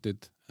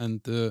invented,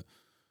 and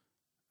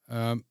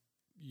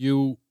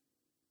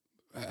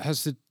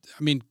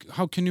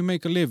how can you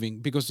make a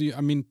living? Because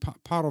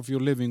part of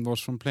your living was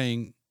from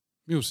playing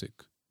music.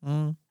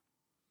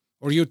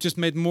 Or you just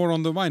made more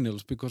on the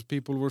vinyls because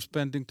people were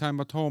spending time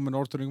at home and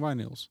ordering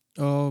vinyls?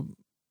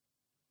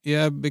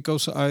 Yeah,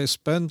 because I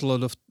spent a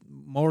lot of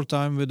more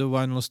time with the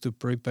vinyls to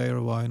prepare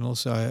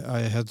vinyls.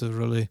 I had a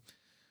really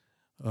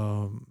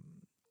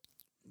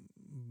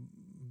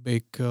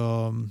big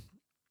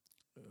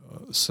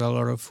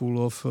cellar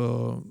full of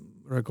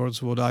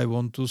records what I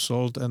want to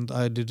sold, and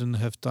I didn't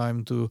have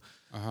time to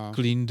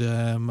clean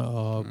them,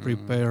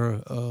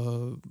 prepare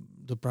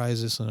the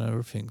prices and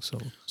everything.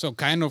 So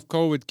kind of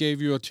COVID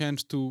gave you a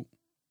chance to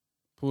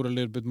put a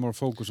little bit more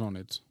focus on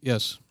it.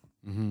 Yes.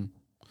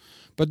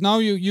 But now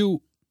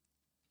you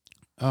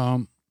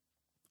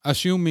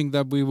assuming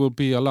that we will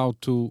be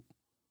allowed to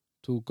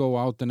to go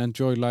out and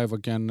enjoy live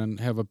again and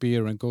have a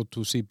beer and go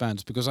to see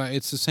bands, because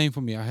it's the same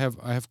for me. I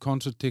have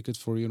concert tickets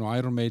for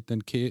Iron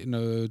Maiden,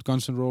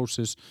 Guns N'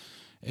 Roses,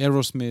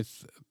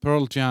 Aerosmith,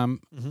 Pearl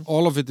Jam.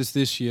 All of it is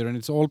this year, and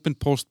it's all been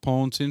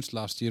postponed since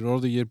last year or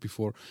the year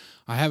before.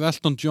 I have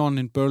Elton John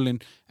in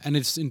Berlin, and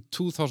it's in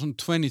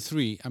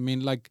 2023. I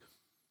mean, like,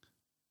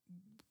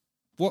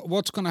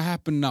 what's going to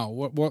happen now?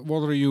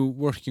 What are you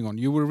working on?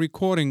 You were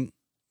recording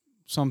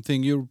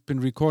something. You've been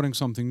recording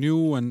something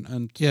new,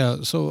 and yeah.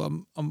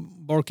 So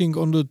I'm working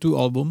on the 2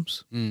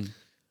 albums.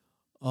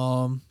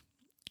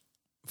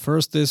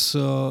 First is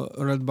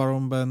Red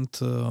Baron Band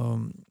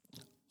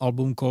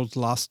album called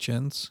Last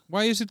Chance.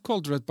 Why is it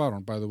called Red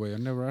Baron, by the way? I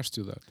never asked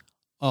you that.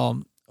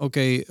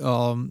 Okay.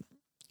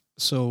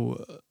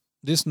 So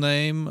this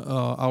name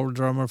our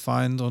drummer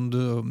find on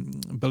the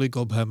Billy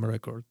Cobham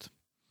record.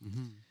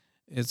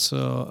 It's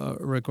a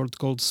record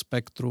called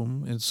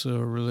Spectrum. It's a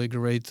really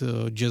great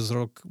jazz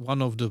rock,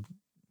 one of the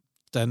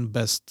 10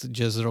 best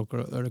jazz rock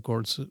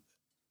records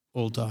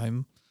all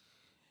time.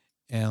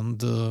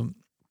 And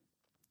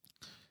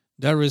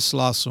there is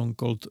last song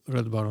called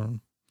Red Baron.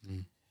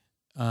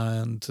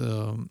 And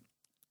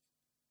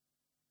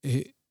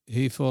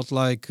he felt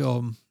like,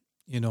 the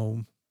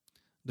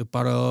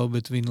parallel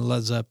between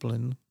Led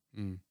Zeppelin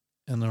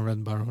and a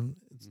Red Baron.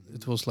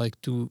 It was like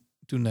two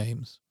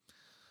names.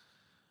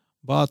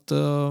 But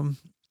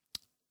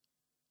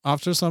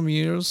after some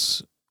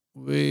years,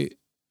 we...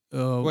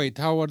 Wait,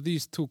 how are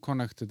these two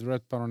connected,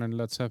 Red Baron and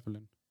Led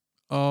Zeppelin?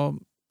 So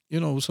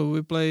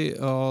we play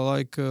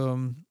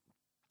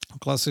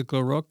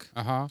classical rock.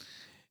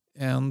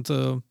 And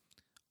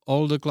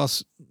all the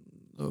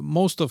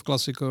most of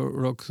classical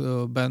rock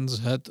bands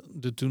had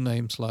the 2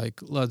 names, like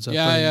Led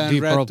Zeppelin,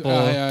 Deep Purple.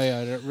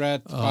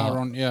 Red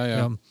Baron,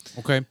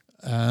 Okay.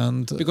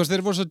 And because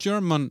there was a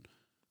German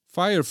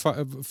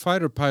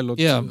fighter pilot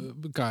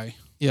guy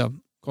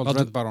called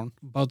Red Baron.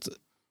 But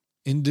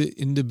in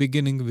the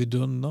beginning, we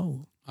don't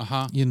know.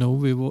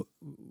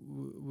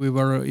 We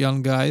were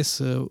young guys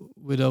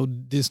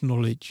without this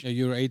knowledge. Yeah,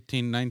 you're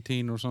 18,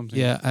 19 or something.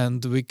 Yeah,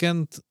 and we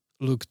can't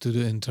look to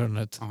the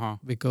internet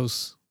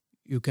because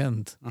you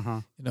can't.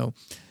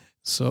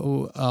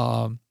 So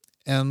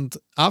and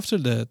after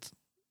that,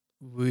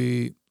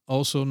 we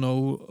also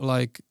know,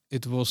 like,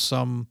 it was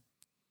some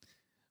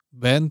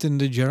band in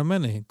the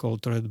Germany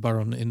called Red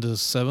Baron in the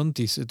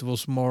 70s. It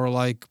was more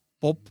like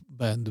pop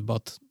band,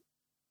 but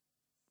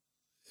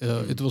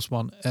it was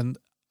one. And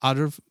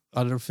other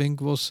thing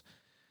was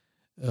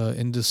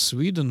in the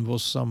Sweden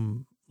was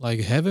some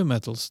like heavy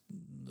metal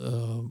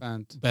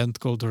band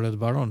called Red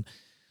Baron.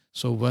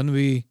 So when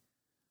we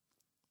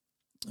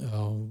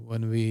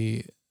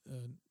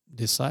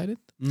decided,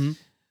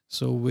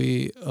 so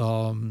we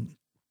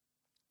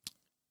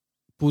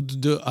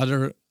put the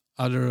other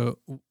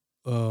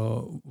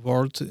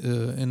word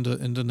in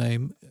the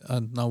name,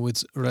 and now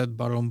it's Red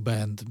Baron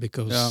Band,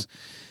 because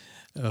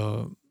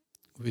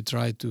we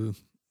try to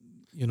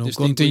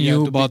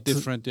continue, but be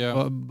different,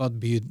 but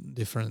be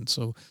different.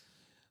 So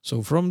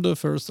from the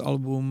first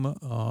album,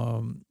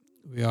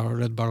 we are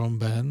Red Baron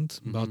Band,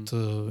 but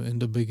in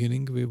the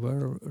beginning we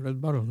were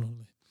Red Baron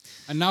only.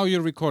 And now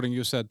you're recording.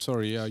 You said,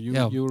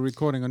 you were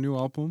recording a new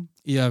album.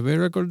 Yeah, we're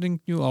recording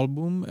new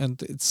album,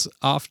 and it's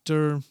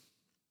after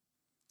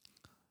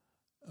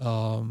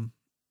 12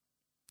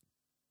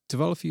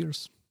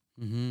 years.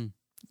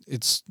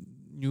 It's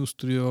new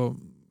studio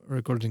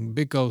recording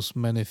because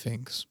many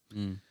things,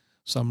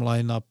 some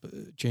lineup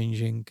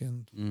changing,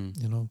 and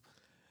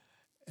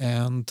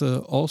and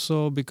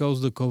also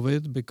because the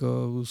COVID,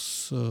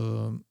 because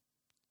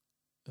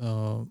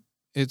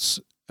it's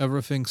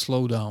everything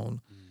slowed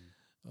down.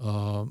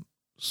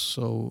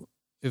 So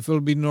it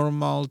will be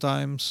normal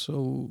times.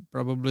 So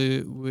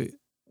probably we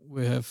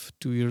have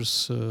 2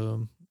 years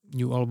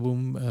new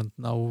album, and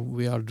now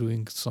we are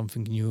doing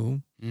something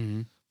new.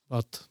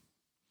 But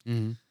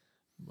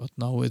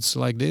now it's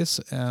like this,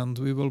 and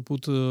we will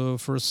put the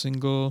first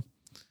single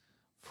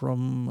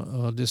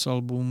from this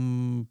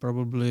album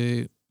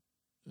probably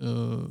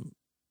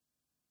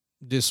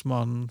this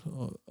month,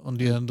 on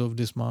the end of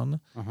this month.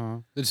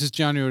 This is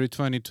January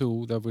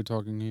 22 that we're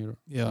talking here.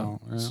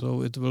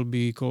 So it will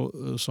be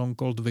a song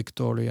called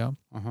Victoria.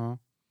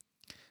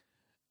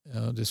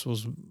 This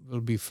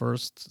will be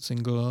first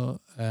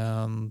single,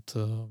 and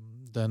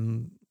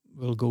then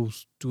we'll go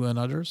to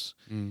another's,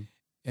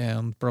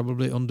 and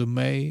probably on the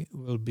May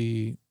will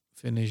be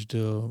finished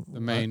the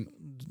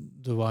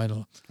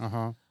vinyl.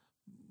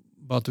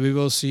 But we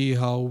will see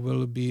how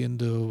will it be in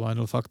the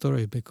vinyl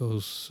factory,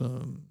 because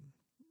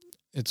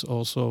it's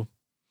also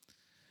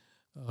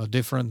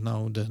different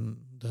now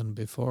than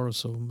before.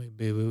 So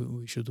maybe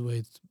we should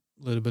wait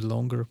a little bit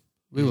longer.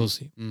 We will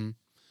see.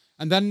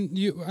 And then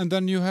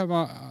you have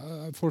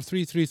for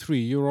 333.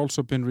 You've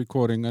also been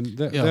recording, and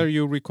there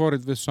you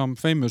recorded with some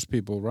famous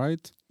people,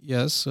 right?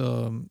 Yes,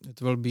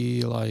 it will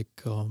be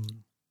like.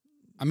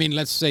 I mean,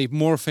 let's say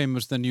more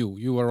famous than you.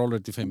 You are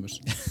already famous.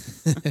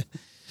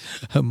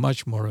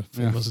 Much more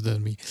famous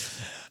than me.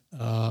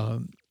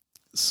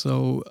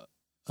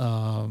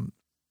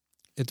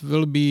 it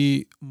will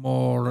be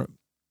more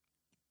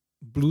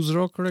blues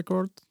rock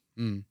record.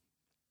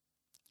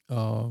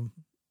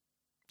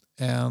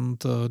 And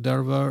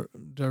there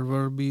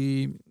will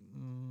be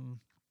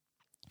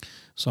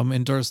some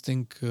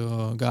interesting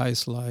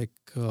guys like,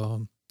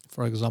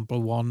 for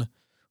example, one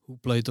who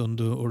played on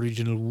the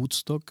original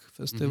Woodstock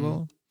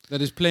festival.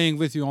 That is playing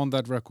with you on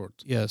that record.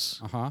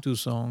 Yes, 2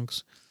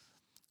 songs.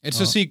 It's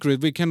a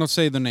secret. We cannot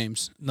say the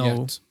names No,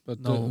 yet, but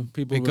no,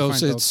 people will because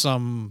find it's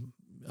some,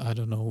 I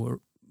don't know,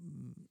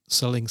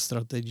 selling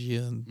strategy,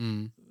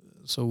 and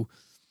so,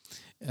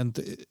 and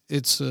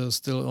it's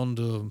still on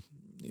the,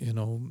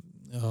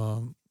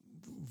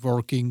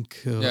 working.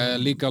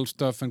 Legal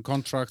stuff and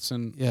contracts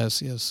and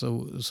Yes.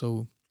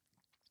 So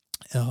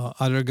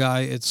other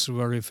guy, it's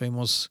very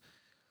famous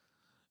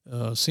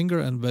singer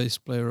and bass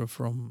player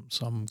from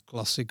some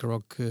classic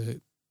rock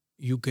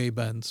UK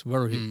bands,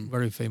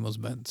 very famous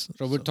bands.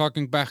 So we're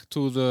talking back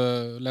to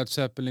the Led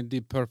Zeppelin,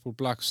 Deep Purple,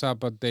 Black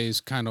Sabbath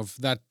days, kind of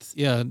that.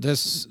 Yeah,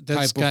 that's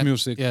type of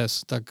music.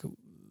 Yes,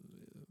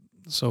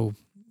 so.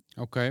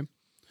 Okay.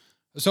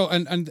 So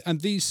and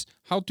these,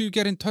 how do you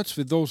get in touch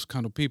with those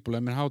kind of people? I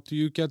mean, how do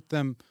you get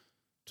them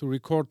to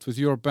record with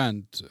your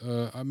band?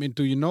 I mean,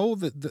 do you know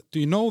do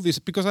you know this?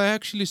 Because I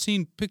actually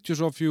seen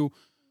pictures of you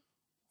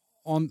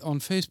on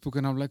Facebook,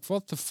 and I'm like,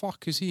 what the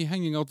fuck is he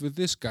hanging out with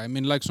this guy? I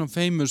mean, like some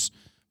famous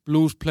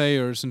blues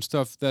players and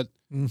stuff that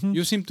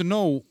you seem to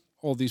know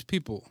all these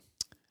people.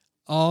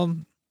 I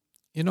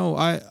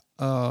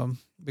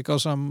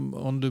because I'm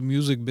on the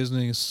music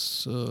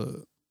business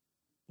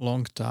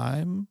long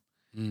time,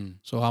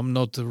 so I'm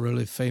not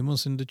really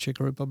famous in the Czech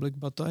Republic,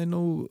 but I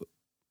know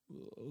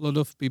a lot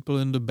of people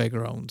in the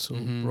background, so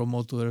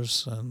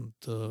promoters and.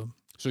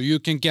 So you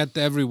can get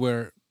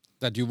everywhere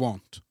that you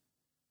want.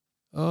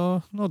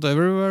 Not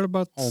everywhere,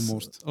 but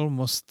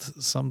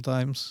almost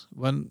sometimes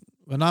when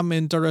I'm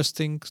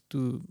interesting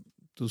to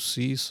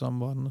see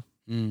someone.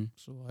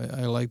 So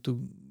I like to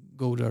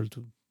go there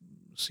to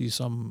see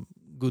some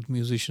good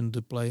musician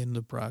to play in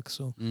the Prague.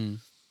 So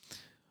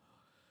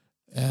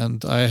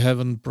and I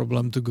haven't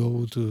problem to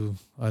go to,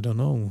 I don't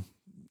know,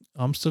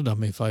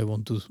 Amsterdam if I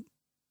want to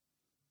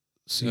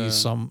see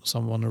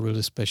someone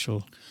really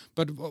special.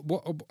 But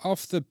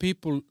of the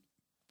people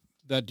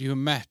that you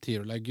met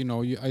here, like,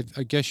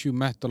 I guess you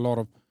met a lot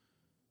of,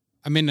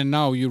 I mean, and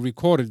now you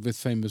recorded with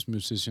famous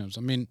musicians.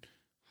 I mean,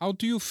 how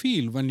do you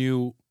feel when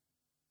you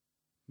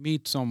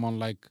meet someone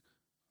like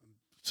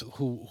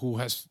who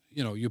has,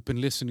 you've been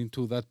listening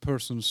to that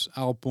person's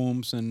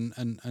albums and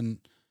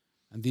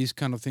these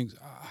kind of things?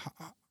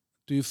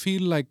 Do you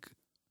feel like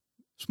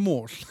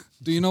small?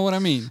 Do you know what I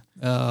mean?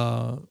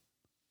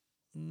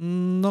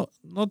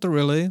 Not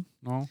really.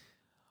 No.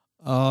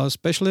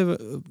 Especially,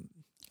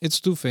 it's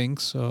 2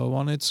 things.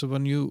 One, it's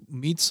when you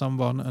meet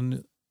someone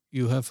and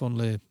you have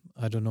only,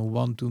 I don't know,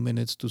 1-2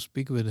 minutes to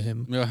speak with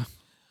him. Yeah.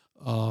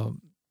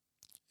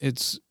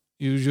 It's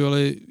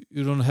usually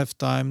you don't have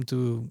time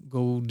to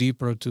go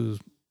deeper to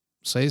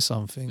say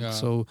something. Yeah.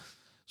 So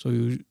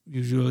you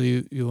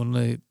usually you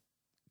only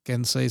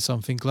can say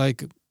something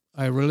like,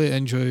 I really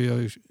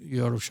enjoy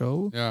your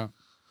show. Yeah.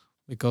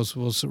 Because it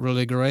was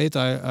really great.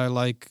 I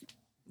like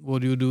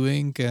what you're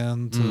doing,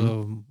 and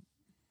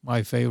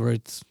my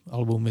favorite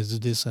album is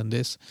this and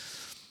this.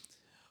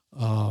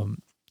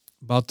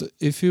 But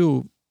if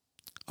you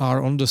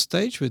are on the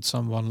stage with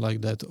someone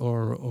like that,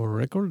 or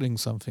recording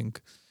something,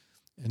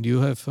 and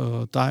you have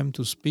time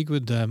to speak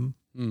with them,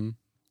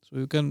 so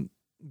you can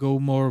go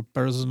more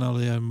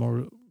personally and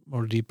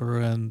more deeper,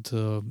 and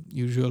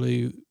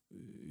usually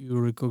you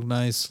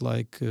recognize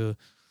like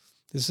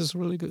this is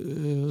really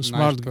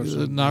smart,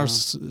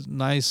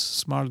 nice,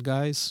 smart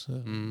guys.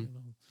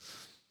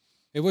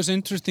 It was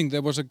interesting.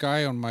 There was a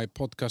guy on my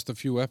podcast a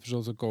few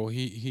episodes ago.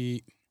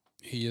 He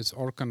is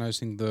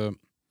organizing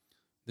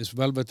this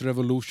Velvet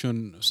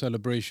Revolution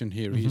celebration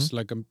here. He's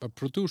like a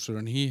producer,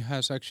 and he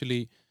has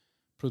actually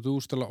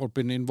produced a lot, or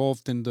been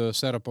involved in the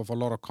setup of a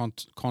lot of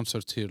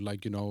concerts here,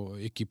 like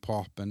Iggy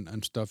Pop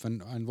and stuff.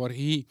 And what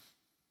he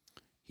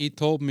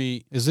told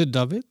me. Is it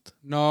David?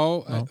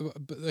 No.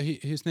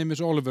 His name is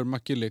Oliver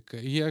McGillick.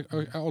 He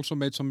also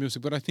made some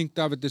music, but I think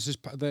David is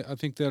I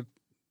think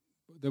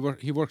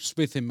he works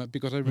with him,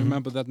 because I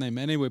remember that name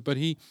anyway. But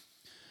he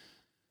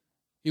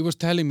was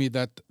telling me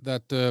that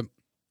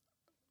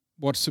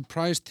what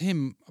surprised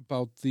him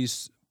about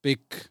these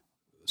big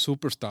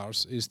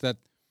superstars is that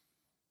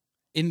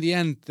in the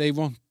end they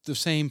want the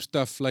same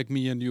stuff like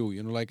me and you.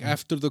 Like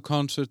after the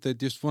concert they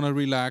just want to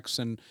relax,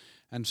 and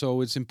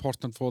so it's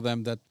important for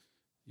them that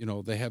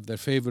they have their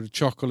favorite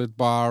chocolate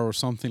bar or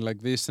something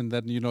like this, and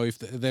then if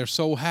they're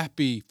so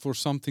happy for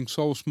something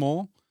so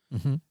small,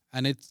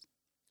 and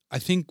I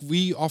think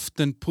we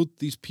often put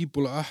these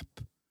people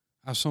up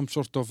as some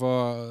sort of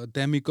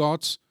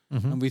demigods,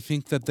 and we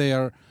think that they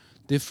are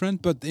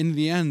different. But in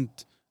the end,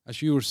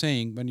 as you were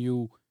saying, when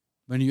you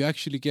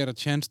actually get a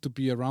chance to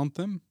be around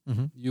them,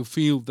 you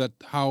feel that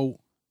how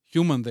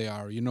human they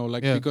are.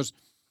 Because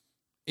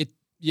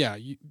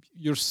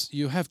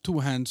you have 2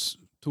 hands,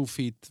 2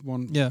 feet,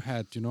 1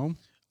 head.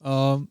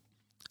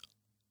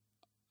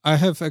 I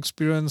have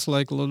experienced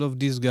like a lot of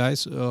these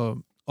guys,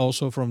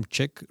 also from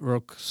Czech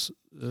rock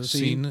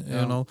scene,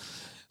 yeah. you know.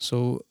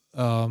 So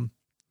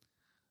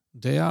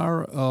they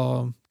are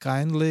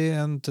kindly,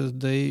 and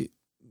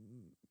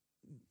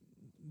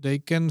they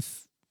can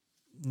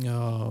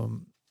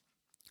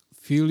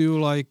feel you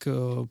like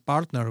a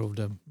partner of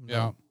them. you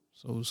Yeah.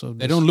 know. So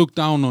They don't look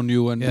down on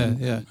you, and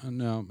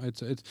Yeah.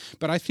 it's.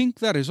 But I think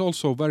that is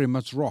also very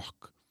much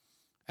rock.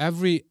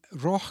 Every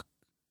rock,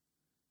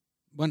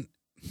 when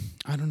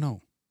I don't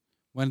know,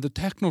 when the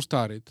techno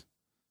started,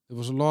 there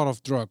was a lot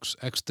of drugs,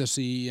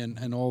 ecstasy,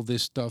 and all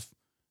this stuff,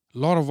 a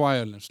lot of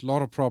violence, a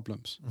lot of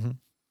problems. Mhm.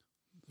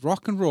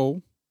 Rock and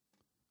roll,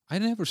 I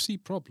never see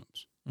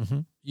problems.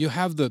 Mhm. You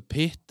have the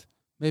pit,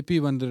 maybe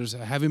when there's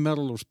a heavy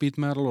metal or speed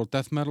metal or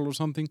death metal or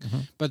something,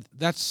 Mhm. but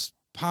that's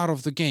part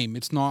of the game.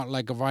 It's not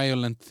like a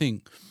violent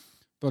thing.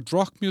 But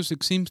rock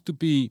music seems to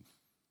be,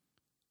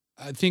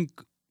 I think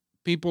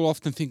people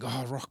often think,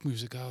 oh, rock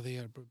music, oh, they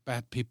are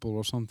bad people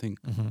or something.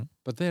 Mhm.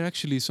 But they're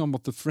actually some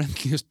of the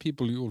friendliest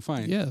people you will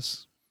find.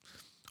 Yes.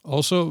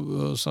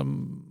 Also,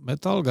 some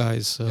metal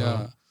guys.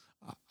 Yeah.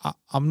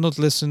 I'm not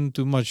listening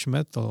to much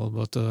metal,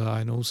 but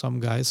I know some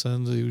guys,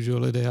 and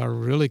usually they are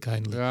really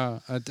kindly. Yeah,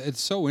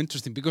 it's so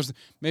interesting because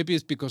maybe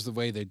it's because the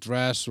way they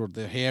dress or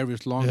their hair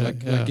is long. Yeah,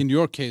 like yeah. in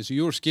your case,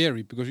 you're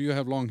scary because you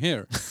have long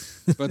hair,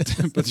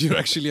 but you're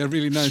actually a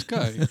really nice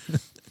guy.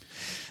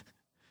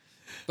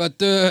 But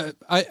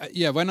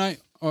when I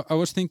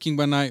was thinking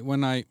when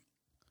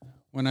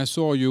I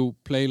saw you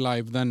play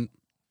live, then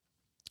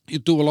you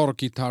do a lot of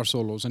guitar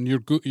solos and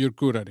you're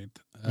good at it.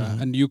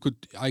 And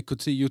I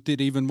could see you did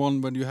even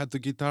one when you had the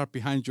guitar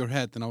behind your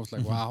head, and I was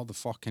like, wow, how the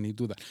fuck can he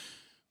do that?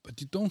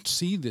 But you don't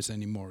see this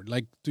anymore.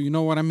 Like, do you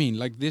know what I mean?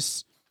 Like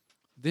this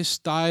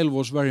style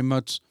was very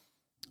much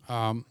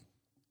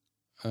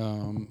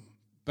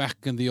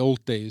back in the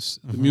old days,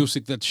 the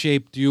music that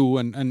shaped you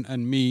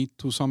and me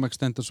to some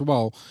extent as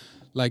well.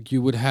 Like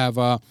you would have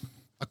a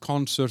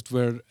concert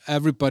where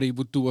everybody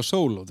would do a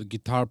solo, the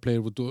guitar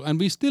player would do, and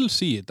we still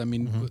see it. I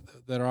mean,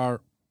 there are,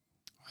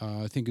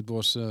 I think it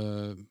was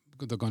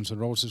the Guns N'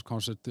 Roses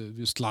concert,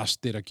 Slash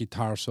did a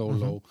guitar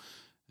solo.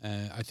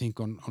 I think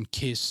on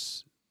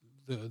Kiss,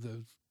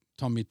 the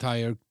Tommy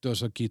Tyer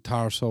does a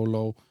guitar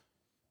solo.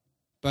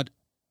 But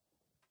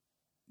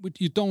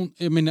you don't,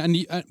 I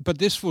mean, but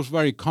this was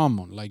very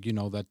common, like, you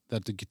know, that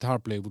the guitar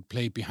player would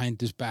play behind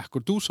his back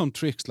or do some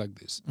tricks like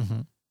this.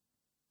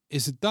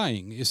 Is it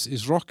dying?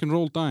 Is rock and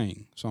roll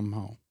dying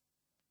somehow?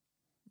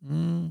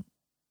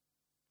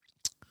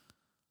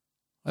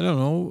 I don't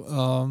know.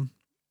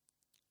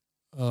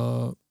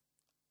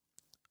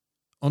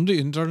 On the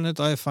internet,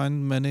 I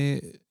find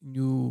many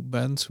new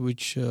bands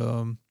which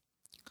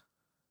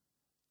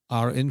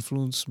are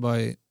influenced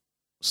by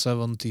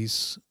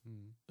 70s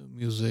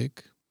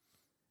music,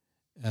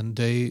 and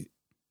they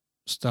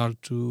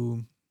start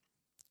to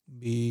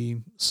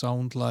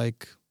sound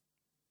like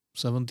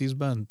 70s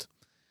band.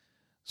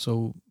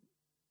 So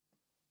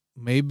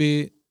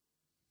maybe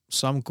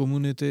some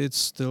community is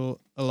still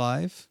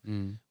alive,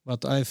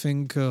 but I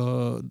think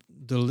the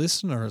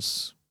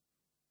listeners,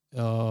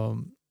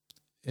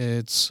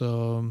 it's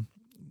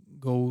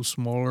go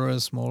smaller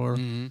and smaller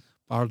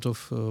part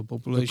of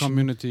population. The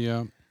community,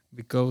 yeah.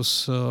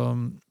 Because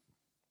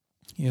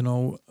you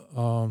know,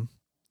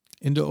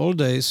 in the old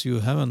days you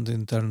haven't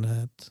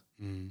internet.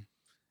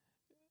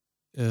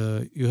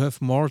 You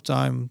have more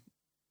time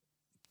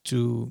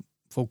to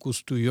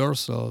focus to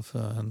yourself,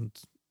 and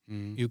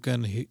you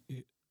can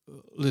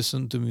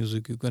listen to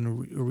music, you can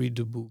read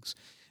the books,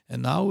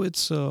 and now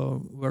it's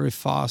very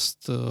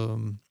fast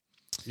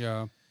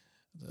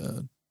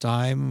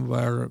time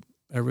where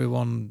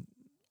everyone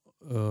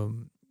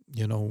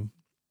you know,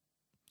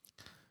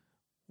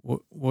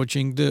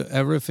 watching the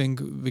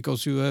everything,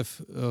 because you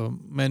have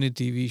many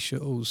TV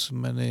shows,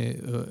 many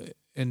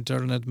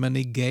internet,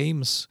 many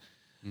games.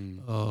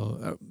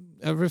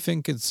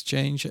 Everything is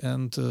changed,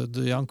 and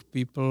the young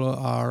people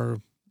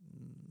are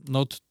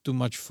not too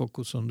much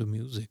focused on the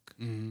music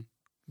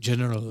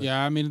generally.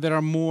 Yeah, I mean, there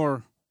are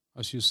more,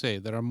 as you say,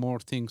 there are more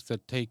things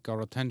that take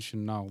our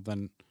attention now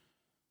than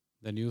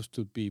used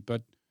to be.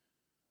 But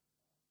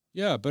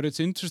yeah, but it's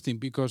interesting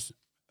because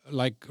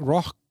like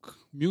rock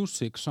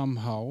music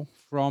somehow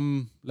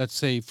from, let's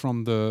say,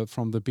 from the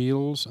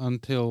Beatles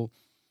until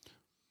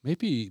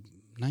maybe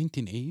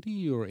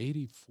 1980 or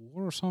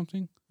 84 or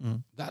something,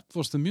 that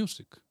was the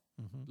music.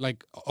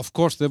 Like, of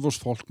course, there was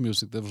folk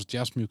music, there was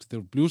jazz music, there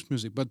was blues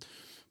music,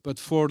 but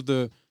for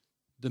the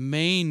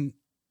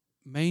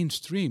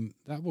mainstream,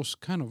 that was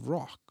kind of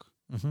rock.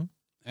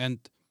 And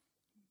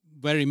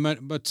very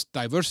much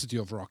diversity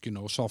of rock, you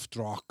know, soft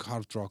rock,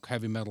 hard rock,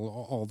 heavy metal,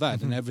 all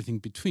that, and everything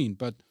between.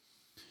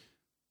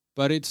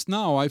 But it's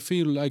now, I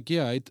feel like,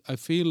 I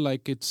feel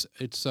like it's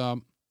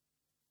a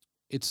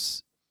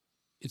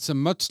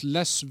much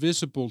less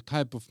visible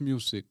type of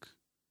music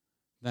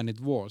than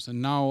it was.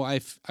 And now I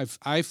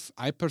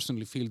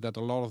personally feel that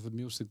a lot of the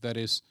music that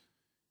is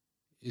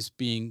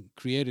being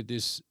created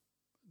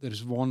there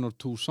is one or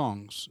two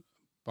songs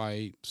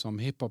by some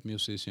hip hop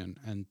musician,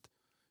 and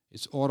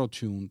it's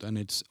auto-tuned and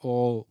it's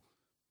all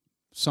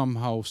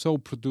somehow so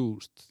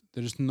produced.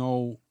 There is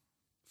no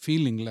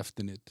feeling left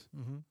in it.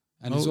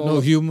 And it's all no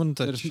human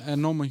touch. There's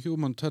no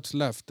human touch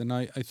left. And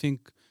I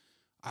think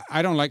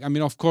I don't like. I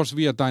mean, of course,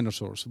 we are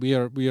dinosaurs. We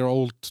are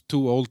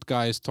two old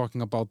guys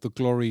talking about the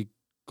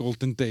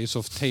golden days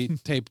of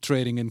tape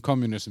trading and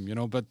communism. You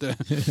know, but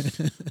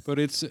but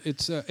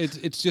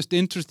it's just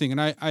interesting.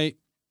 And I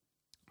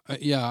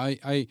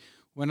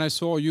when I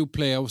saw you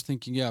play, I was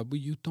thinking, yeah, but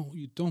you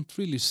don't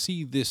really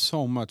see this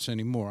so much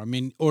anymore. I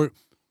mean, or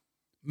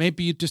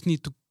maybe you just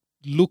need to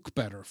look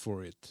better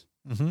for it.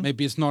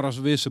 Maybe it's not as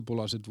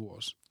visible as it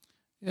was.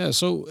 Yeah,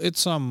 so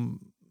it's some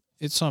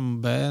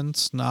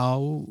bands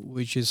now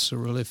which is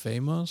really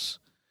famous,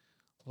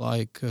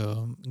 like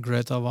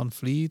Greta Van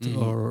Fleet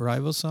or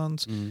Rival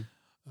Sons,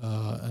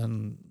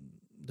 and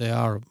they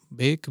are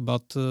big,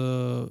 but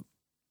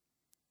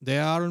they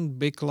aren't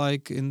big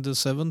like in the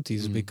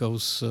 70s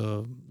because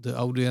the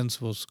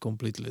audience was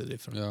completely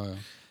different. Yeah.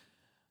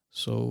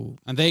 So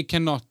and they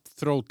cannot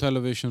throw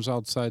televisions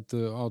outside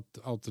out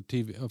the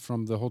TV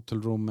from the hotel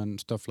room and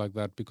stuff like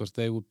that because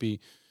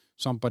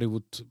somebody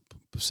would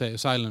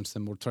silence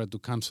them or try to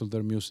cancel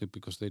their music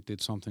because they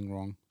did something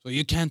wrong. So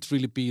you can't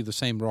really be the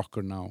same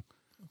rocker now.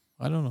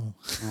 I don't know.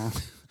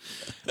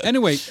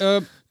 Anyway,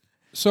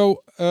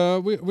 so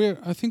Paul,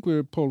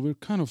 we're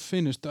kind of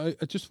finished. I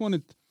just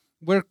wanted,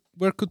 where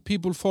could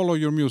people follow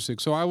your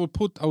music? So I will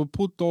put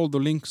all the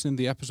links in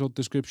the episode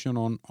description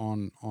on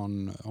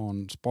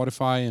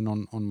Spotify and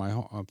on my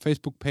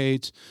Facebook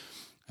page,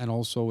 and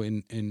also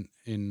in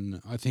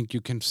I think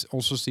you can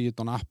also see it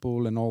on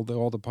Apple and all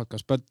the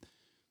podcasts. But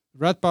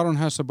Red Baron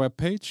has a web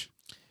page.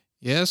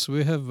 Yes,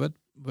 we have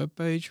web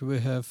page. We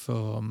have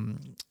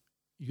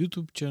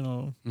YouTube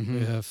channel.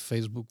 We have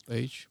Facebook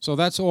page. So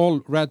that's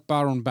all Red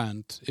Baron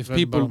Band. If Red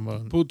people Baron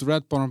Band. put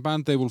Red Baron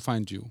Band, they will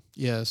find you.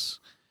 Yes,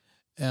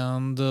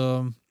 and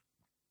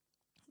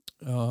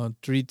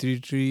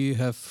 333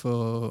 have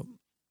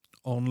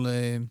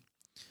only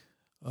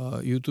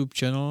YouTube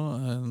channel,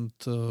 and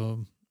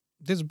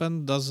this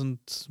band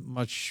doesn't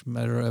much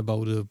matter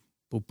about the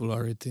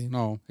popularity.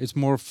 No, it's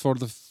more for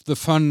the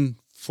fun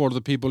for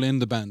the people in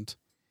the band.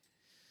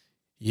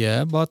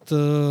 Yeah, but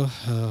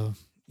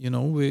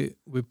we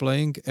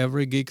playing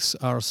every gigs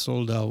are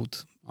sold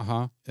out.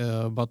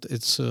 But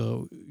it's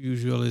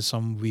usually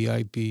some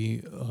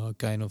VIP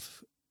kind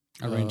of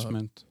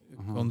arrangement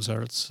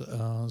concerts.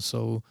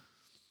 So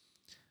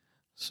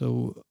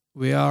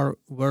we are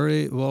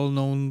very well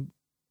known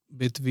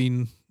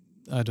between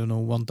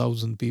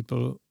 1,000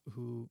 people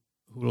who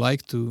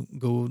like to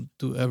go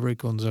to every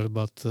concert,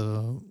 but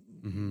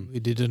we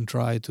didn't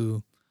try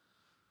to.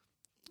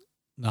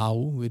 Now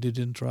we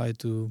didn't try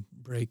to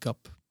break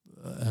up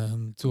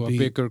and to a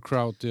bigger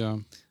crowd. Yeah,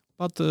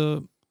 but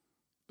who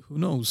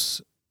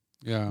knows?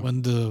 Yeah,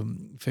 when the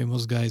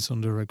famous guys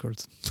on the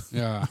record.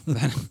 Yeah,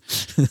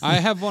 I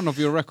have one of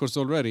your records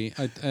already.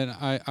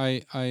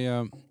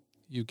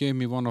 You gave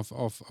me one of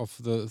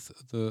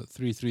the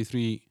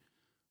 333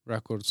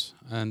 records,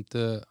 and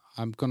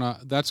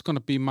that's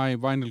gonna be my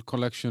vinyl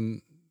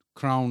collection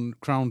crown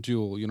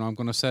jewel. You know, I'm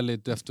gonna sell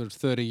it after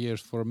 30 years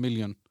for $1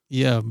 million.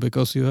 Yeah,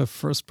 because you have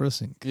first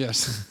pressing.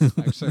 Yes,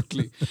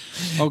 exactly.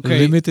 Okay,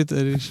 limited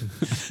edition.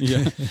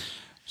 Yeah.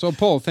 So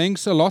Paul,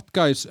 thanks a lot,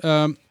 guys.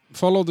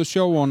 Follow the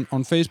show on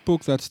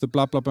Facebook, that's the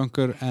Blah Blah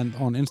Bunker, and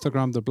on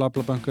Instagram, the Blah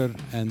Blah Bunker.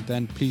 And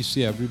then please,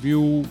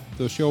 review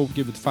the show,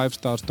 give it 5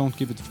 stars, don't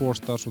give it 4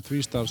 stars or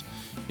 3 stars.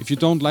 If you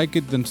don't like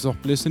it, then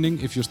stop listening.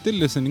 If you're still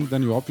listening,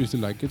 then you obviously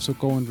like it, so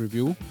go and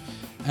review.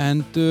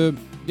 And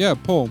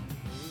Paul,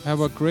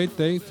 have a great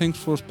day. Thanks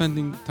for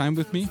spending time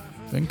with me.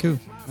 Thank you.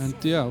 And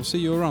I'll see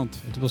you around.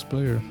 It was a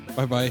pleasure.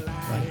 Bye-bye.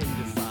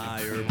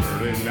 Fire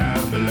burning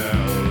down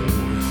below.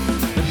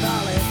 The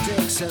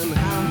politics and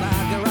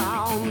handbag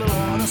around the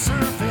water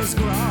surface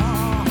grow.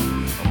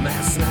 A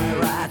mess night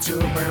right to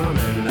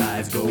burning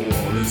lights go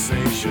all the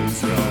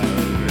stations run.